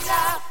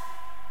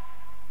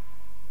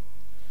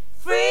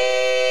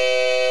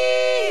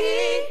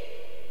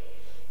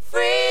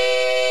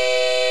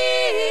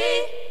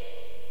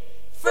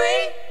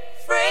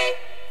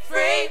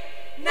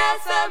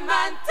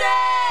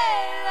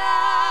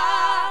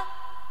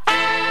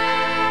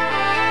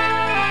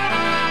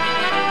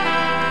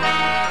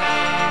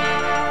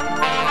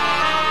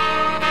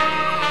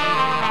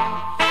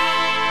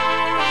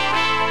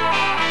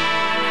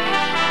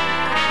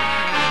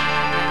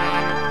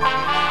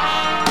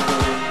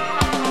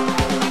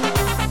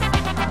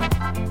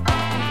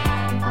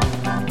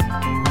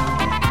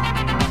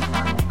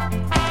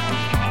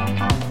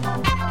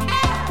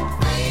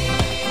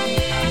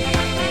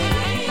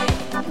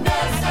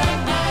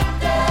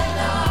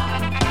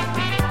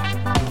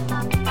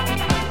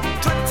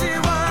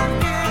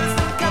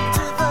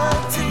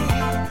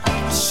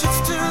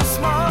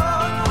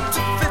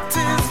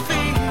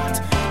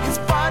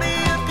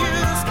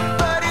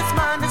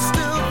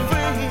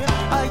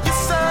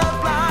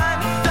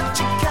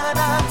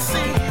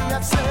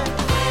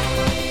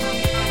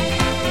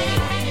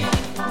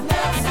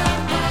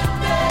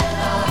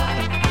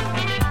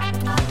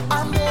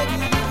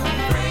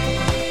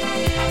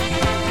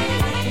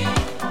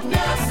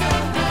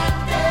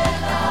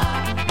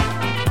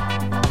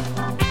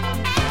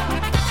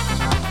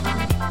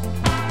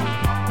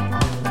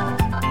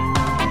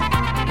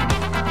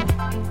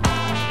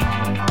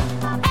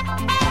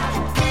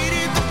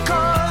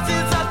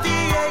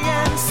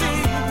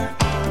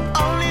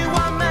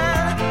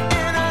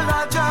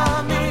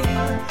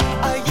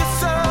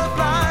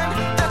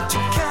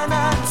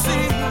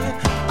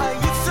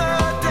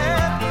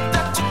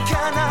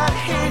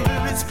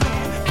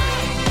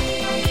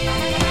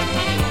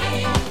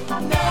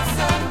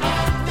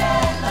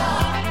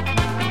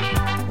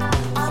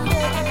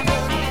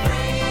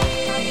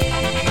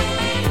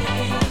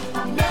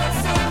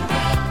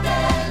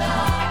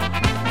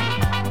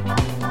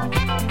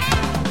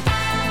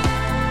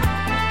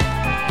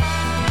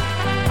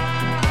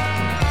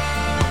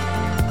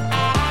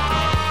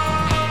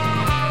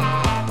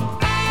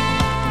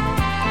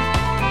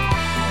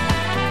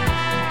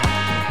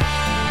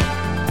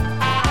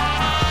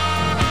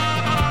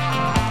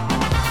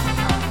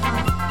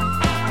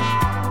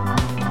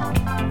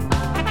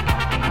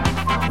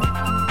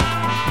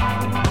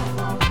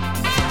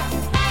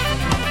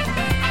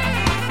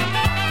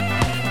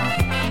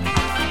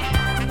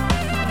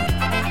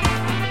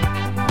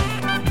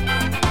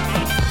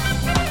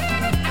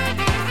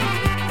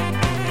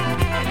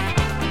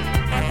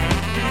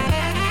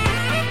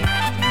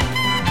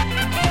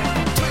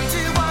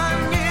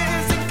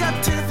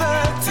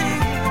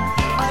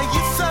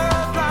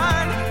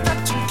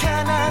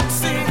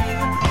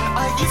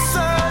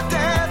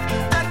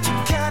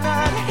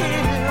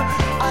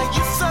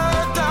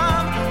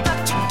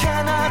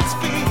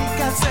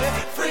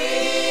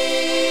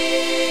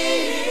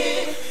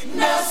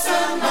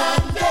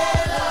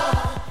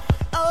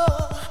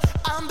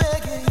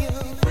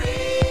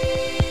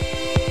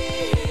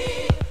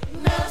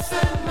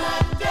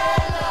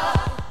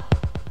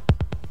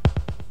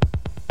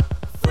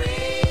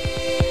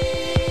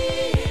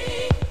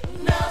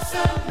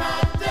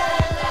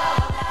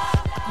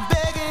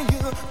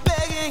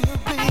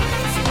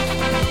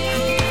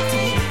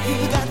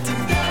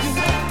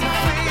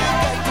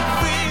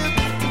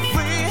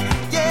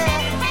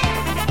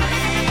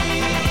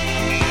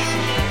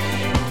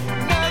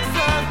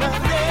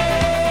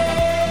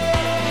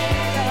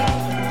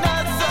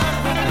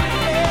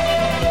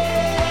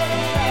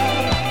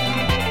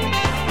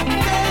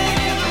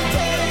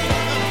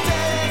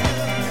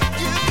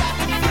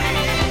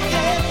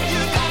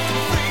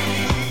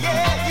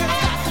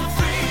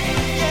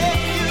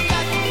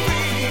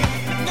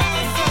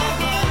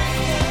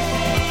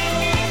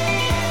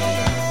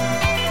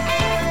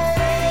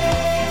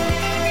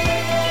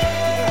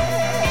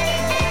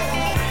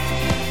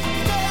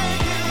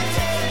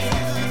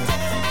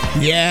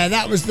 Yeah,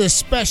 that was the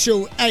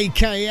special,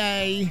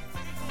 aka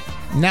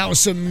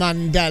Nelson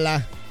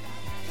Mandela.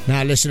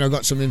 Now listen, I've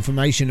got some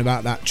information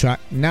about that track.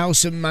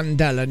 Nelson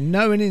Mandela,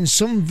 known in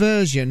some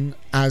version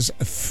as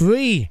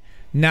Free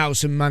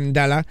Nelson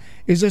Mandela,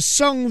 is a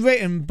song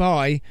written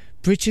by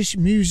British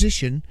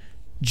musician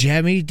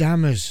Jerry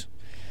Dammers.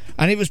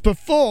 And it was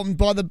performed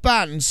by the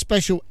band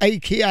Special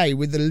AKA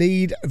with the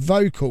lead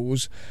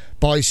vocals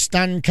by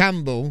Stan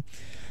Campbell.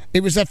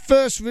 It was their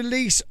first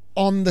release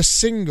on the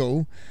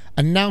single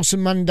and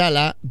Nelson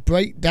Mandela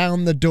Break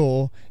Down the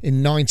Door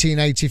in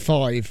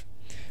 1985.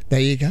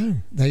 There you go.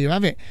 There you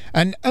have it.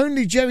 And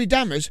only Jerry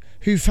Dammers,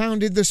 who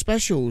founded the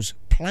Specials,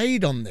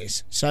 played on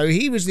this. So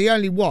he was the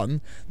only one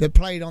that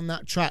played on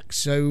that track.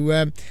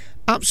 So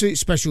absolute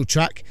special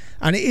track.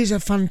 And it is a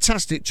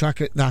fantastic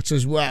track at that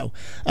as well.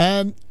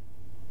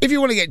 If you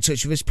want to get in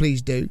touch with us,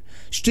 please do.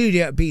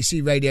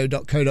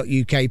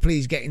 studio@bcradio.co.uk.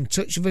 Please get in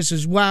touch with us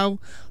as well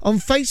on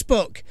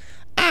Facebook.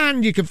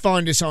 And you can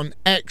find us on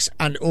X,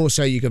 and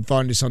also you can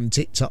find us on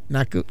TikTok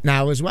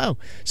now as well.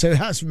 So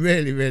that's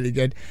really, really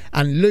good.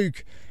 And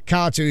Luke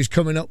Carter, who's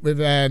coming up with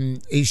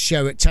his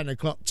show at 10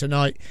 o'clock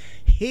tonight,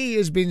 he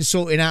has been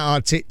sorting out our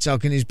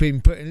TikTok and he's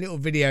been putting little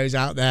videos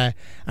out there,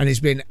 and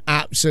it's been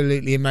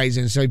absolutely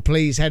amazing. So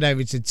please head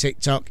over to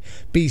TikTok,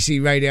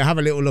 BC Radio, have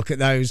a little look at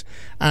those,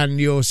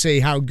 and you'll see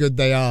how good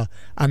they are.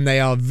 And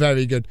they are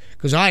very good,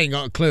 because I ain't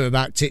got a clue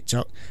about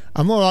TikTok.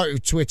 I'm all right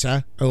with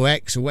Twitter or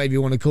X or whatever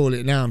you want to call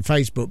it now, and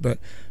Facebook, but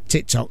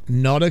TikTok,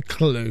 not a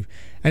clue.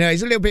 Anyway,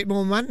 it's a little bit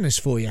more madness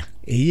for you.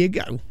 Here you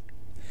go.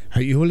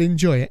 Hope you all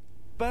enjoy it.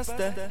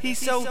 Buster, he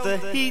sold the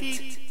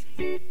heat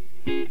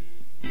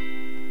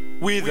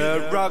with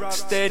a rock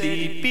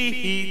steady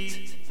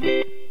beat.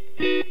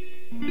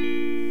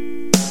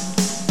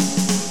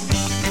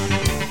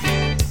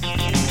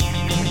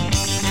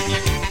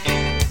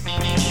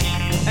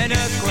 An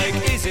earthquake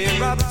is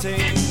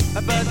erupting,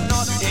 but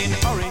not in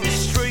Orange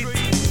Street.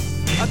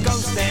 A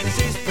ghost dance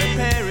is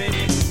preparing,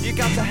 you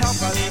got to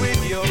help us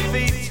with your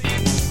feet.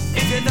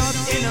 If you're not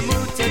in a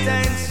mood to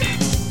dance,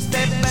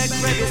 step back,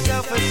 grab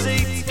yourself a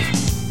seat.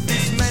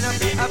 This may not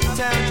be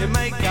uptown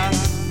Jamaica,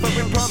 but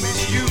we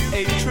promise you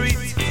a treat.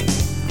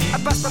 I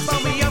bust the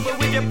phone me over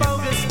with your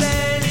bogus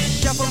dance,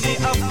 shuffle me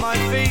off my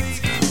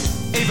feet.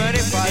 Even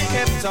if I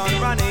kept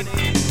on running,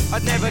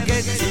 I'd never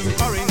get to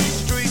Orange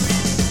Street.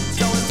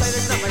 So I say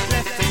there's not much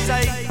left to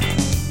say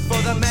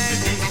for the man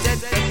who set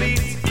the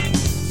beat.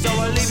 So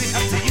I'll leave it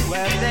up to you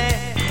out there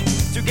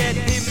to get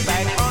him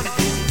back on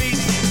his feet.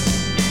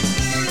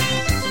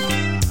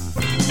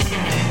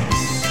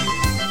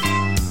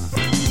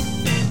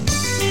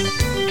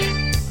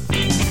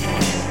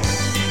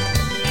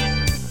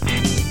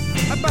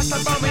 Bust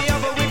up on me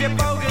over with your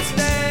bogus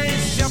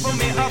dance, shuffle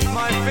me off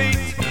my feet.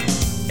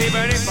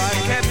 Even if I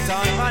kept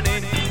on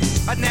running,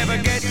 I'd never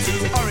get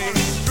to Orange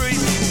Street.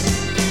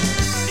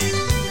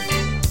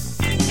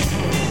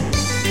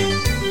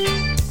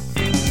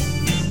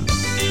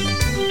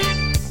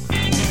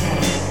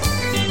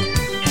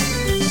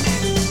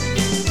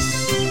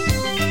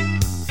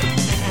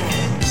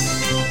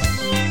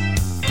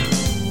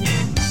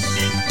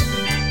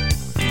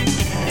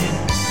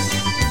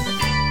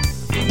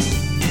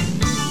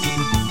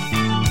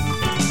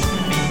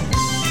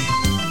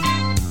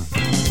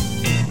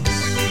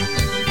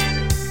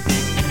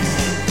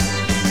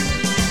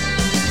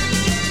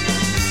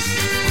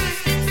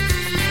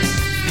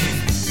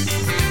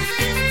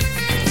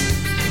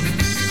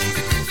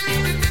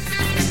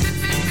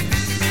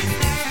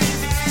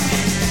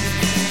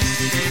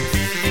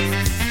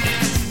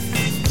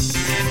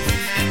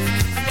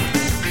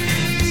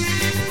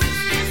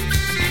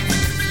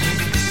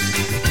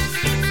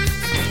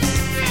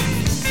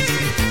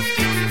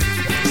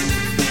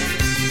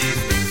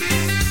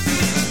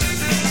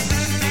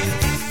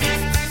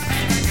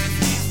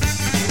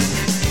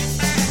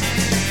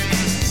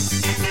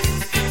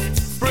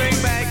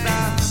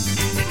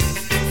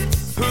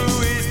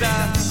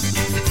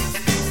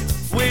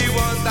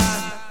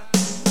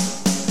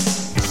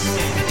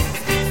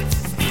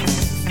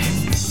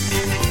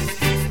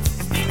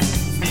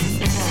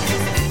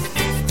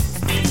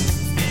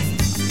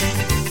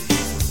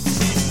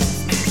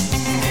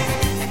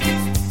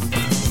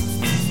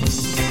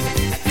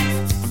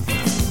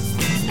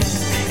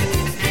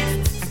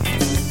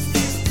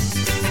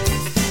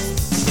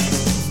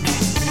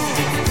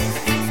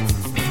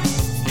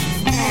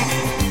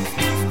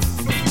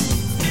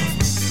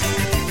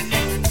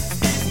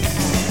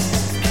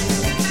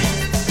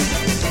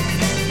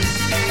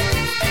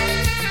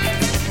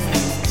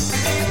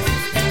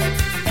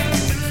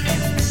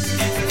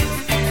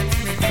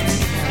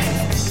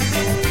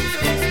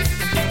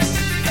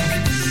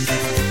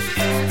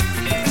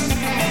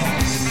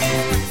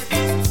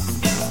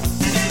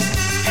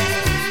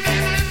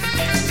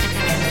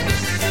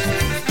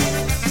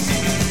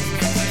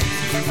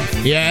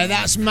 Yeah,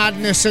 that's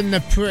Madness and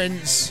the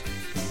Prince.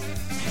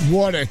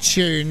 What a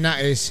tune that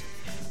is.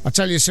 I'll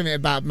tell you something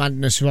about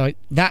Madness, right?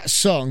 That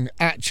song,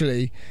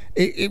 actually,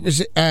 it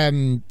was,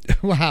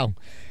 wow.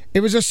 It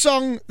was a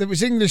song that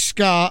was English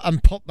ska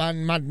and pop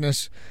band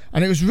madness,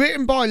 and it was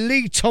written by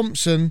Lee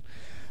Thompson,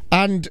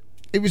 and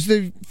it was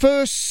the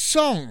first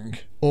song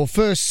or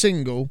first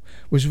single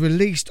was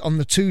released on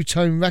the Two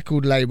Tone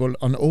record label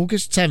on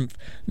August 10th,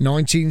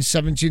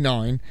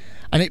 1979,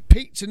 and it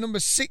peaked at number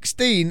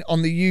 16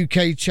 on the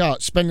UK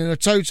chart, spending a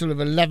total of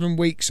 11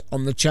 weeks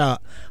on the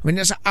chart. I mean,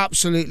 that's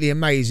absolutely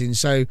amazing.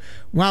 So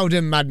well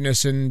done,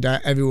 Madness, and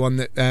everyone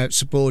that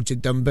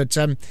supported them. But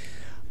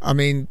I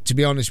mean, to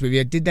be honest with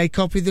you, did they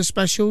copy the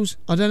Specials?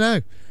 I don't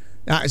know.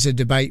 That is a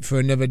debate for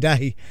another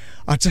day.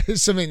 I'll tell you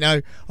something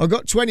though, I've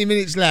got 20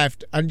 minutes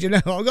left, and you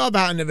know, I've got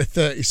about another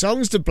 30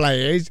 songs to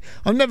play.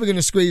 I'm never going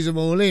to squeeze them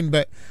all in,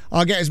 but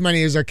I'll get as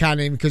many as I can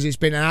in, because it's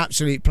been an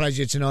absolute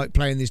pleasure tonight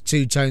playing this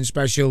two-tone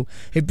special.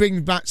 It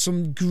brings back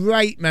some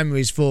great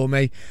memories for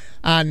me,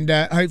 and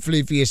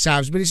hopefully for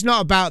yourselves. But it's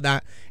not about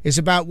that, it's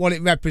about what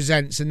it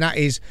represents, and that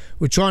is,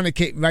 we're trying to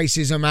kick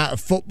racism out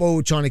of football,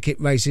 we're trying to kick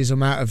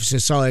racism out of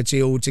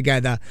society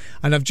altogether.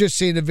 And I've just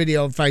seen a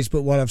video on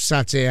Facebook while I've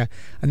sat here,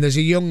 and there's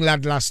a young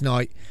lad last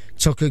night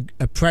took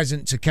a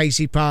present to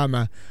Casey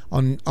Palmer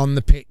on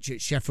the pitch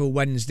at Sheffield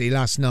Wednesday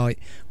last night,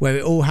 where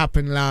it all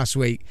happened last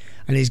week,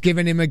 and he's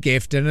given him a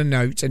gift and a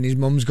note, and his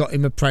mum's got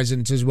him a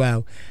present as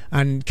well,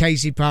 and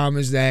Casey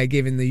Palmer's there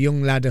giving the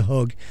young lad a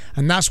hug.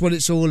 And that's what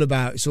it's all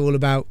about. It's all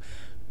about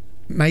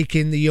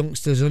making the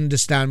youngsters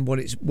understand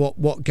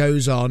what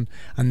goes on,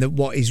 and that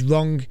what is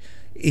wrong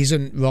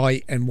isn't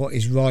right, and what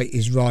is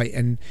right.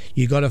 And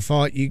you got to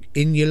fight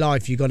in your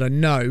life. You got to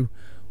know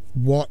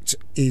what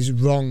is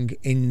wrong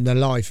in the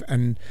life,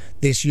 and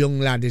this young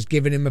lad has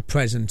given him a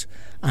present,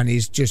 and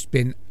he's just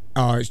been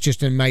it's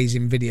just an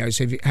amazing video.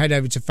 So if you head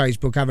over to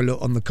Facebook, have a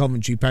look on the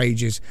commentary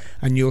pages,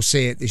 and you'll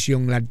see it, this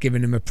young lad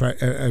giving him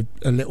a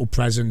little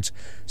present.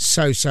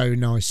 So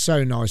nice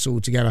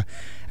altogether.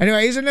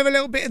 Anyway, here's another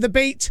little bit of the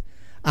beat,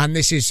 and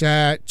this is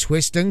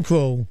Twist and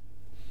Crawl.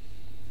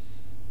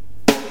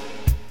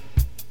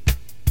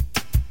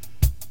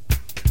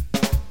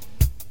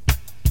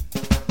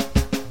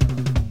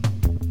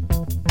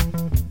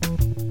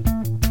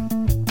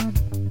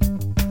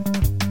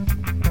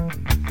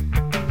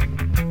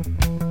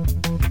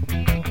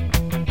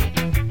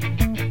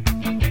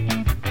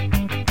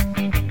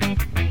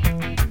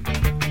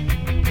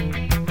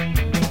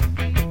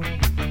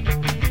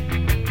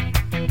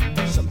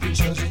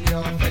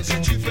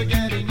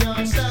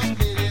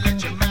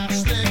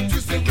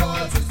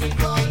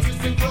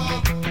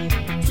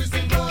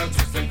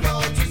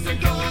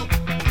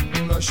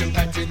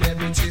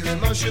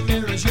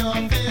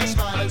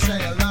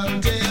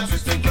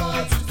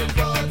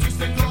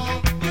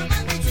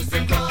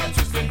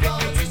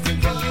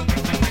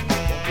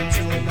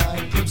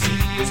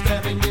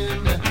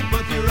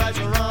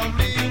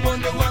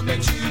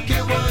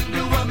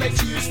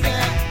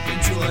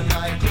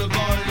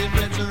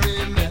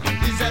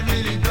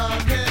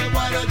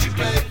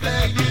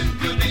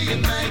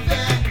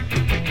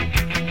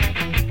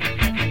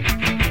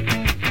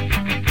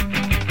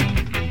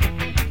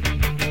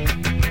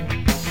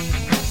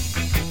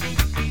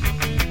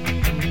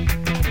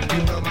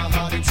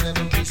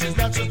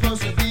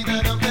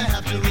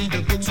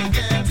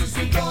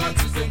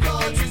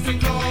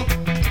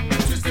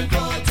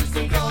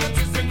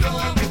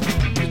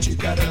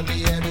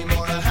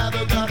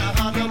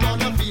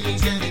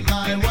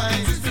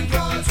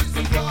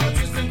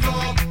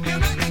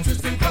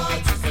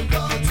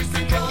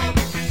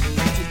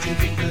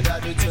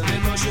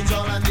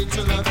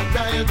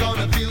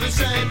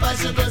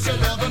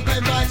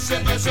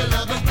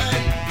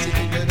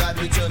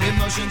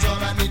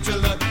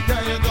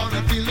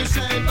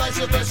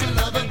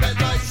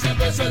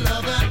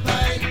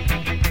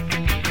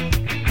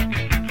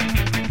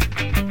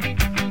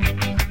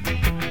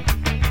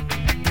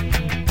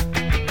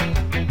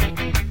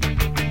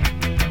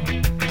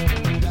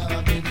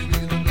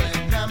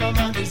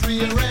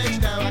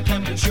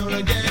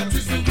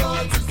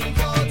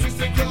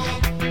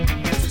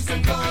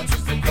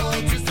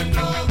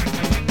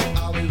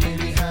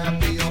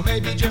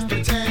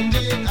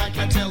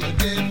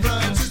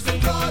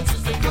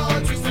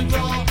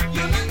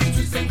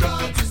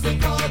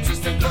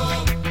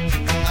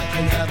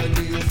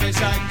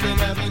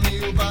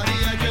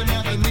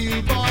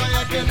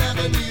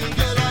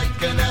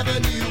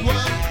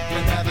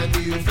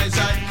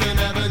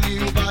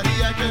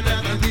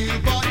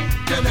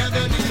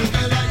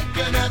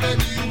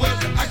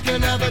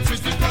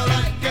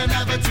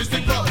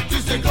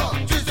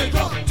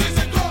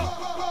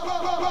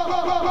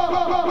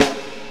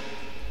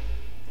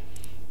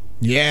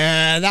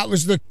 Yeah, that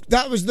was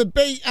the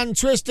beat and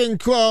Twist and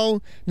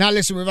Crawl. Now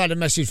listen, we've had a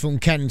message from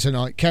Ken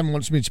tonight. Ken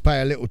wants me to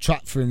play a little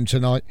track for him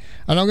tonight,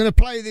 and I'm going to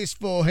play this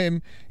for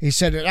him. He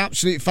said an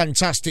absolute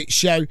fantastic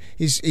show.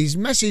 He's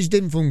messaged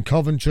in from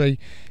Coventry.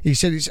 He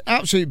said it's an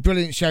absolute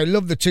brilliant show.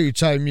 Love the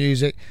two-tone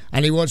music,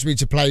 and he wants me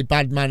to play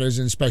Bad Manners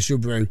and Special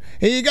Brew.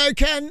 Here you go,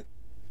 Ken.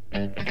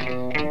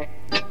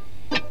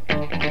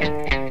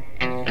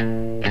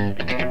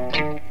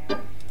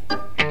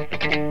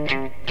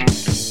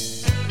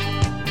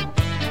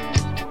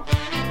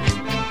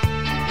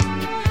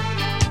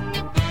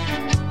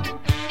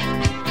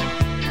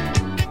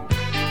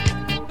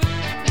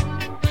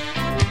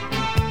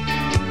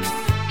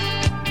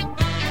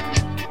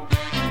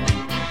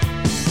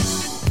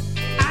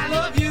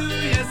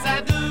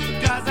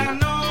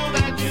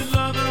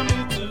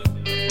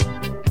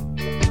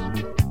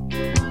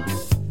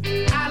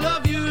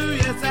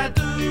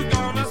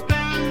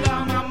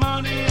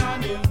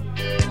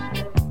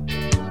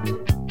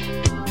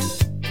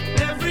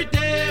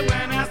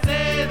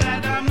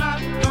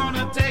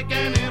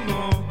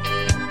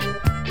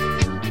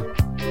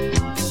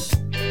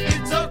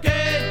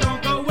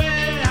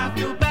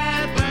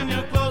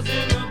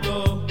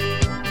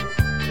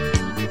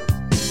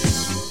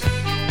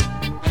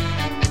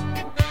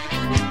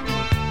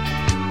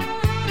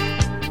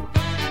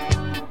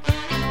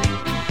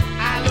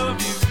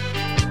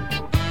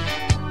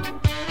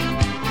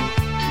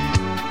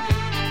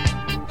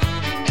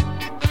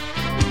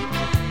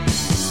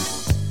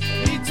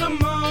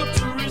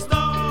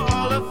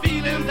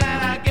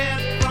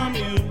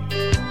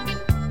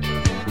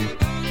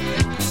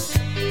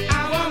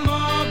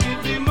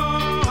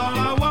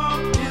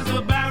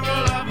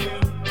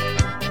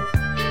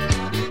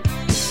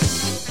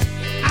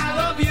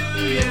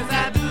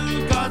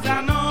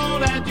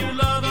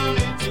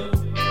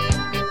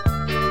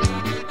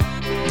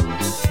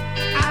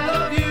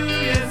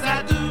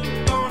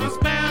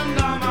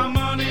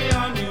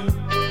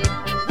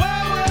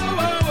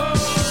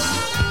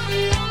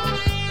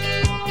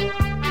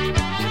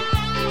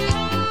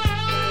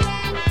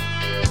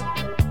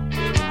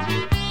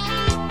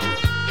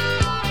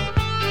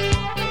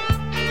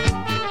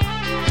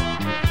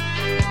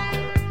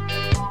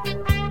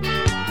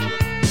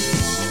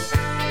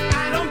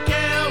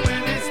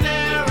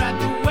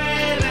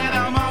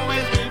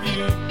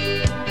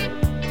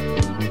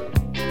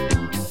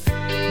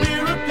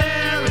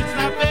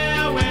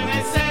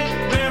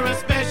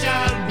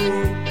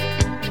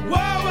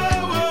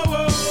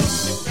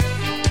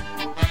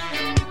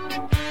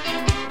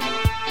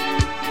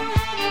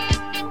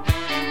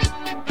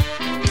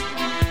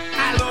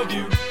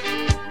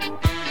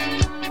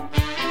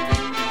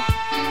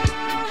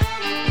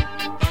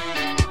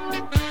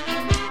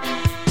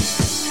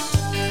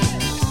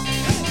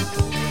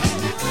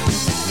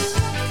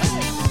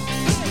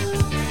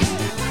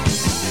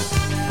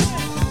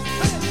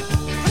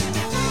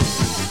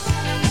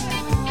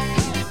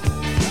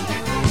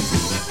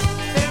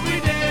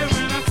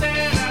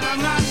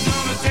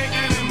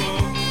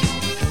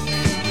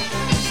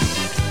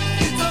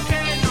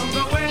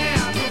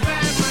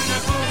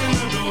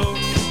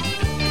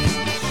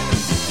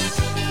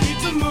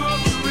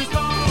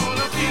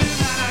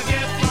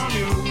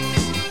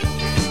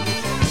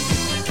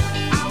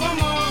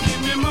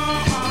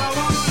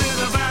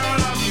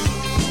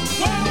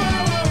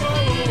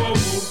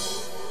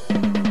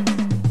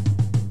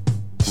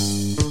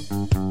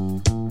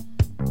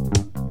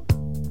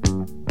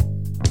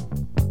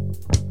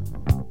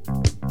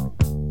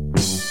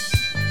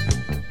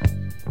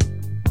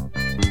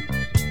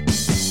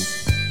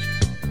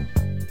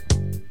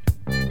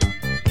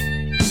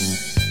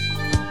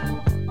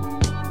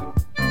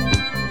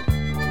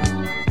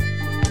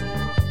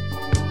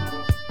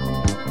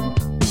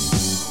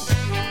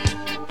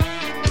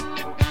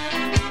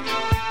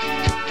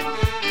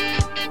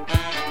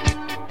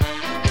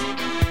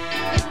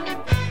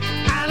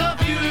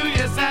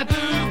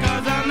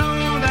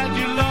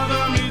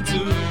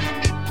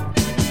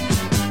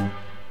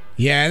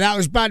 Yeah, that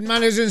was Bad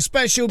Manners and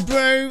Special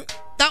Brew.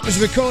 That was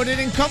recorded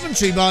in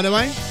Coventry, by the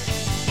way.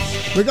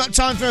 We've got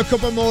time for a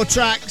couple more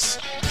tracks.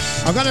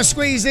 I'm going to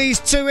squeeze these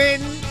two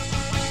in.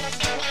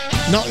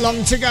 Not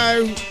long to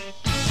go.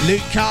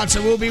 Luke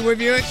Carter will be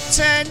with you at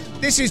 10.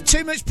 This is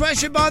Too Much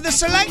Pressure by The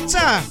Selector.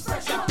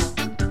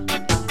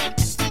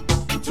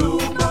 Too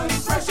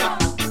much pressure.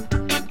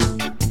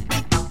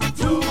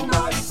 Too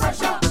much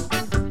pressure.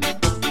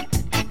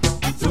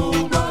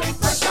 Too much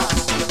pressure.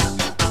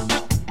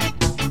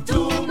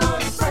 Too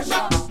much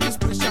pressure. This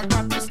pressure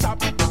got to stop.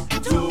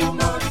 Too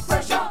much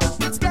pressure.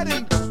 It's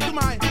getting to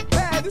my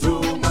head.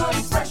 Too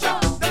much pressure.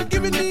 They're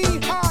giving me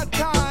hard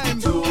time.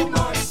 Too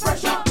much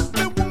pressure.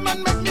 The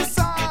woman make me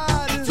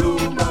sad.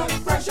 Too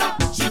much pressure.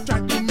 She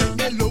tried to make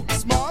me look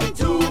small.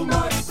 Too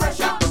much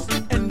pressure.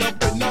 End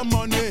up with no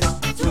money.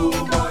 Too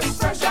much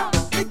pressure.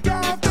 It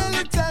can't feel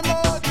it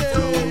emoji.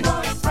 Too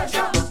much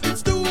pressure.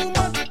 It's too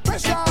much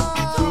pressure.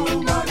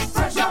 Too much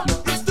pressure.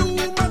 It's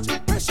too much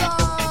pressure.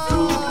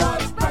 Too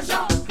much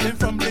pressure. Then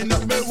fumbling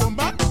up my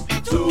woman.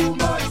 Too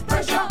much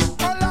pressure.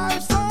 My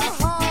life's so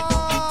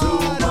hard.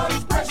 Too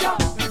much pressure.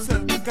 Them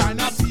certain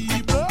kind of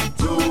people.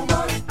 Too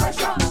much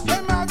pressure.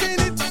 Them having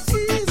it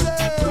easy.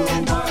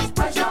 Too much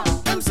pressure.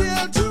 Them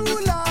sail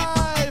through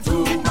life.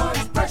 Too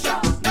much pressure.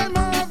 Them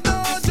have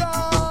no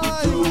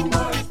joy. Too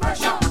much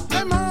pressure.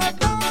 Them have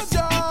no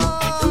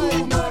joy.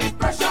 Too much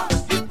pressure.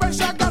 This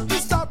pressure got to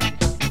stop.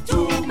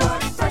 Too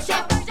much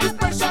pressure. This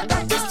pressure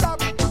got to stop.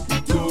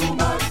 Too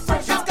much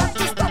pressure. It's got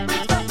to stop.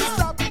 It's got to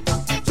stop.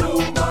 Too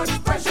much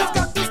pressure. It's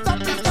got to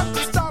stop. It's got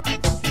to stop.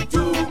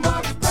 Too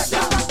much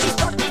pressure. It's got to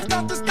stop. It's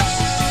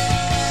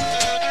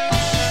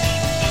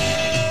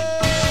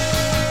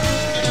got to stop.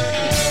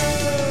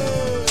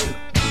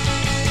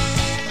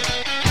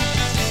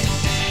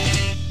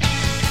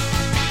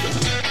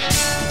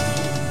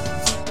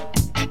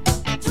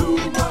 Too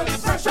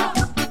much pressure.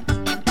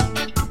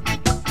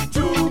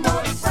 Too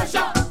much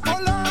pressure. Oh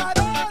Lord,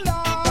 oh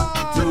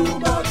Lord. Too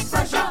much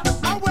pressure.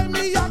 And when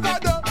me a go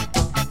do,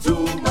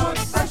 too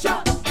much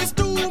pressure. It's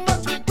too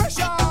much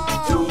pressure.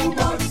 Too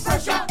much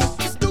pressure.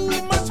 It's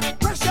too much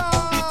pressure.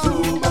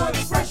 Too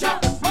much pressure.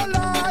 Oh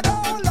Lord,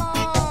 oh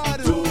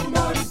Lord. Too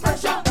much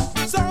pressure.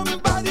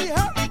 Somebody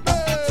help me.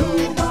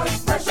 Too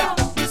much pressure.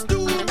 It's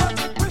too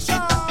much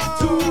pressure.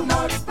 Too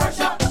much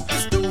pressure.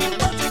 It's too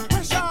much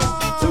pressure.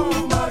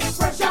 Too much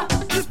pressure.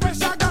 This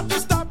pressure got to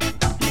stop.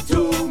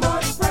 Too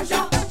much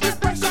pressure. This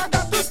pressure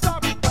got to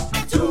stop.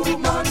 Too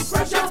much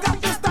pressure. It's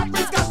got to stop.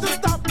 It's got to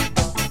stop.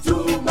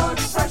 Too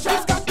much pressure.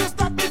 It's got to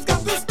stop. It's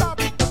got to stop. Too much pressure. It's got to stop. It's got to stop.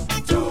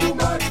 Too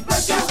much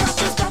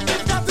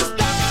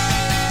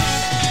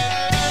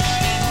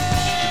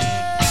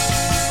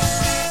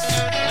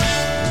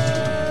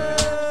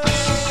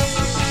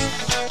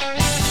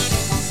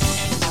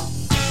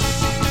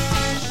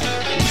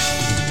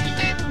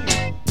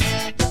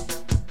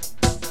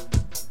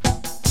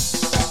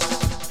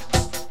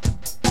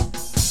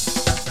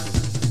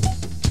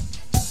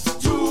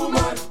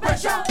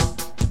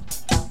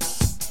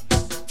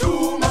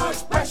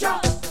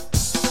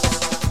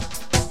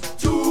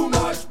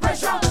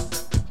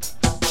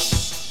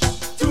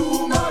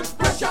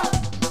pressure.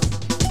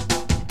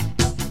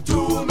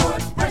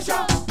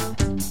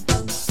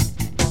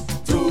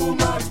 Too much pressure. Too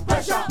much pressure. Too much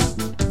pressure.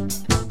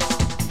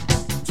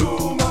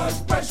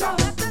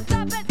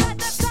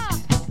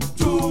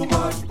 Too much pressure. Too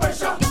much pressure. Too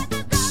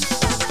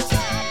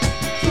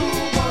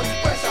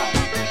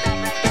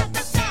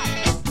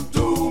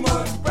much pressure. Too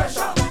much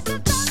pressure.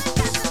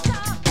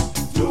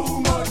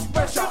 Too much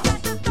pressure.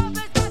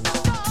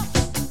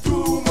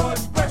 Too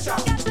much pressure.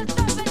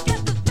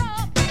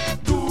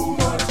 Too much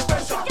pressure. Too much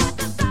pressure.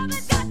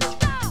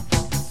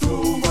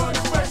 Too much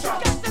pressure.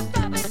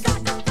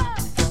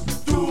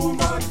 Too much pressure. Too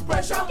much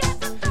pressure.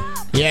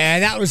 Yeah,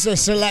 that was The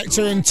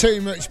Selector and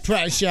Too Much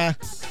Pressure.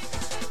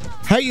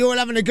 Hope you're all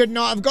having a good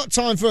night. I've got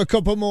time for a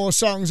couple more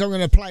songs. I'm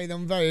going to play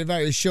them very,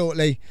 very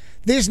shortly.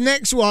 This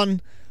next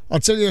one, I'll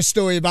tell you a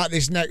story about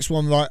this next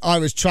one. Right, I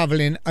was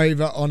travelling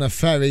over on a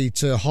ferry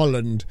to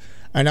Holland,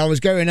 and I was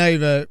going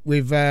over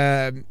with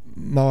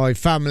my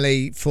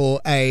family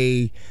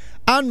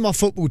and my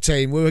football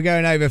team. We were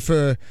going over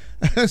for,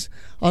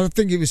 I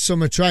think it was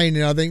summer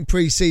training, I think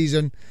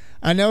pre-season,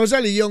 and I was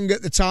only young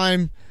at the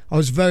time. I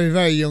was very,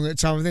 very young at the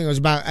time. I think I was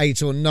about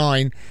 8 or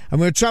 9,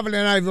 and we were travelling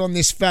over on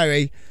this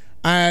ferry,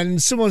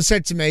 and someone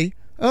said to me,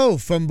 "Oh,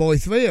 Fun Boy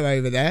 3 are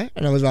over there."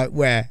 And I was like,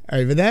 "Where?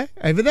 Over there?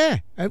 Over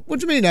there?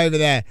 What do you mean over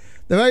there?"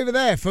 "They're over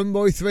there. Fun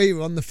Boy 3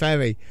 were on the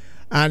ferry."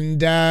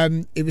 And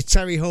it was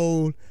Terry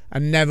Hall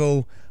and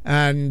Neville,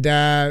 and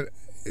I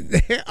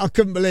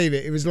couldn't believe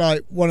it. It was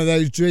like one of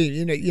those dreams.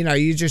 You know,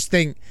 you just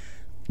think,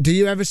 do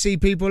you ever see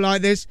people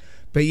like this?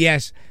 But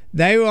yes,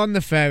 they were on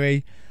the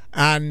ferry,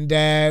 and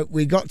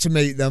we got to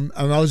meet them,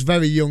 and I was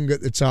very young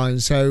at the time,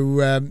 so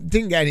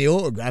didn't get any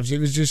autographs. It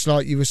was just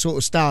like you were sort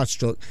of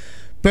starstruck.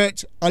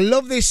 But I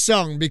love this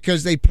song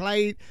because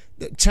Terry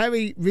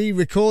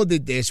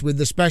re-recorded this with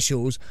the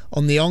Specials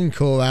on the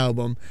Encore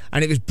album,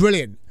 and it was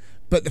brilliant.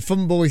 But the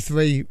Fun Boy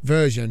 3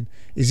 version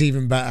is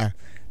even better.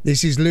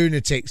 This is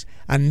Lunatics,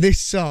 and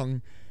this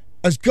song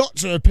has got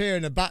to appear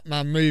in a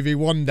Batman movie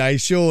one day,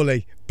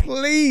 surely.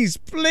 Please,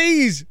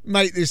 please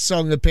make this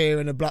song appear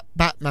in a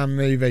Batman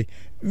movie.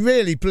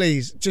 Really,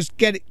 please, just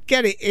get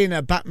it in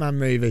a Batman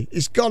movie.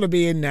 It's got to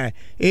be in there.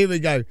 Here we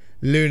go,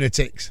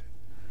 Lunatics.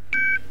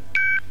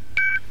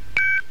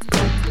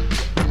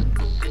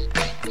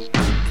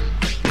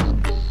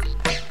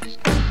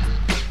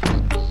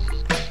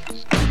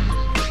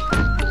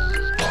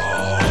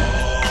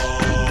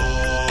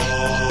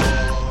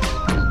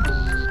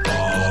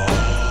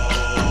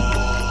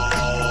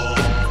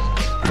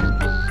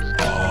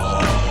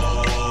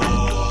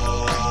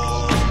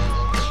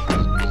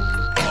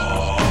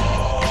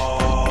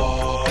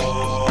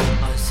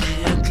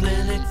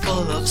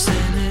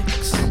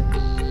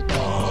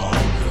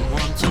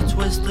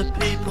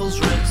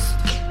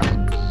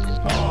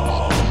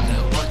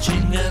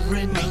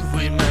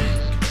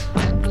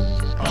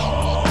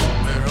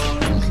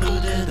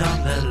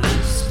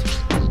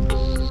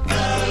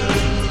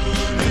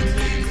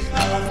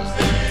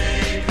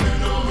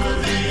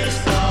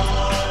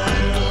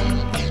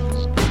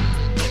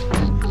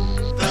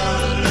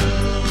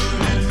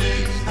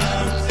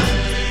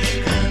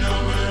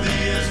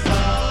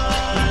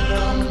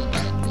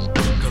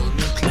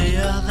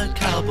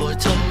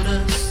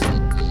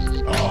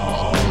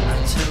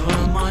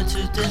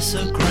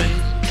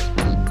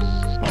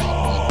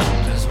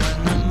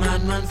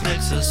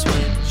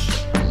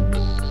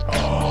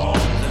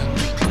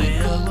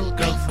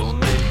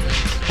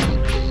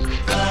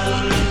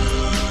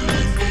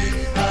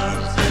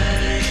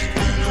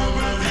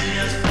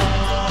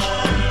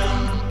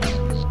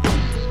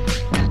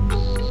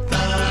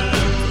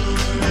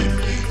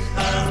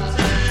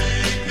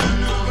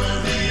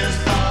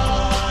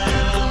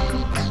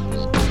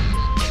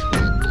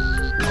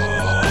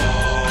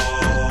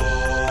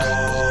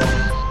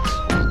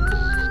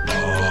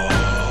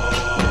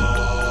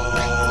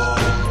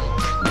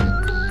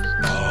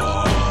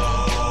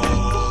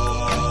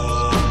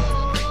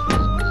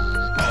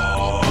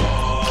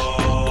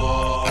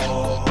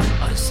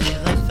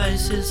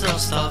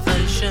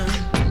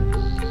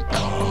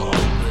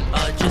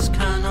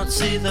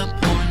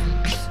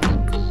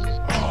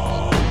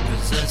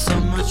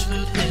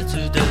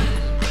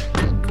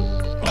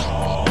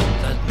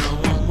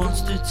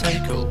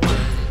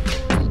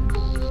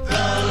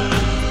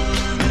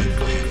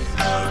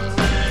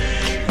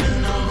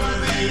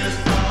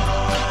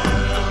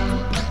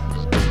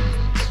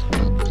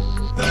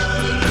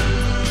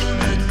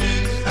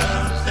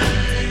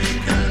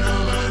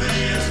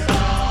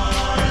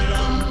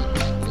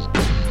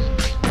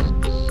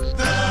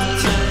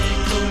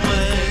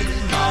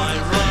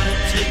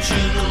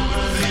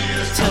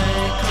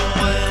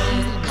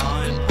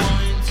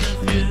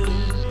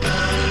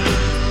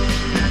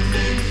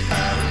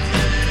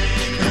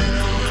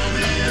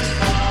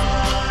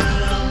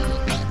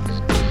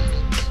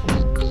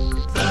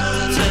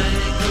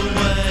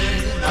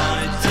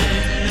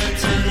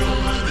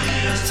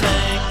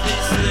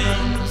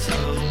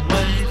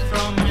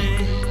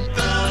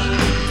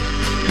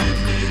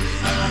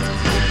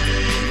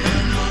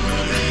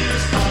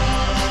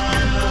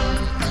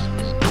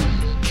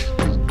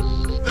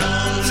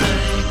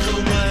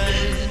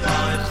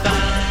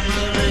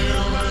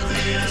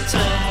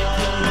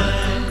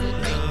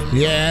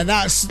 Yeah,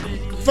 that's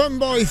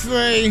Funboy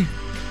 3,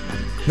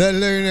 The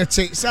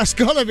Lunatics. That's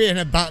got to be in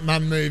a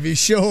Batman movie,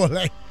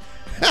 surely.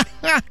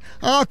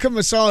 Arkham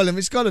Asylum,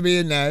 it's got to be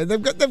in there.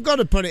 They've got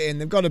to put it in.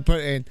 They've got to put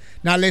it in.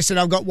 Now, listen,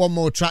 I've got one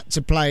more track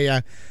to play you.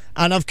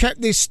 And I've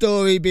kept this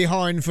story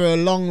behind for a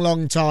long,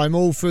 long time,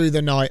 all through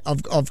the night.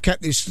 I've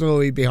kept this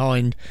story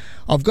behind.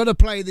 I've got to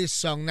play this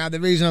song. Now, the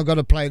reason I've got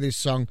to play this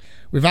song,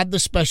 we've had the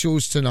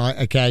specials tonight,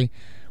 okay?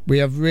 We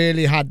have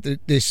really had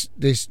this.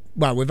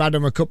 Well, we've had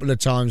them a couple of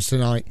times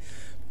tonight.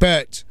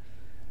 But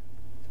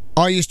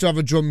I used to have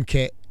a drum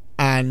kit,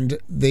 and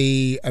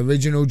the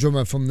original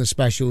drummer from the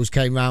specials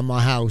came round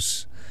my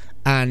house,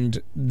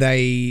 and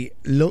they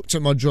looked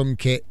at my drum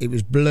kit. It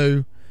was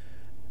blue,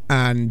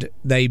 and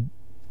they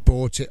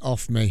bought it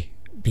off me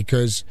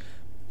because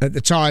at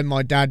the time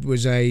my dad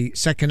was a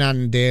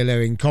second-hand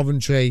dealer in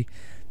Coventry.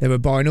 They were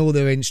buying all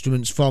their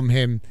instruments from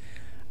him,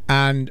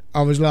 and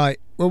I was like,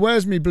 well,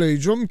 where's my blue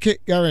drum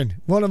kit going?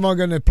 What am I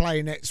going to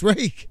play next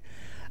week?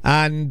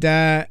 And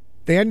they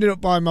ended up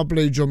buying my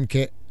blue drum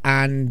kit,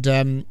 and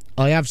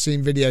I have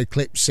seen video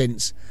clips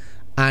since,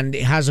 and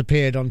it has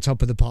appeared on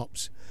Top of the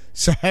Pops,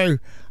 so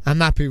I'm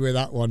happy with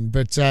that one.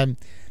 But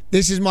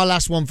this is my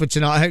last one for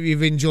tonight. I hope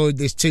you've enjoyed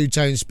this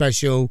two-tone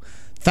special.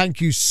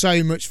 Thank you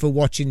so much for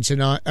watching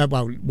tonight.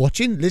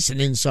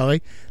 Listening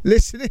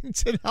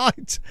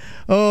tonight.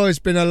 Oh, it's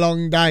been a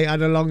long day. I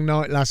had a long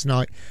night last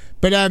night.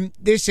 But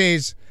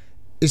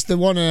it's the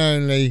one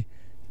and only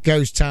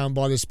Ghost Town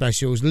by the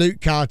Specials. Luke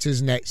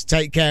Carter's next.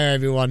 Take care,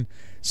 everyone.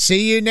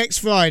 See you next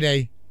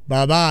Friday.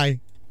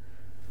 Bye-bye.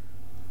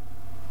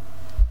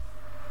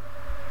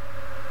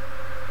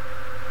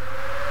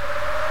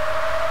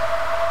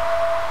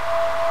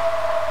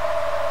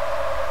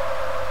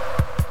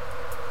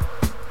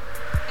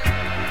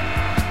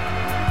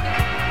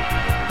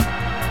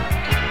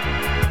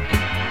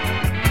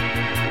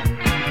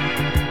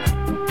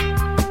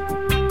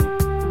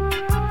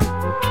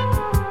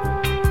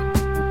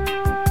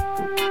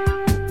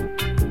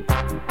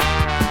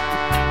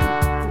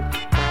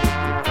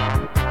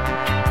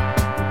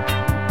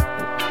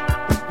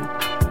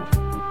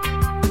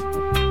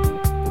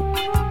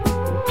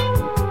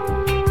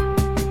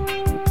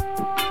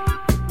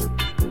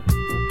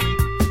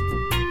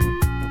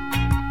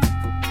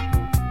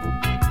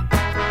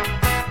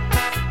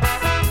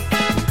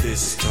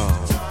 This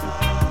town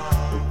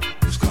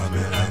is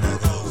coming like a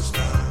ghost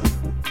town.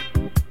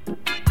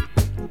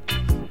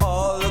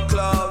 All the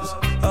clubs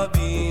are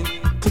being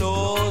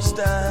closed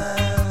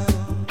down.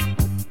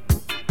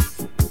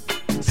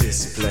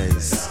 This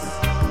place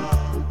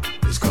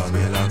is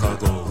coming like a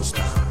ghost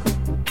town.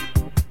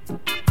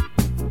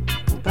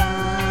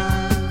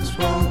 Bands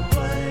won't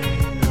play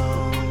no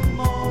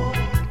more.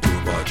 Too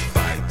much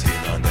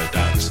fighting on the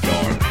dance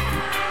floor.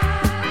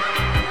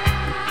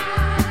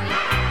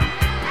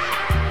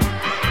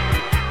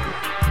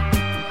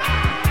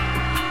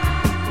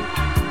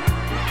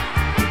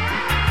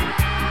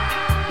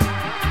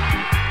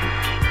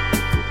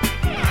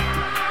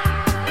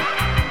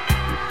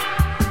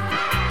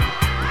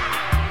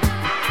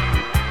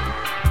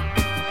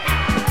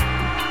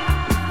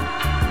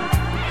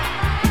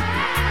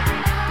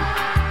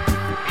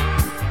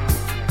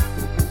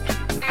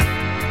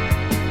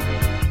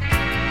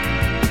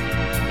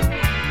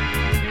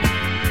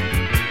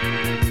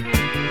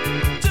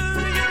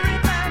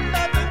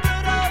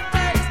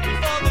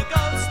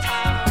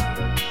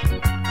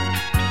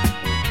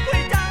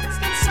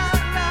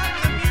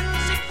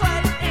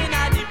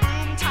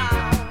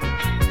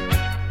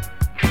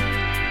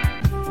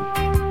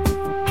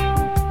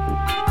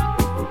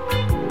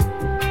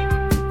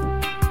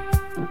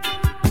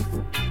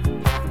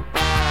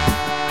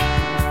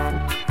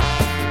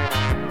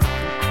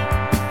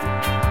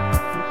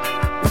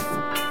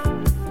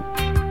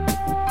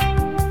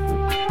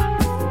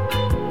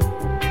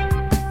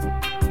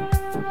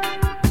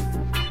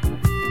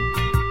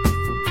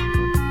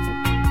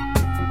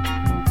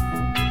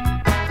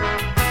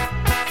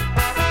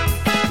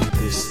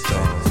 This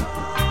town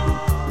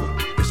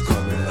is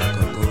coming like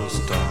a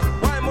ghost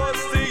town. Why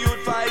must the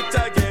youth fight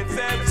against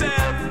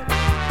themselves?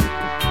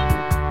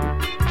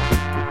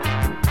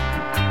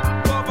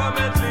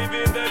 Government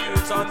leaving the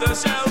youth on the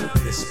shelf.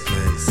 This place